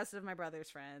like you best of my brother's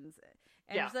friends.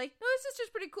 And he's like, no, his sister's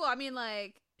pretty cool. I mean,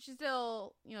 like, she's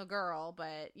still, girl,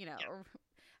 but,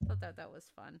 I thought that was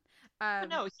fun.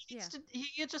 No,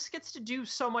 he just gets to do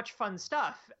so much fun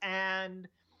stuff. And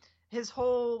his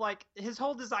whole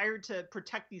desire to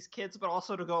protect these kids, but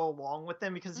also to go along with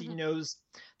them because he knows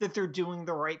that they're doing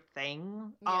the right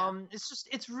thing.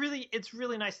 It's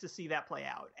really nice to see that play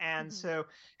out. And so,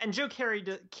 and Joe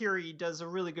Keery does a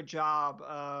really good job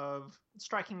of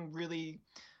striking really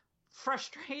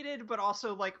frustrated, but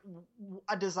also like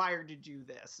a desire to do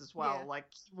this as well. Like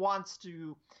he wants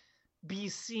to be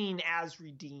seen as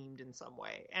redeemed in some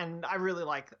way. And I really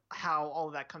like how all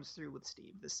of that comes through with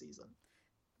Steve this season.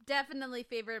 Definitely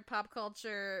favorite pop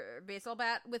culture baseball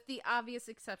bat, with the obvious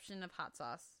exception of Hot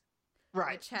Sauce,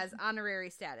 right? Which has honorary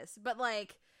status. But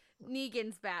like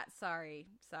Negan's bat, sorry,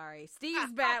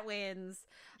 Steve's bat wins.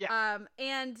 Yeah.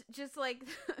 And just like,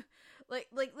 like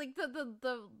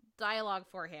the dialogue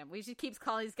for him, he just keeps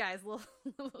calling these guys little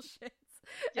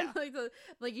shits, and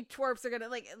like you twerps are gonna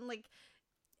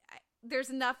there's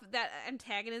enough that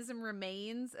antagonism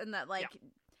remains, and that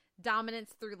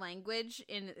dominance through language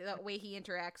in the way he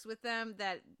interacts with them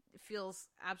that feels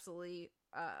absolutely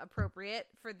appropriate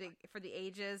for the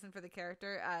ages and for the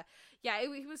character.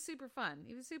 It was super fun.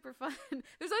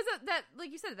 There's always that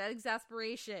like you said, that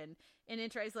exasperation and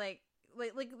interest, like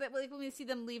when we see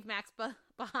them leave Max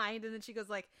behind, and then she goes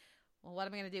like, well, what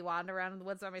am I going to do? Wander around in the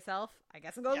woods by myself? I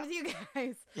guess I'm going with you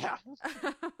guys. Yeah.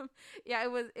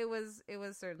 It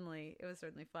was certainly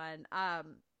fun.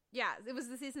 It was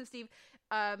the season of Steve.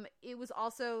 It was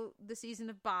also the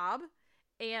season of Bob,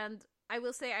 and I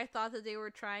will say I thought that they were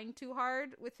trying too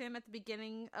hard with him at the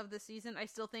beginning of the season. I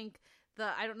still think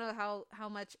I don't know how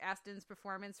much Aston's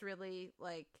performance really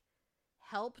like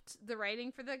helped the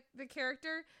writing for the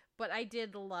character, but I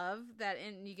did love that.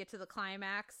 And you get to the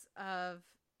climax of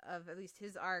at least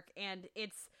his arc, and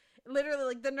it's literally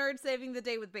like the nerd saving the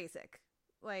day with basic,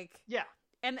 like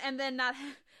and then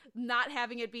not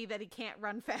having it be that he can't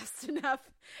run fast enough,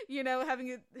 having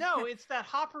it. No, it's that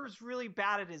Hopper's really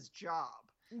bad at his job.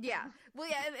 Yeah. Well,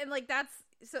 yeah, and like that's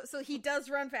so he does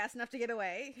run fast enough to get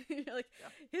away.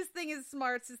 His thing is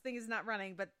smarts, his thing is not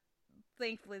running, but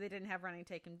thankfully they didn't have running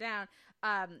take him down.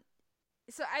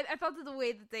 So I felt that the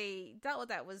way that they dealt with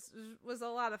that was a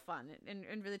lot of fun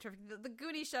and really terrific. The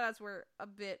Goonies shoutouts were a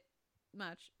bit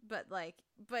much, but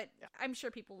I'm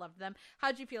sure people loved them.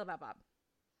 How'd you feel about Bob?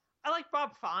 I like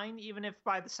Bob fine, even if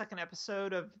by the second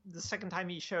episode of the second time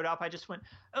he showed up, I just went,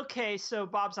 okay, so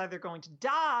Bob's either going to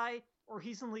die or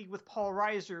he's in league with Paul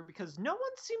Reiser because no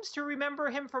one seems to remember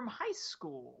him from high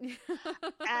school.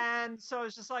 And so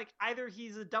it's just like, either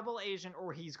he's a double agent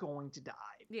or he's going to die.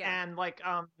 Yeah. And like,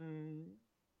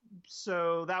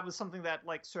 so that was something that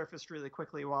like surfaced really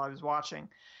quickly while I was watching.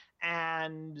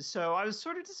 And so I was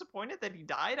sort of disappointed that he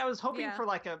died. I was hoping for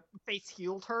like a face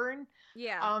heel turn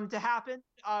to happen,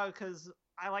 because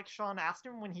I like Sean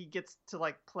Astin when he gets to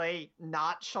like play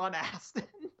not Sean Astin,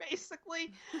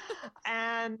 basically.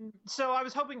 And so I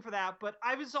was hoping for that, but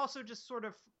I was also just sort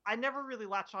of, I never really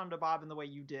latched on to Bob in the way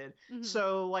you did. Mm-hmm.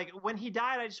 So like when he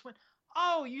died, I just went,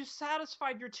 oh, you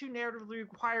satisfied your two narratively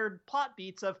required plot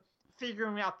beats of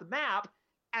figuring out the map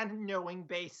and knowing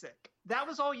basic. That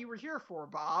was all you were here for,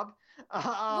 Bob.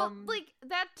 Well, like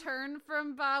that turn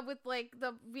from Bob with like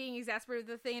the being exasperated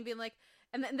with the thing and being like,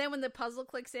 and then when the puzzle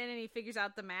clicks in and he figures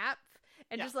out the map,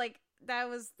 and just like that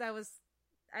was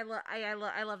I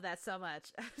love that so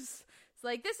much. It's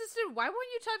like, this is true. Why won't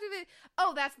you talk to the?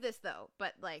 Oh, that's this though.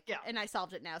 But like, and I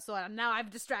solved it now. So now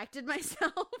I've distracted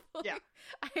myself. Like,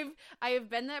 I have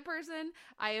been that person.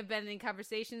 I have been in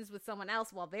conversations with someone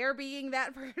else while they're being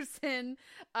that person.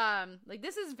 Like,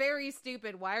 this is very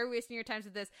stupid. Why are we wasting your time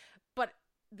with this? But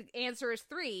the answer is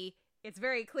 3. It's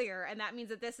very clear, and that means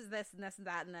that this is this and this and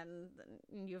that, and then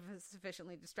you've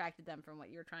sufficiently distracted them from what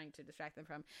you're trying to distract them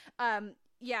from. That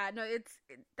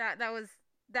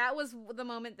was the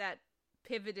moment that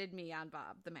pivoted me on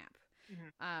Bob, the map.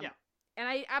 Mm-hmm. And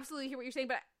I absolutely hear what you're saying,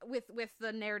 but with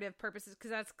the narrative purposes, because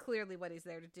that's clearly what he's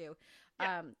there to do.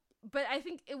 But I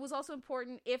think it was also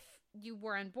important, if you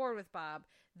were on board with Bob,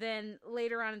 then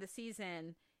later on in the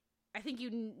season, I think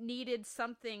you needed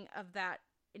something of that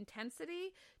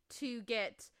intensity to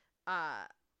get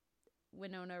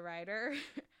Winona Ryder,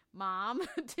 mom,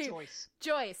 to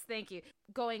Joyce, thank you,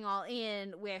 going all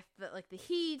in with the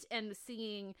heat and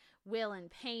seeing Will in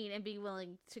pain and being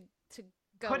willing to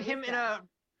go put with him in that. a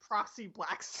proxy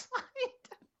black slide.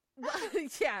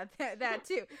 Yeah, that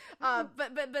too.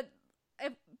 But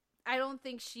I don't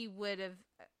think she would have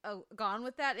gone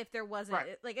with that if there wasn't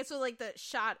like so like the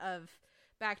shot of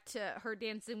back to her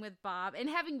dancing with Bob and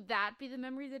having that be the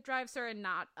memory that drives her and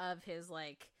not of his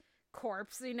like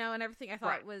corpse, you know, and everything. I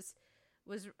thought was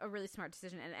a really smart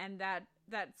decision, and that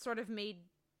sort of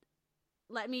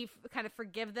let me kind of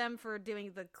forgive them for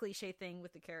doing the cliche thing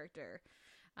with the character.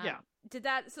 Did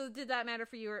that matter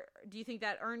for you, or do you think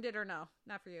that earned it, or no,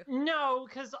 not for you? No,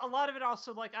 because a lot of it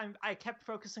also, like, I kept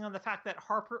focusing on the fact that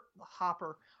Hopper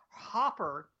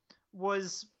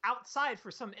was outside for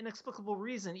some inexplicable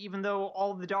reason, even though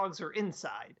all the dogs are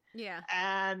inside. Yeah.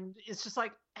 And it's just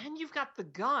like, and you've got the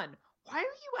gun. Why are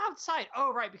you outside?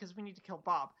 Oh, right, because we need to kill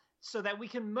Bob so that we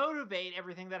can motivate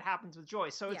everything that happens with Joy.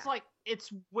 So it's like,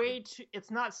 it's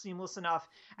not seamless enough,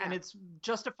 and it's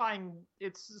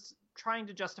trying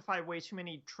to justify way too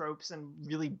many tropes and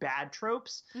really bad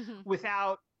tropes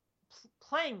without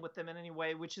playing with them in any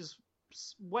way, which is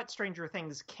what Stranger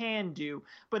Things can do.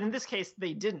 But in this case,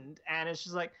 they didn't. And it's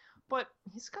just like, but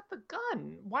he's got the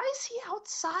gun. Why is he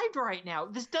outside right now?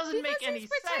 This doesn't make any sense.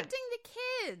 Because he's protecting the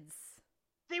kids.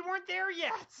 They weren't there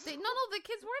yet. No, the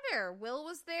kids were there. Will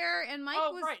was there, and Mike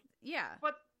was... Right. Yeah.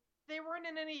 But they weren't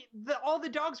in any... all the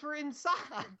dogs were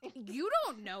inside. You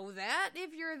don't know that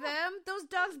if you're them. Those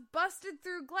dogs busted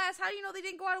through glass. How do you know they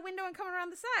didn't go out a window and come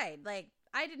around the side? Like,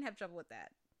 I didn't have trouble with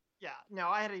that. Yeah, no,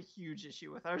 I had a huge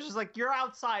issue with it. I was just like, you're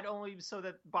outside only so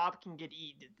that Bob can get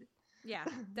eaten. Yeah,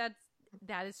 that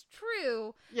is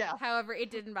true. Yeah. However, it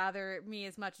didn't bother me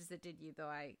as much as it did you, though.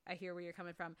 I hear where you're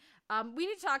coming from. We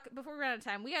need to talk, before we run out of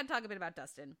time, we got to talk a bit about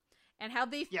Dustin and how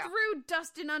they threw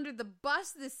Dustin under the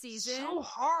bus this season. So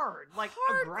hard. Like,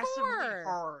 aggressively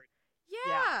hard.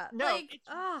 Yeah. No, like,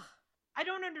 I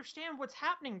don't understand what's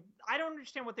happening. I don't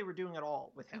understand what they were doing at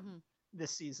all with him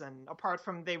this season, apart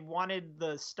from they wanted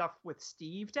the stuff with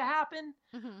Steve to happen.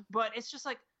 But it's just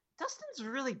like, Dustin's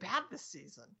really bad this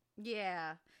season.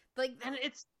 Yeah. Like, and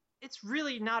it's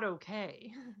really not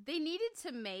okay. They needed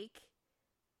to make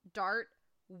Dart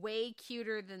way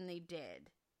cuter than they did.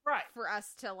 Right. For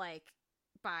us to like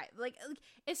buy. Like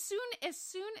as soon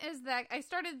as that I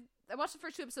watched the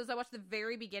first 2 episodes. I watched the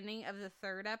very beginning of the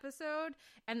 3rd episode,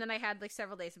 and then I had like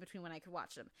several days in between when I could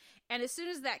watch them. And as soon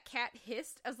as that cat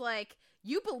hissed, I was like,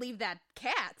 "You believe that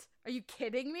cat? Are you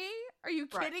kidding me? Are you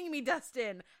kidding me,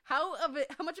 Dustin? How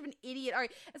much of an idiot are you?"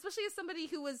 Especially as somebody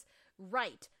who was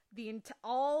right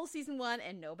all season 1,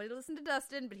 and nobody listened to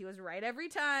Dustin, but he was right every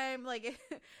time. Like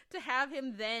to have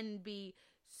him then be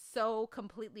so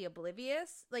completely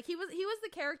oblivious, like he was the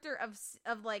character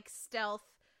of like stealth,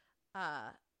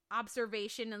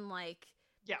 observation and like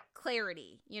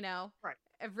clarity, you know, right?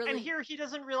 Really... And here he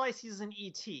doesn't realize he's an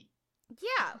ET.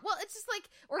 Yeah, well, it's just like,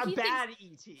 or he bad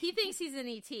thinks, ET. He thinks he's an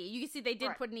ET. You can see they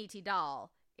did put an ET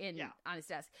doll on his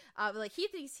desk. Like he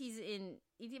thinks he's in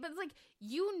ET, but it's like,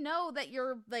 you know that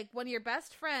you're like one of your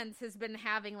best friends has been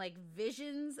having like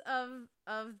visions of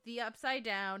the Upside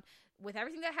Down with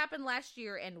everything that happened last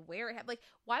year and where it happened. Like,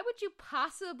 why would you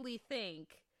possibly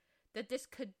think that this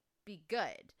could be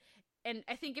good? And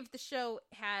I think if the show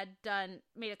had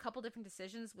made a couple different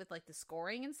decisions with like the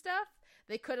scoring and stuff,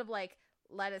 they could have like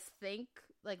let us think,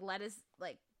 like let us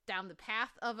like down the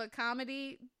path of a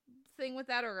comedy thing with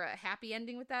that, or a happy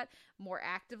ending with that more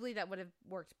actively. That would have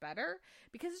worked better,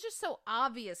 because it's just so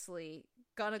obviously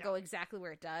gonna go exactly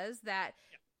where it does that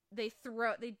they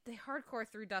hardcore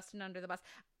threw Dustin under the bus.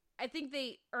 I think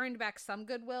they earned back some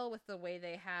goodwill with the way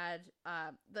they had,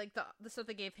 like the stuff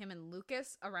they gave him and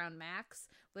Lucas around Max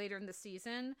later in the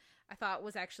season. I thought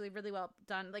was actually really well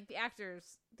done. Like the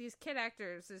actors, these kid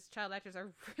actors, these child actors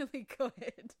are really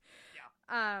good.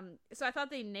 Yeah. So I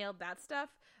thought they nailed that stuff.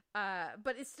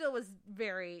 But it still was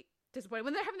very disappointing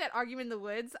when they're having that argument in the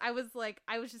woods. I was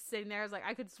just sitting there. I was like,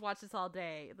 I could just watch this all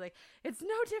day. Like, it's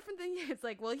no different than you. It's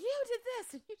like, well, you did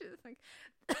this and you did this. Like,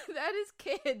 that is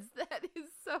kids. That is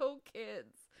so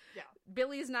kids. Yeah.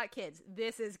 Billy is not kids.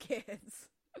 This is kids.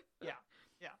 Yeah.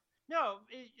 No,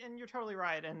 and you're totally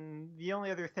right. And the only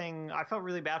other thing, I felt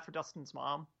really bad for Dustin's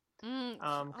mom.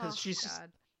 Because she's just,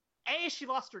 she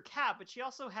lost her cat, but she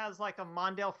also has like a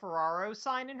Mondale Ferraro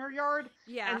sign in her yard.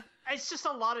 Yeah. And it's just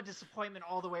a lot of disappointment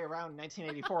all the way around in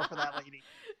 1984 for that lady.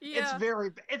 Yeah.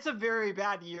 It's a very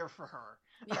bad year for her.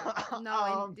 Yeah.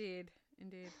 No, indeed.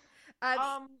 He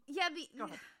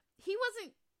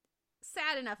wasn't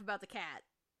sad enough about the cat.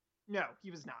 No,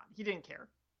 he was not. He didn't care.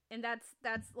 And that's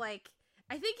like,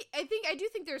 I do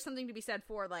think there's something to be said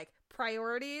for like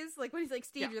priorities. Like when he's like,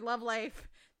 Steve, your love life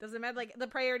doesn't matter. Like the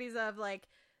priorities of like,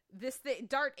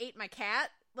 Dart ate my cat.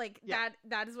 Like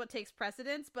that is what takes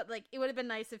precedence. But like, it would have been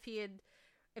nice if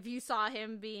if you saw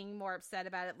him being more upset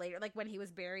about it later, like when he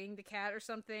was burying the cat or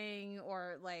something,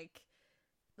 or like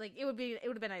it would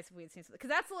have been nice if we had seen something, because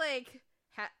that's like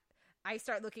I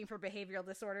start looking for behavioral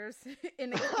disorders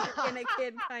in a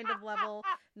kid kind of level,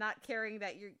 not caring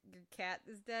that your cat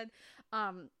is dead.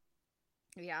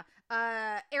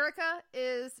 Erica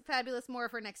is fabulous. More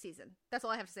of her next season. That's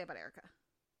all I have to say about Erica.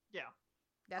 Yeah.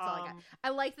 That's all I got. I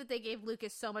like that they gave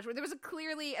Lucas so much. There was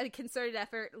clearly a concerted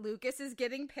effort. Lucas is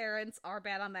getting parents. Are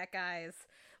bad on that, guys.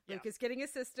 Yeah. Lucas getting a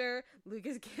sister.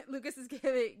 Lucas is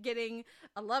getting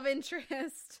a love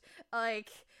interest. Like,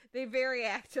 they very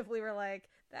actively were like,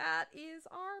 that is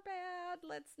our bad.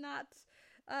 Let's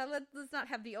not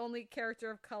have the only character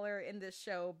of color in this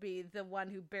show be the one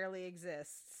who barely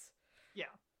exists. Yeah.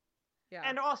 Yeah.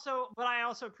 And also, but I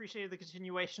also appreciated the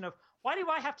continuation of, why do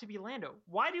I have to be Lando?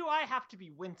 Why do I have to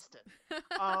be Winston?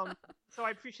 So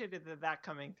I appreciated that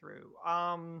coming through.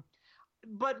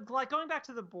 But like, going back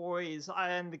to the boys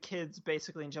and the kids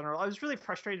basically in general, I was really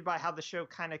frustrated by how the show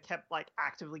kind of kept like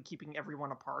actively keeping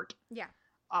everyone apart. Yeah.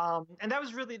 And that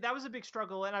was a big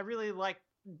struggle, and I really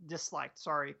disliked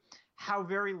how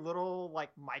very little like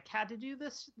Mike had to do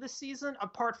this season,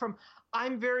 apart from,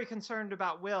 I'm very concerned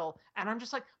about Will, and I'm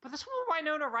just like, but that's what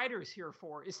Winona Ryder is here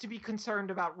for, is to be concerned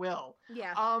about Will.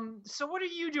 Yeah. So what are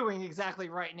you doing exactly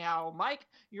right now, Mike?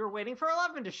 You're waiting for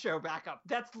 11 to show back up.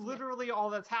 That's literally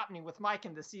all that's happening with Mike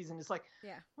in this season. It's like,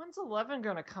 when's 11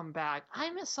 gonna come back?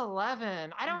 I miss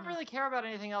 11. I don't really care about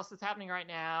anything else that's happening right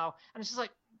now. And it's just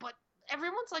like, but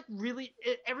everyone's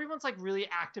really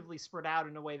actively spread out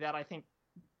in a way that I think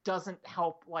doesn't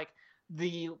help like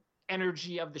the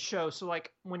energy of the show. So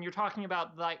like, when you're talking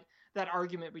about like that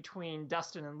argument between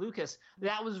Dustin and Lucas,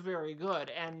 that was very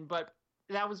good, but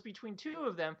that was between two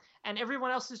of them, and everyone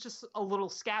else is just a little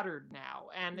scattered now,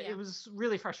 and it was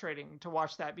really frustrating to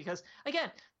watch that, because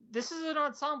again, this is an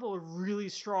ensemble of really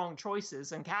strong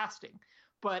choices and casting,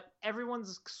 but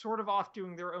everyone's sort of off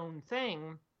doing their own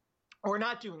thing or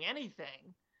not doing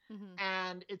anything.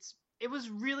 And it was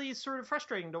really sort of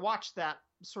frustrating to watch that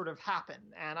sort of happen.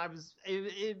 And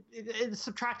it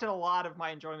subtracted a lot of my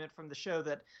enjoyment from the show,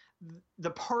 that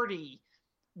the party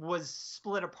was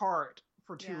split apart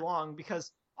for too long,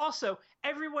 because also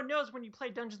everyone knows when you play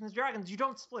Dungeons and Dragons, you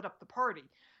don't split up the party,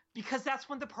 because that's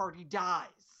when the party dies.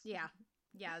 Yeah.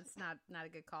 Yeah. It's not a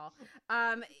good call.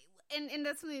 And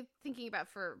that's something thinking about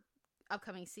for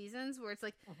upcoming seasons, where it's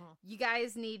like, you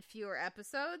guys need fewer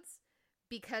episodes,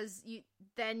 because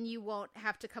then you won't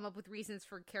have to come up with reasons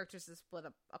for characters to split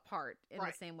up apart in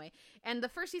the same way. And the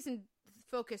first season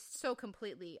focused so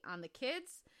completely on the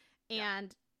kids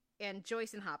and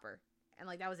Joyce and Hopper, and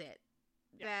like, that was it.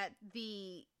 That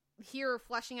the here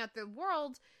fleshing out the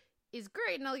world is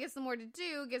great, and it gives them more to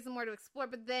do, gives them more to explore,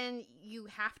 but then you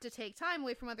have to take time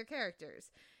away from other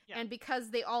characters. And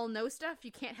because they all know stuff,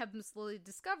 you can't have them slowly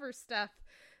discover stuff,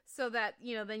 so that,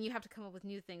 then you have to come up with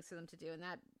new things for them to do. And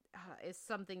that is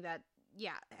something that,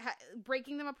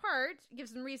 breaking them apart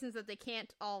gives them reasons that they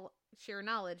can't all share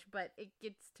knowledge, but it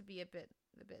gets to be a bit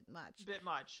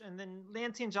much. And then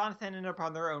Nancy and Jonathan end up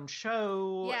on their own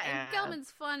show. Yeah, and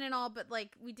Gelman's fun and all, but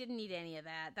like, we didn't need any of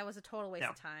that. That was a total waste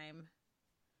of time.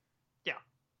 Yeah.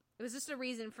 It was just a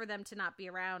reason for them to not be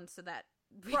around, so that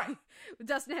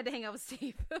Dustin had to hang out with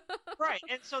Steve. Right.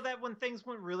 And so that when things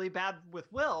went really bad with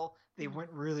Will, they went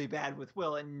really bad with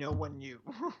Will, and no one knew.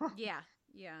 Yeah,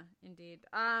 indeed.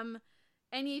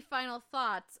 Any final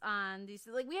thoughts on these?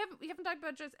 Like, we haven't talked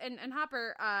about Joyce and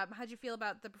Hopper. How'd you feel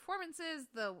about the performances?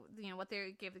 What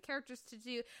they gave the characters to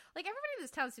do? Like, everybody in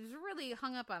this town seems really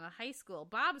hung up on a high school.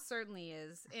 Bob certainly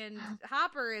is, and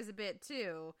Hopper is a bit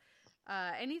too.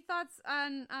 Any thoughts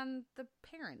on the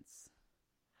parents?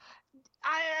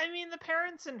 I mean, the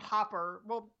parents and Hopper,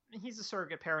 well, he's a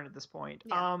surrogate parent at this point.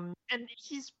 And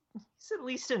he's at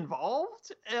least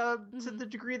involved to the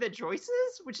degree that Joyce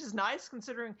is, which is nice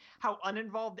considering how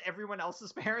uninvolved everyone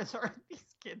else's parents are in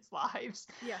these kids' lives.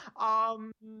 Yeah.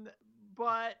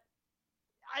 But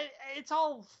it's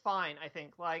all fine, I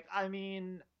think. Like, I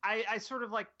mean, I sort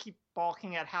of like keep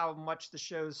balking at how much the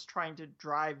show's trying to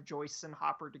drive Joyce and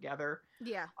Hopper together.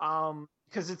 Yeah.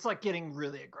 Because it's like getting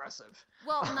really aggressive.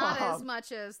 Well, not as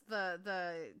much as the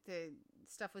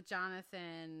stuff with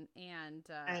Jonathan and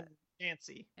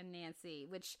Nancy,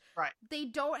 which they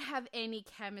don't have any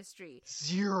chemistry.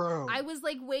 Zero. I was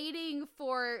like waiting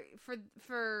for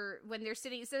when they're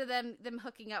sitting, instead of them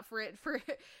hooking up for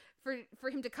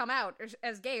him to come out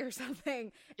as gay or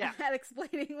something, and that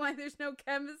explaining why there's no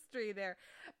chemistry there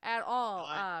at all.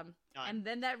 And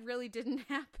then that really didn't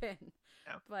happen.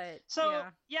 But So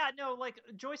no, like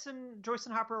Joyce and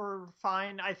Hopper are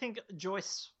fine. I think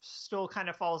Joyce still kind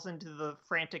of falls into the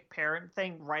frantic parent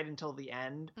thing right until the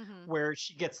end, where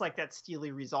she gets like that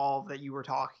steely resolve that you were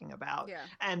talking about,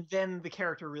 and then the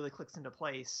character really clicks into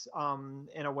place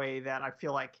in a way that I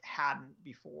feel like hadn't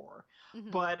before.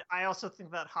 But I also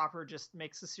think that Hopper just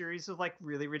makes a series of like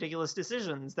really ridiculous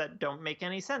decisions that don't make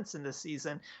any sense in this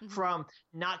season, from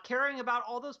not caring about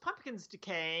all those pumpkins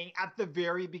decaying at the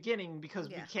very beginning because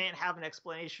we can't have an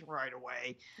explanation right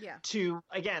away, to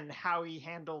again how he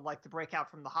handled like the breakout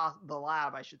from the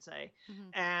lab, I should say.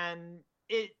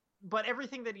 But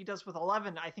everything that he does with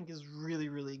 11, I think, is really,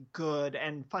 really good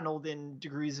and funneled in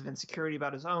degrees of insecurity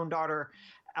about his own daughter,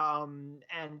 and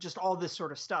just all this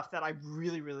sort of stuff that I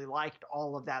really, really liked.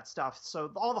 All of that stuff.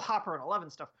 So all the Hopper and 11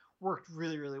 stuff worked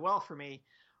really, really well for me.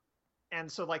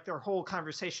 And so like their whole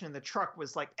conversation in the truck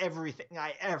was like everything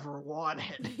I ever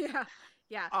wanted. Yeah.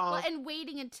 Well, and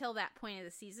waiting until that point of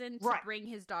the season to bring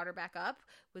his daughter back up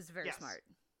was very smart.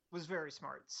 Was very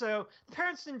smart. So the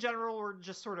parents in general were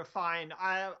just sort of fine.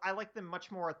 I like them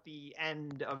much more at the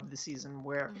end of the season,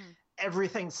 where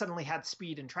everything suddenly had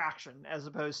speed and traction, as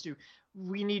opposed to,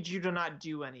 we need you to not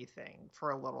do anything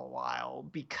for a little while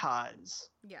because.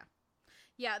 Yeah.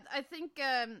 I think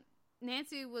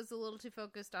Nancy was a little too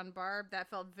focused on Barb. That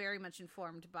felt very much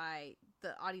informed by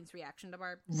the audience reaction to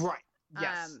Barb. Right.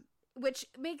 Yes. Which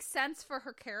makes sense for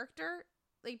her character.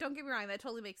 Like, don't get me wrong, that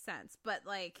totally makes sense. But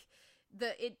like,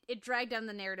 it dragged down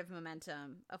the narrative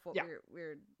momentum of what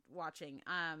we're watching.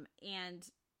 And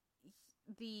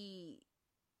I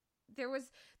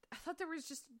thought there was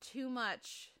just too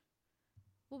much.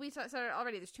 Well, we said it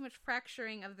already. There's too much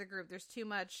fracturing of the group. There's too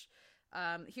much.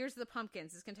 Here's the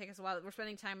pumpkins. It's going to take us a while. We're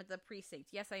spending time at the precinct.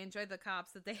 Yes, I enjoyed the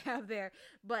cops that they have there,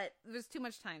 but there's too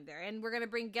much time there. And we're going to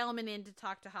bring Gelman in to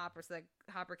talk to Hopper so that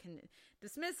Hopper can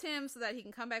dismiss him so that he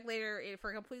can come back later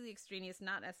for a completely extraneous,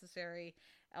 not necessary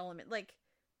element. Like,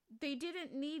 they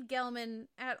didn't need Gelman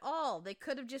at all. They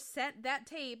could have just sent that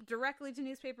tape directly to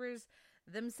newspapers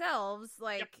themselves.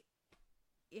 Like,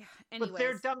 yeah. Anyways. But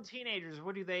they're dumb teenagers.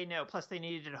 What do they know? Plus, they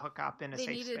needed to hook up in a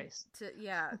safe space.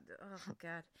 Oh,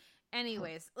 God.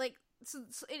 Anyways, like,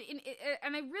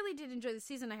 and I really did enjoy the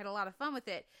season. I had a lot of fun with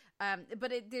it.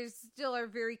 But there's still are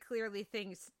very clearly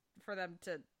things for them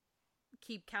to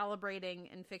keep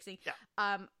calibrating and fixing.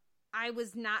 Yeah. I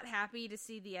was not happy to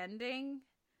see the ending,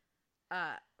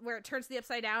 where it turns to the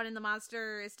upside down and the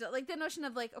monster is still, like, the notion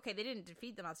of like, okay, they didn't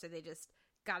defeat the monster, they just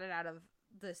got it out of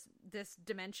this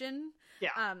dimension.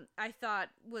 Yeah. I thought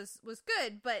was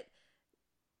good, but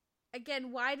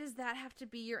again, why does that have to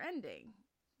be your ending?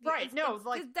 Right.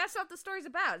 Like, that's not what the story's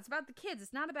about. It's about the kids.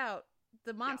 It's not about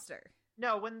the monster.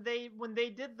 No, when they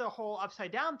did the whole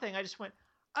upside down thing, I just went,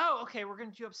 oh, okay, we're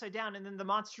going to do upside down. And then the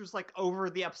monster's like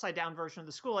over the upside down version of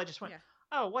the school. I just went,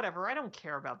 oh, whatever. I don't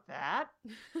care about that.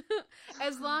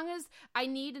 As long as I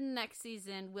need in the next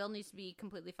season, Will needs to be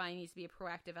completely fine. He needs to be a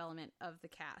proactive element of the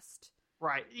cast.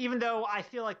 Right. Even though I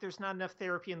feel like there's not enough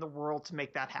therapy in the world to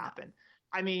make that happen.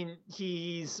 No. I mean,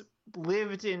 he's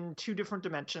lived in 2 different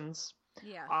dimensions.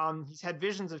 Yeah. He's had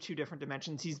visions of 2 different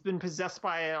dimensions. He's been possessed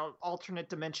by an alternate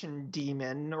dimension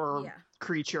demon or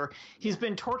creature. He's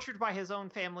been tortured by his own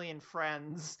family and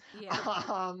friends. Yeah.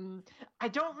 I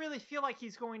don't really feel like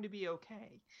he's going to be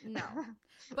okay. No.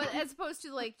 But as opposed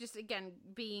to, like, just, again,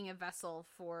 being a vessel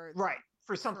for... Right.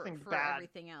 For something for bad.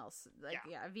 Everything else. Like,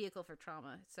 a vehicle for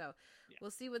trauma. So,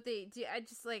 we'll see what they do. I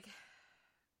just, like...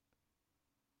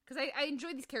 Because I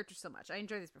enjoy these characters so much. I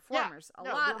enjoy these performers a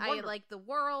lot. I like the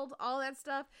world, all that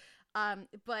stuff.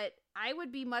 But I would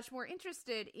be much more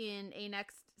interested in a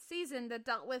next season that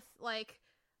dealt with, like,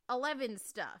 11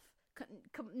 stuff.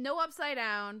 No upside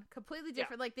down, completely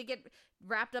different. Like, they get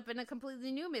wrapped up in a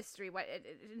completely new mystery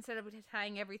instead of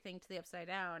tying everything to the upside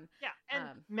down. Yeah,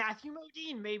 and Matthew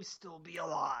Modine may still be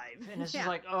alive. And it's just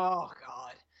like, oh,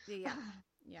 God.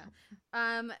 Yeah.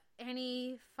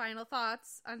 Any final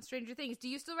thoughts on Stranger Things? Do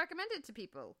you still recommend it to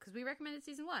people? Because we recommended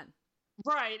season 1.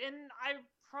 Right, and I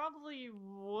probably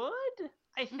would,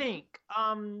 I think.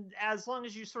 As long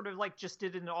as you sort of like just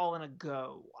did it all in a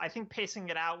go. I think pacing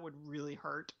it out would really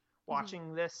hurt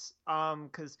watching this,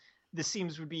 because the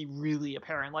seams would be really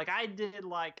apparent. Like I did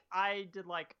like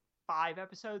 5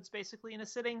 episodes basically in a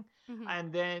sitting,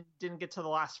 and then didn't get to the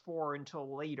last 4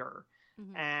 until later.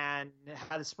 And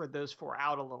had to spread those 4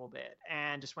 out a little bit,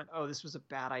 and just went, oh, this was a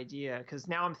bad idea, because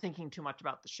now I'm thinking too much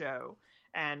about the show,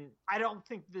 and I don't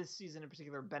think this season in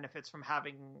particular benefits from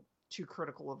having too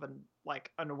critical of an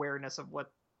awareness of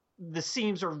what the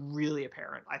seams are really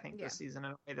apparent, I think, this season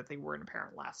in a way that they weren't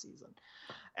apparent last season.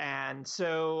 And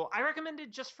so I recommend it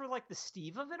just for like the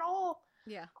Steve of it all.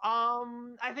 Yeah.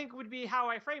 I think would be how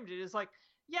I framed it, is like,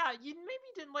 yeah, you maybe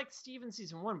didn't like Steve in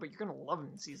season 1, but you're gonna love him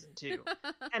in season 2.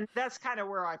 And that's kind of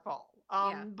where I fall.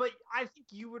 Yeah. But I think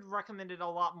you would recommend it a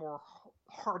lot more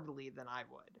heartily than I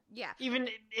would. Yeah. Even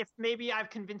if maybe I've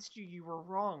convinced you were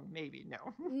wrong, maybe.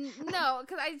 No. No,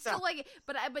 because I still like it.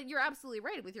 But you're absolutely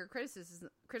right with your criticisms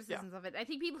of it. I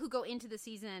think people who go into the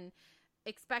season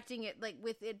expecting it, like,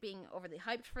 with it being overly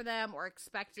hyped for them or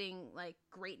expecting, like,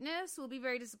 greatness will be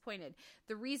very disappointed.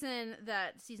 The reason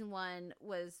that season 1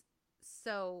 was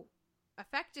so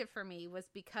effective for me was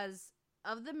because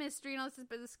of the mystery and all this,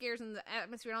 the scares and the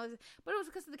atmosphere and all this, but it was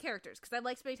because of the characters, because I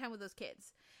like spending time with those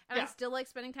kids, and I still like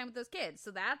spending time with those kids,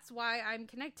 so that's why I'm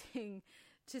connecting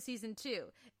to season 2.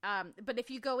 But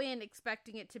if you go in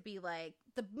expecting it to be like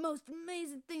the most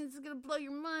amazing thing that's gonna blow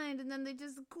your mind, and then they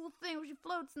just a cool thing where she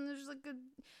floats and there's like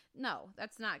no,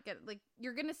 that's not good. Like,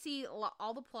 you're gonna see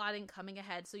all the plotting coming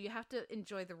ahead, so you have to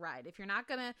enjoy the ride. If you're not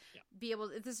gonna be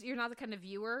able, if you're not the kind of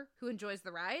viewer who enjoys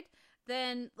the ride,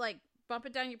 then, like, bump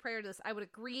it down your priority list. I would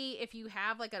agree if you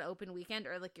have, like, an open weekend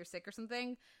or, like, you're sick or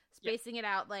something, spacing it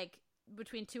out, like,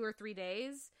 between 2 or 3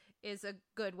 days is a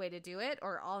good way to do it,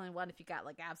 or all in one if you got,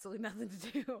 like, absolutely nothing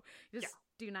to do. Just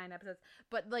do 9 episodes.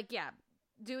 But, like,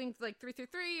 doing, like, 3 through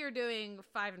 3 or doing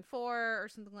 5 and 4 or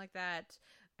something like that,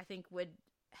 I think would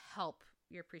help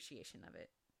your appreciation of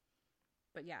it.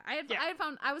 But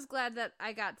I was glad that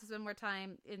I got to spend more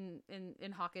time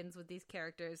in Hawkins with these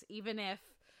characters, even if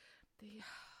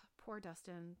poor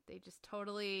Dustin, they just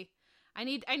totally, I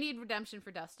need redemption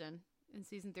for Dustin in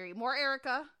season 3. More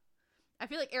Erica. I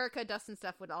feel like Erica Dustin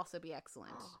stuff would also be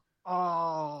excellent.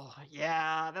 Oh,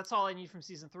 yeah. That's all I need from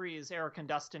season 3 is Eric and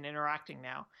Dustin interacting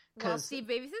now. While Steve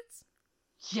babysits?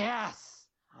 Yes!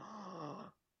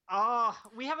 Oh,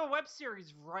 we have a web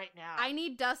series right now. I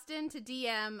need Dustin to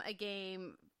DM a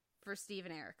game for Steve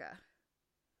and Erica.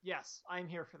 Yes, I'm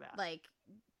here for that. Like,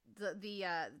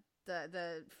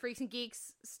 the Freaks and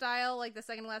Geeks style, like the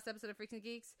second to last episode of Freaks and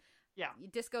Geeks. Yeah.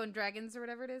 Disco and Dragons or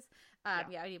whatever it is. I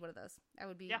need one of those. I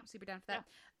would be super down for that.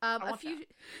 Yeah.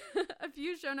 A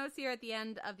few show notes here at the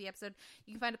end of the episode.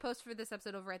 You can find a post for this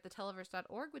episode over at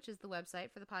theteleverse.org, which is the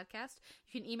website for the podcast.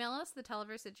 You can email us,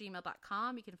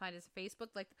 theteleverse@gmail.com. You can find us on Facebook,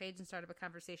 like the page, and start up a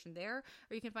conversation there.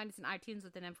 Or you can find us in iTunes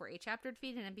with an M4A chaptered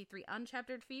feed and MP3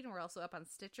 unchaptered feed, and we're also up on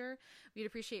Stitcher. We'd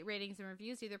appreciate ratings and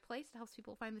reviews either place. It helps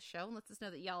people find the show and lets us know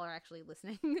that y'all are actually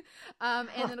listening. And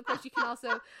then, of course, you can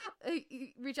also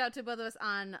reach out to both of us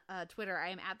on Twitter. I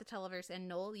am at the Televerse, and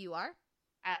Noel, you are?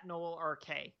 At Noel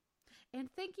RK. And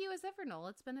thank you as ever, Noel.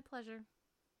 It's been a pleasure.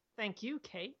 Thank you,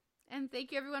 Kate. And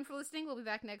thank you, everyone, for listening. We'll be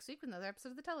back next week with another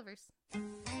episode of the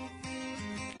Televerse.